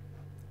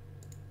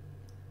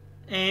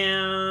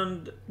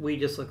 And we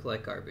just look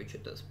like garbage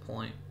at this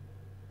point.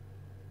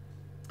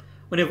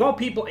 When of all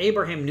people,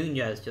 Abraham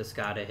Nunez just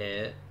got a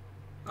hit.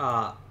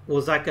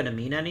 Was that going to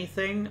mean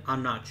anything?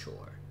 I'm not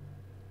sure.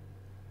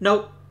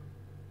 Nope.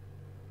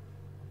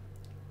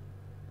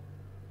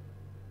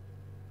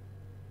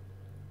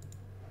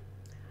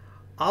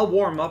 I'll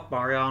warm up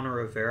Mariano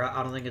Rivera.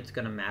 I don't think it's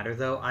going to matter,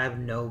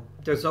 though.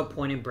 There's no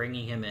point in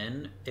bringing him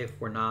in if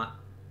we're not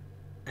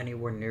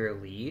anywhere near a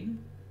lead.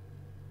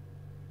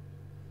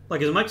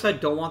 Like, as much as I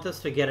don't want this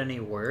to get any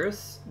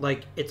worse,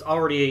 like, it's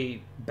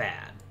already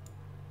bad.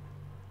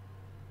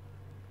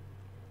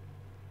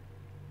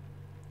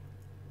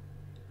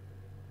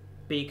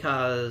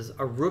 Because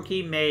a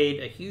rookie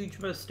made a huge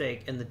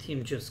mistake and the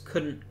team just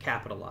couldn't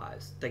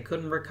capitalize. They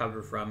couldn't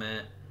recover from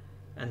it.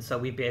 And so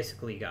we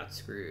basically got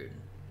screwed.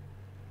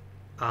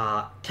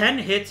 10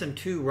 hits and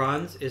 2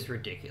 runs is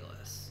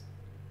ridiculous.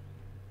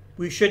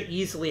 We should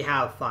easily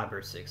have 5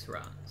 or 6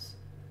 runs.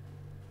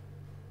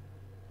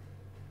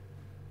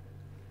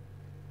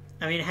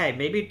 I mean, hey,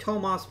 maybe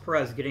Tomas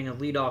Perez getting a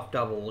leadoff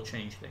double will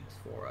change things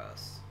for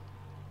us.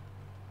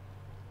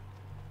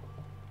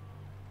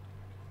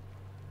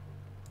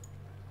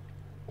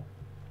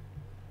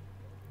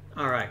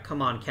 Alright,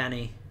 come on,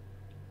 Kenny.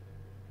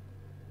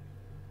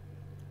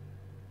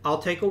 I'll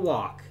take a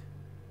walk.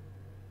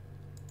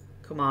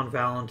 Come on,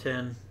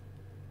 Valentin.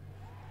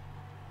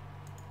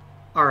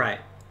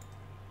 Alright.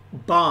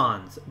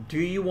 Bonds, do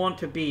you want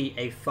to be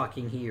a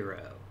fucking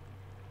hero?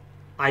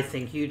 I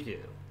think you do.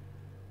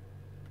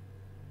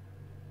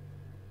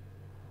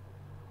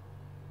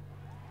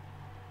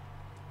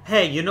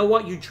 Hey, you know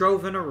what? You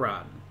drove in a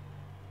run.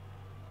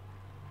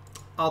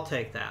 I'll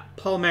take that.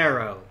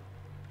 Palmeiro.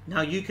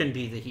 Now you can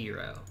be the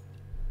hero.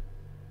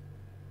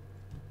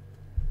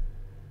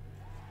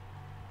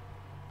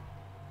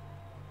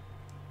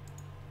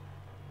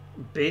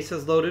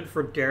 Bases loaded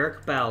for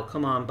Derek Bell.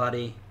 Come on,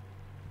 buddy.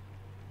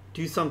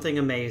 Do something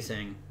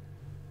amazing.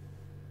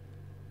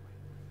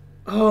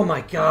 Oh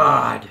my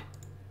god.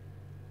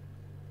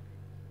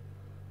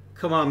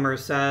 Come on,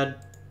 Merced.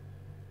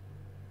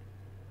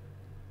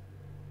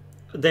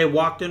 They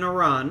walked in a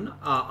run.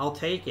 I'll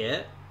take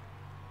it.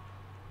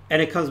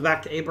 And it comes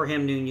back to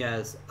Abraham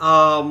Nunez.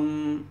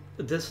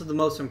 This is the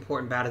most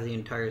important bat of the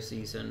entire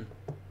season.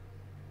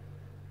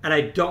 And I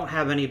don't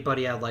have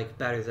anybody I like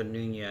better than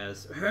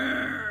Nunez.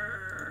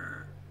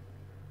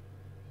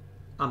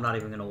 I'm not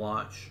even going to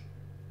watch.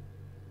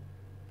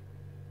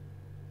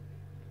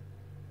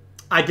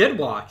 I did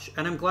watch,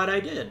 and I'm glad I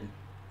did.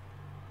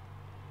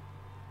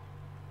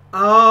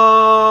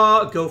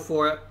 Go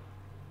for it.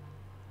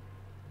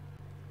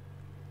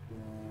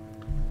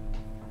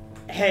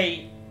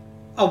 Hey,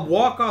 a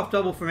walk-off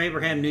double from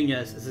Abraham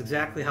Nunez is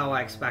exactly how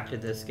I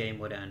expected this game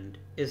would end.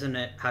 Isn't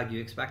it how you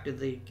expected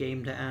the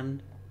game to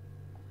end?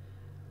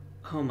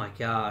 Oh my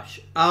gosh.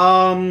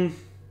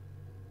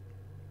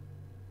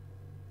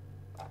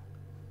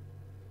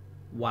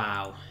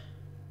 Wow.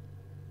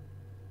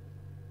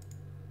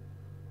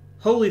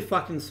 Holy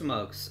fucking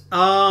smokes.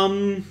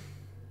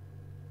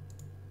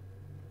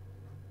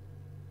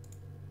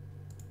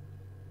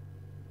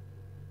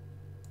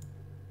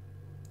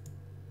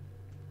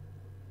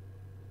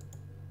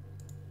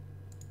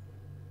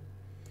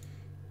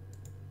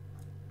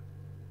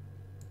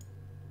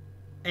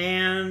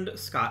 And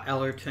Scott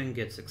Ellerton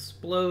gets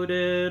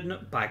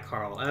exploded by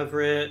Carl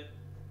Everett.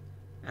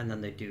 And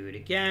then they do it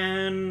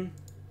again.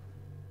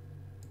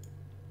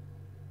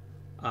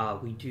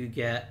 We do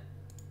get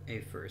a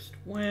first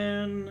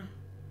win.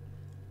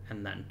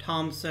 And then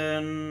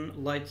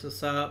Thompson lights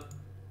us up.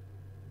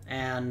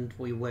 And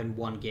we win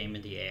 1 game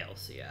in the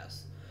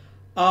ALCS.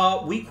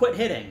 We quit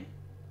hitting.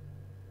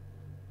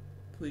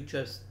 We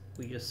just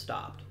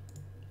stopped.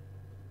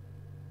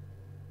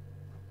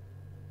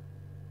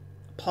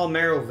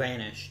 Palmeiro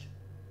vanished.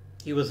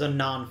 He was a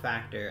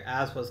non-factor,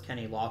 as was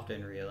Kenny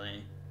Lofton,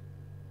 really.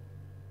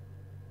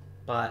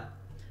 But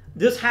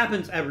this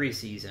happens every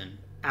season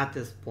at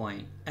this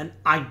point, and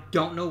I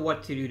don't know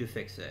what to do to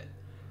fix it.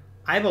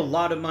 I have a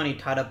lot of money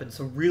tied up in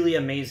some really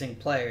amazing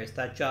players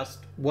that just,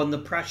 when the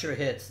pressure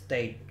hits,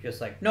 they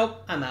just like,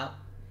 nope, I'm out.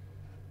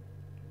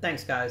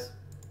 Thanks, guys.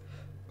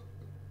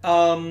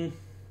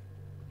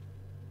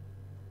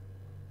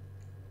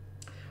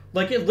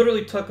 Like, it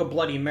literally took a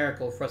bloody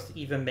miracle for us to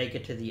even make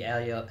it to the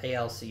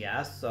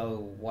ALCS,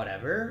 so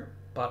whatever.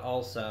 But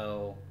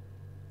also,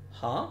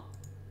 huh?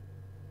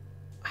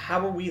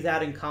 How are we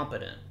that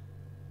incompetent?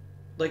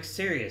 Like,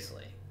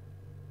 seriously.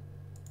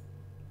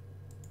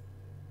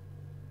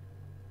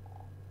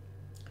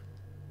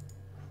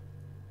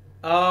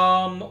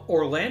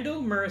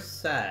 Orlando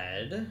Merced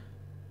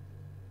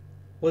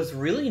was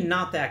really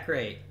not that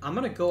great. I'm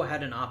going to go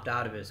ahead and opt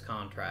out of his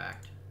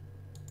contract.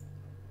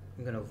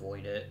 I'm going to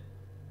avoid it.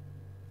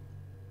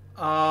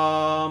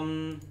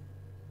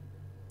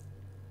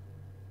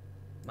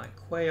 Mike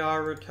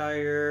Cuellar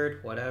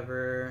retired,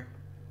 whatever.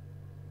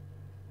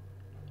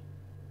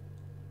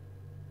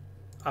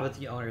 I bet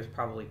the owner's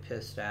probably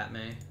pissed at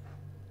me.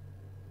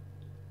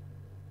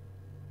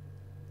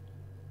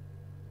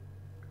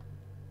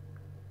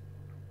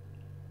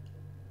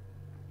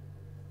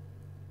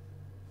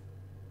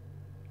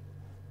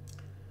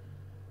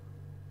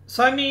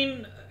 So, I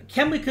mean,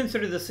 can we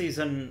consider the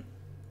season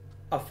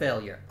a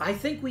failure? I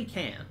think we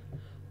can.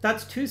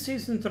 That's 2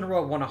 seasons in a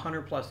row, won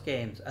 100-plus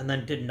games, and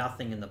then did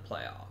nothing in the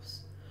playoffs.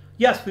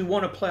 Yes, we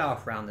won a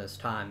playoff round this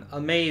time.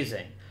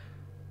 Amazing.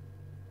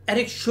 And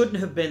it shouldn't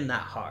have been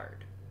that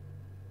hard.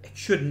 It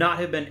should not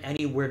have been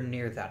anywhere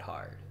near that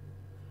hard.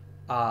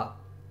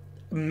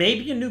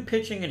 Maybe a new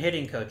pitching and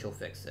hitting coach will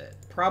fix it.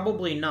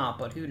 Probably not,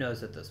 but who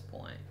knows at this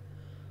point.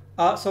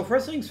 So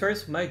first things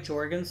first, Mike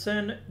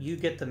Jorgensen, you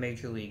get the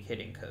Major League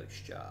hitting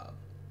coach job.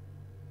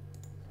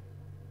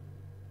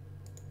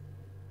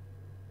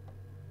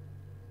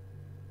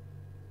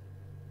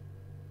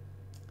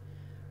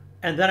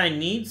 And then I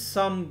need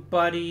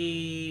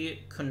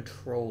somebody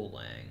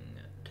controlling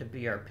to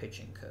be our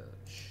pitching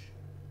coach.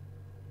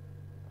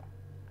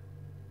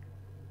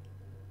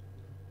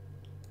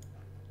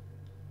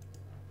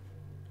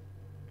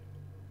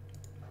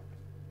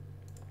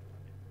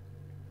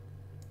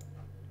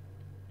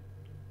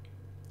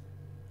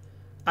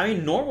 I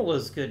mean, normal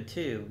is good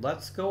too.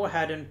 Let's go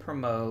ahead and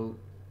promote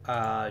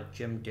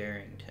Jim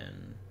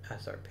Darrington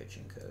as our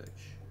pitching coach.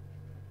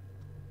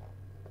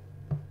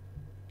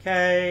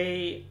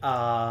 Okay,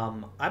 I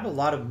have a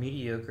lot of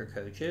mediocre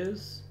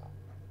coaches.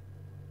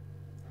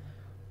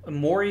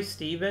 Maury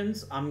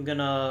Stevens, I'm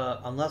gonna,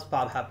 unless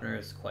Bob Hefner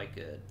is quite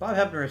good. Bob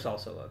Hefner is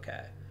also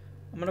okay.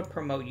 I'm gonna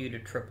promote you to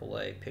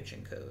AAA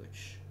pitching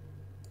coach.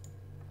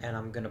 And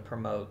I'm gonna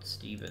promote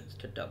Stevens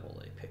to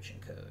AA pitching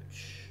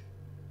coach.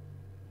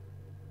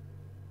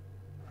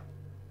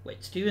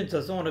 Wait, Stevens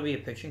doesn't want to be a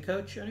pitching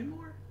coach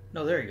anymore?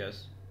 No, there he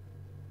goes.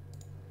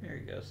 There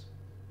he goes.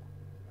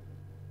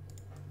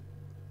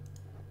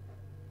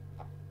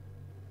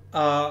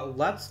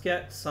 Let's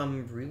get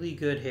some really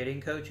good hitting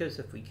coaches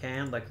if we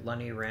can, like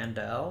Lenny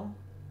Randell.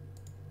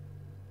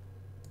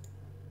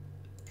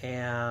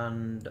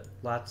 And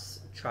let's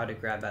try to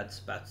grab Ed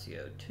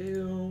Spezio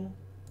too.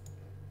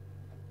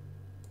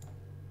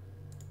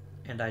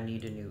 And I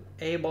need a new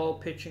A-ball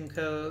pitching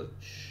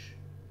coach.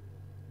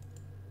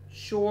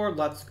 Sure,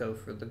 let's go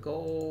for the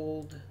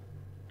gold.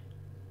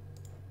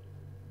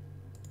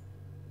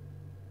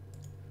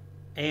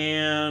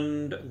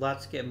 And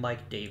let's get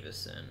Mike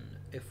Davison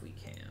if we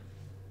can.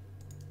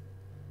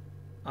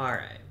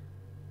 Alright.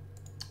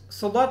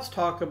 So let's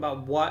talk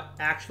about what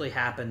actually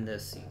happened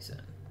this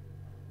season.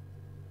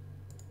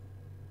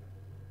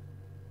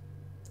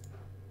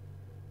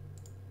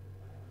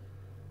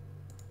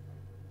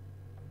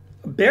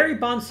 Barry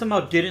Bonds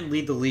somehow didn't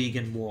lead the league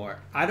in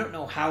WAR. I don't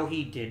know how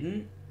he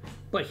didn't,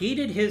 but he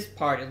did his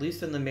part, at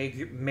least in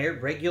the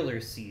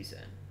regular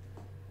season.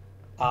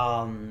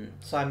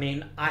 So, I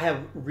mean, I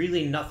have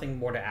really nothing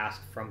more to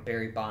ask from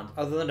Barry Bonds,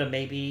 other than to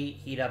maybe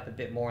heat up a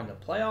bit more in the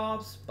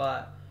playoffs,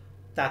 but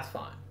that's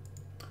fine.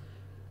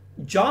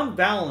 John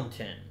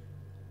Valentin,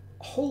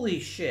 holy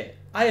shit.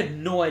 I had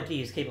no idea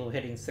he's capable of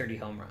hitting 30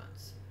 home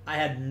runs. I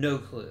had no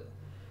clue.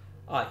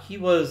 He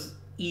was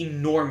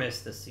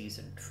enormous this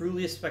season.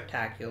 Truly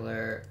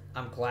spectacular.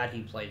 I'm glad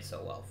he played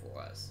so well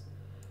for us.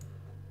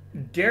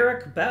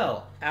 Derek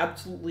Bell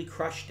absolutely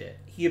crushed it.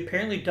 He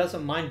apparently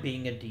doesn't mind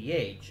being a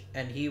DH,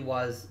 and he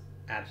was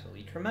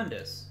absolutely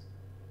tremendous.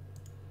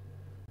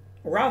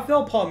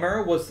 Rafael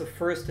Palmeiro was the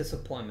first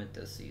disappointment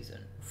this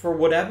season. For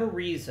whatever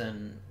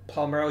reason,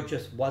 Palmeiro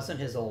just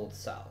wasn't his old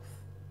self.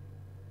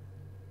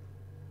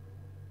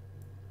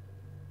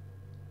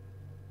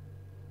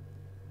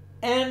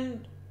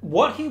 And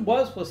what he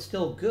was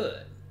still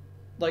good.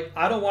 Like,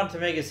 I don't want to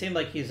make it seem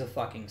like he's a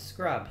fucking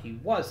scrub. He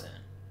wasn't.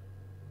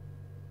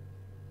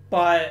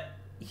 But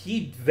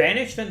he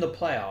vanished in the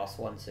playoffs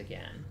once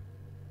again.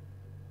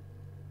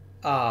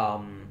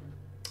 Other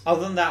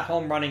than that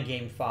home run in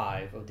Game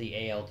 5 of the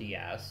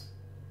ALDS.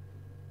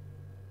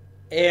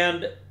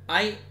 And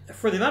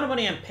for the amount of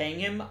money I'm paying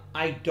him,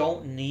 I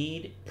don't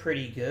need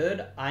pretty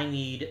good. I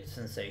need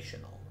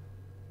sensational.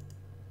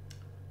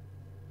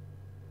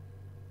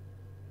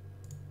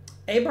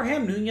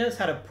 Abraham Nunez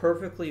had a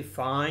perfectly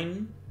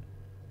fine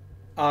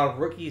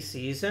rookie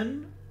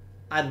season.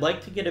 I'd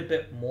like to get a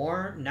bit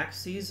more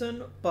next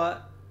season,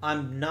 but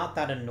I'm not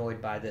that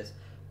annoyed by this.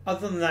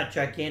 Other than that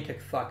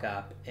gigantic fuck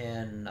up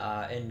in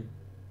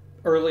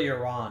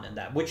earlier on in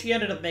that, which he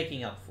ended up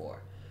making up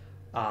for.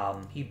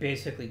 He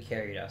basically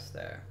carried us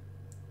there.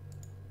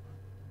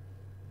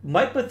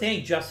 Mike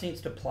Bethany just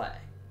needs to play.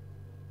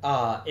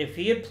 If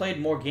he had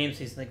played more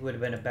games, I think it would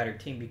have been a better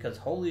team because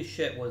holy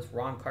shit was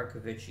Ron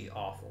Karkovici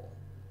awful.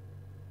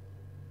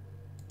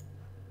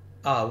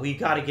 We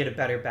got to get a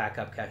better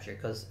backup catcher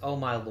because, oh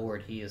my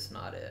lord, he is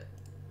not it.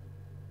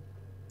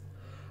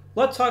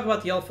 Let's talk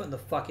about the elephant in the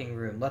fucking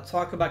room. Let's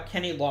talk about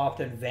Kenny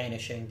Lofton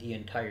vanishing the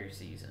entire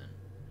season.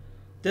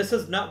 This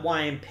is not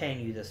why I'm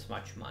paying you this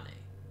much money.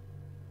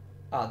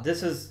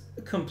 This is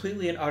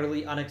completely and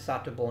utterly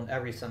unacceptable in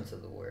every sense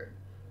of the word.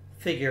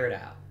 Figure it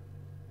out.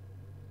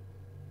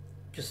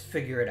 Just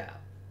figure it out.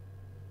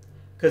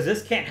 Because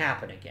this can't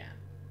happen again.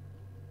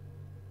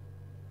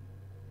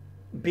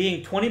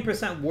 Being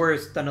 20%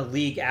 worse than a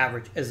league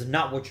average is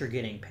not what you're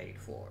getting paid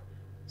for.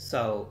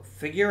 So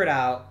figure it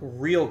out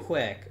real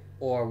quick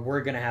or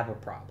we're going to have a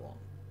problem.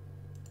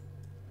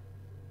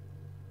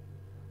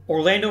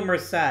 Orlando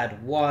Merced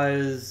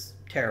was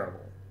terrible.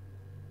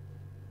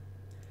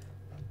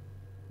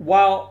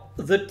 While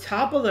the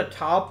top of the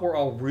top were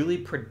all really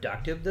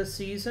productive this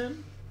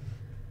season,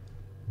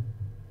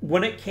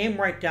 when it came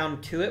right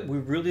down to it, we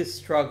really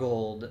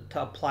struggled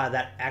to apply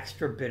that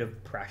extra bit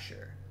of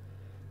pressure.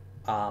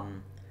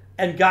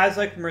 And guys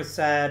like Merced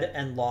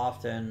and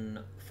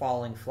Lofton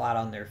falling flat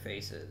on their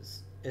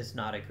faces is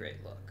not a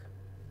great look.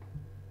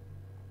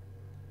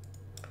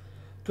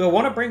 Do I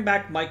want to bring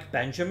back Mike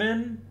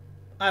Benjamin?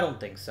 I don't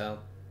think so.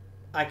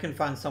 I can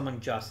find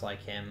someone just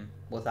like him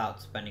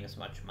without spending as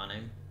much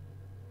money.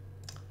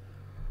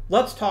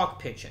 Let's talk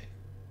pitching.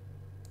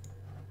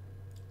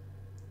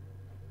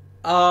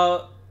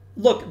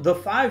 Look, the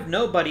five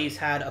nobodies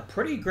had a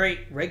pretty great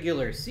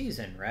regular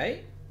season,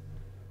 right?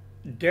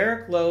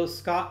 Derek Lowe,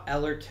 Scott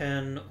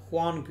Ellerton,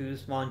 Juan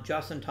Guzman,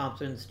 Justin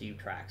Thompson, Steve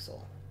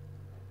Traxel.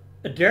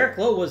 Derek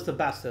Lowe was the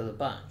best of the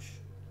bunch.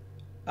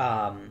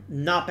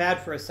 Not bad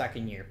for a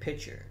second-year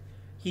pitcher.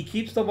 He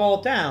keeps the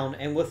ball down,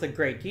 and with a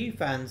great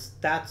defense,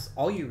 that's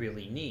all you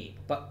really need.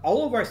 But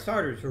all of our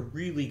starters were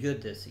really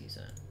good this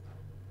season.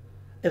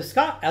 If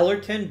Scott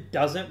Ellerton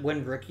doesn't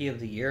win Rookie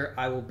of the Year,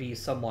 I will be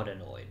somewhat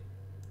annoyed.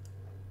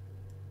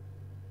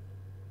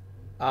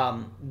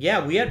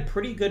 Yeah, we had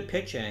pretty good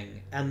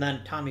pitching, and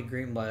then Tommy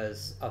Green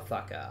was a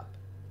fuck up.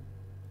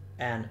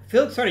 And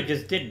Felix Hardy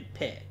just didn't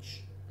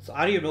pitch, so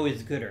I don't even know if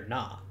he's good or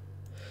not.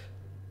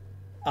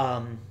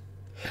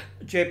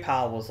 Jay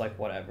Powell was like,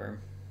 whatever.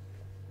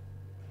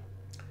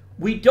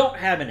 We don't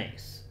have an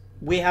ace.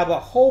 We have a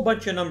whole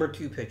bunch of number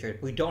 2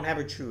 pitchers. We don't have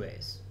a true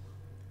ace.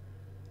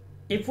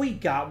 If we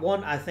got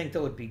one, I think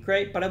that would be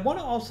great, but I want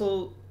to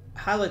also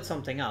highlight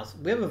something else.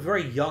 We have a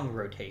very young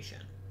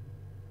rotation.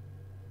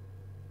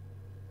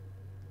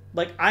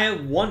 Like, I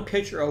have one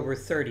pitcher over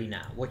 30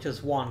 now, which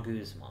is Juan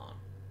Guzman.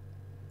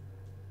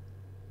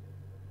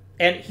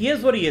 And he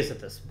is what he is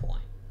at this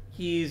point.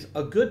 He's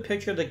a good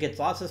pitcher that gets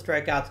lots of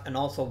strikeouts and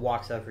also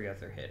walks every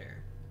other hitter.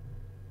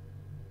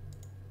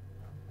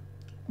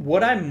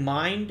 Would I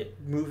mind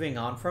moving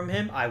on from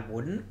him? I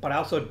wouldn't, but I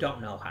also don't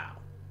know how.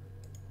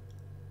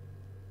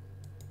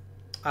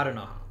 I don't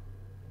know how.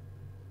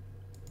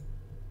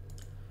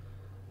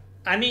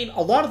 I mean,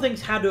 a lot of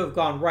things had to have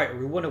gone right or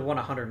we wouldn't have won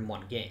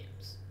 101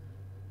 games.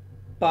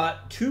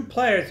 But 2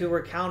 players who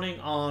were counting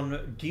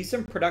on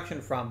decent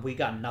production from, we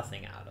got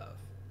nothing out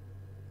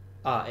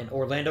of. In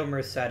Orlando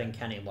Merced and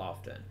Kenny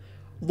Lofton.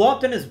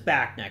 Lofton is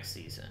back next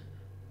season.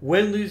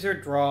 Win, lose, or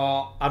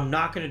draw. I'm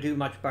not going to do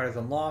much better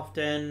than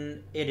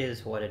Lofton. It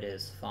is what it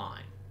is.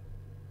 Fine.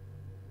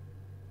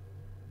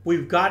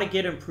 We've got to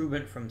get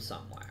improvement from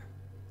somewhere.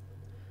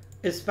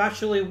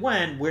 Especially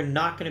when we're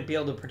not going to be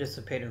able to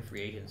participate in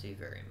free agency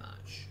very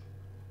much.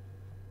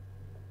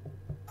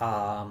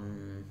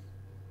 I'm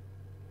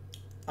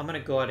going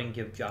to go ahead and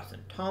give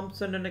Justin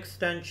Thompson an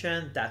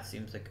extension. That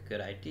seems like a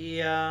good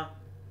idea.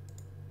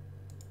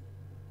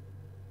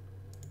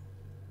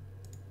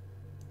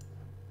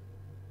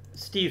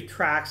 Steve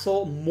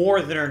Traxel,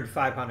 more than earned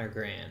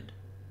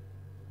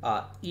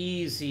 $500,000.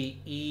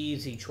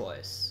 Easy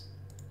choice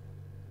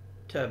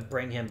to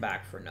bring him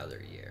back for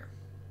another year.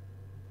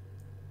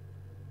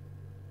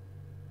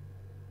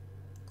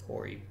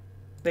 Corey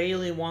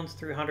Bailey wants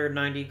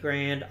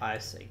 $390,000. I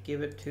say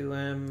give it to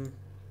him.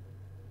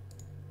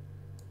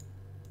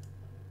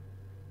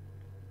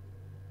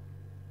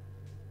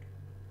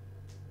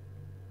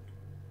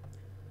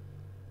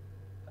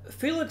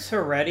 Felix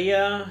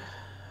Heredia,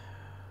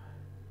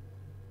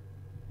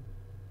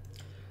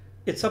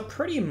 it's a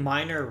pretty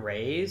minor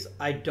raise.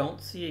 I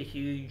don't see a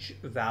huge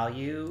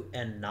value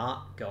in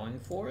not going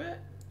for it.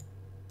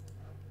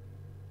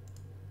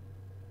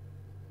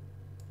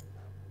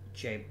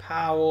 Jay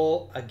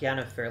Powell, again,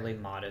 a fairly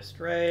modest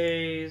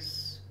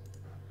raise.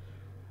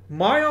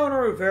 Mariano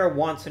Rivera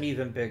wants an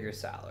even bigger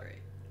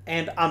salary.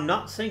 And I'm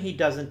not saying he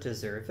doesn't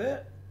deserve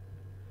it,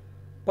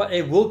 But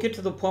it will get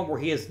to the point where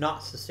he is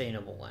not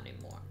sustainable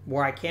anymore,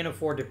 where I can't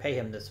afford to pay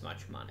him this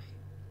much money.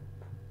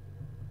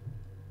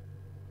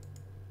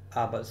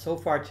 But so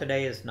far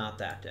today is not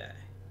that day.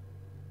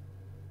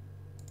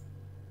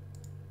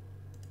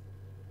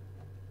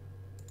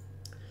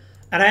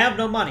 And I have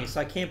no money, so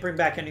I can't bring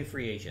back any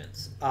free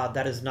agents.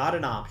 That is not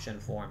an option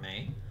for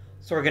me.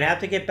 So we're going to have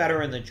to get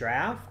better in the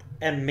draft,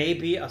 and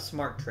maybe a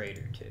smart trade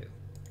or two.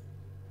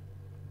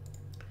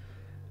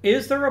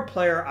 Is there a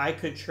player I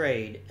could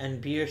trade and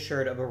be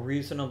assured of a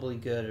reasonably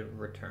good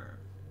return?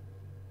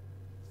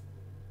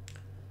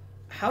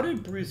 How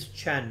did Bruce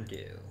Chen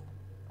do?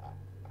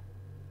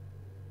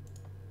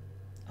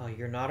 Oh,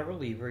 you're not a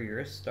reliever, you're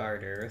a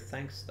starter.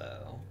 Thanks,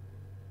 though.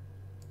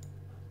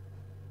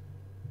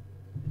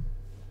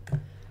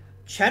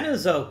 Chen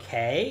is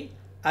okay.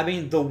 I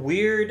mean, the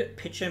weird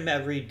pitch him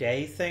every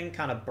day thing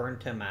kind of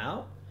burnt him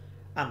out.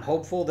 I'm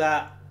hopeful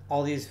that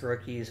all these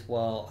rookies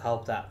will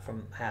help that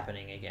from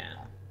happening again.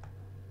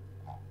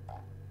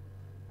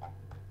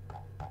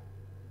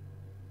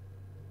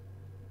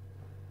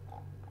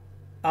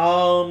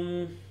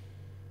 I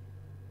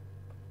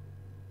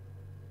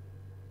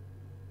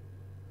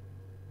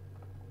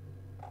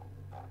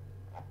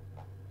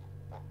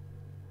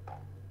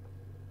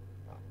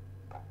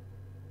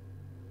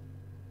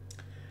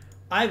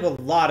have a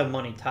lot of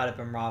money tied up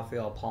in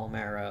Rafael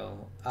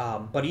Palmeiro,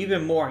 but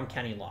even more in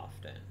Kenny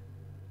Lofton.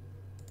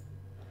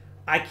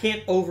 I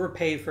can't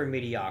overpay for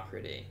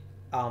mediocrity.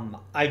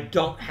 I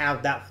don't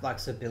have that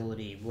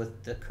flexibility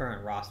with the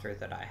current roster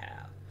that I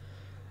have.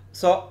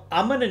 So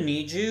I'm going to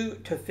need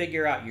you to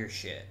figure out your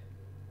shit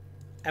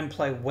and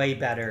play way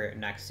better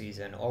next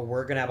season, or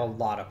we're going to have a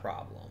lot of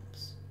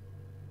problems.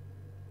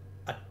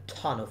 A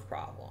ton of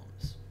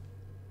problems.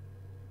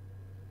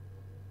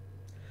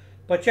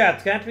 But yeah,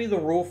 it's going to have to be the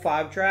Rule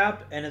 5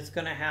 draft, and it's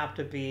going to have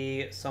to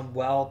be some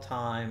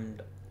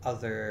well-timed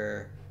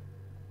other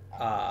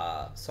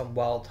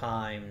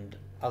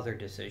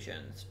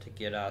decisions to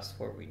get us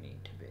where we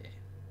need to be.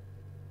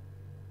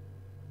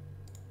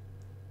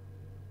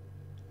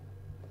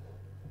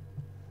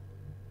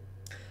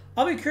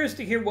 I'll be curious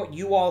to hear what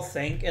you all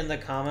think in the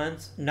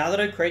comments. Now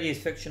that I've created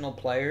these fictional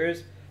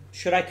players,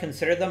 should I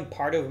consider them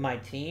part of my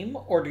team,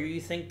 or do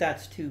you think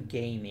that's too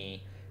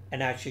gamey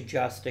and I should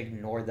just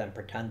ignore them,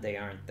 pretend they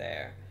aren't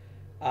there?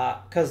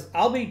 Because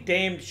I'll be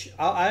damned...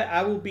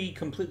 I will be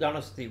completely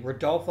honest with you.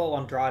 Rodolfo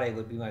Andrade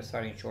would be my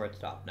starting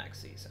shortstop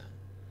next season.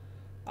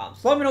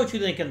 So let me know what you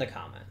think in the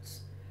comments.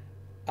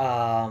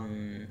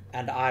 And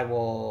I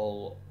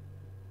will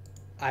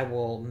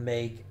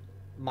make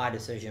my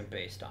decision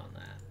based on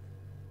that.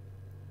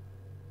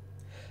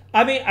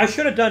 I mean, I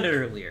should have done it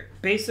earlier.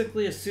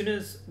 Basically, as soon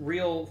as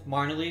real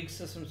minor league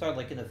systems started,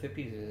 like in the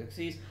 50s or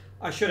 60s,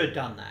 I should have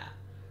done that.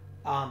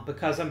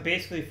 Because I'm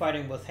basically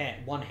fighting with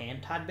one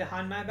hand tied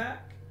behind my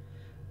back.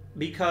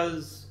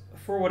 Because,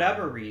 for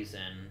whatever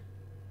reason,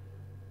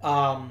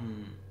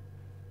 the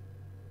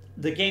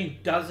game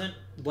doesn't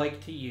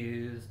like to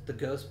use the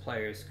ghost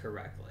players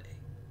correctly.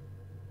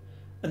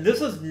 And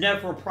this was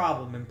never a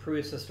problem in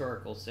previous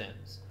historical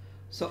sims.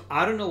 So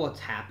I don't know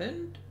what's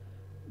happened,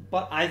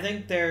 but I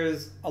think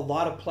there's a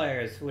lot of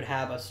players who would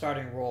have a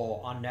starting role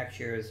on next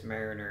year's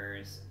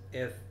Mariners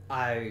if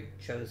I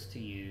chose to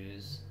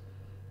use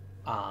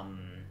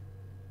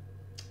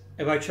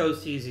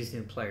these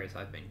new players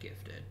I've been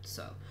gifted.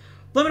 So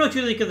let me know what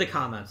you think in the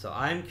comments. So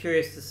I'm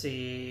curious to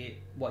see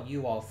what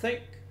you all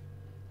think.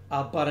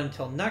 But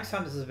until next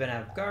time, this has been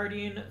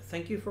Guardian.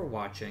 Thank you for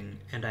watching,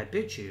 and I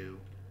bid you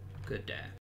good day.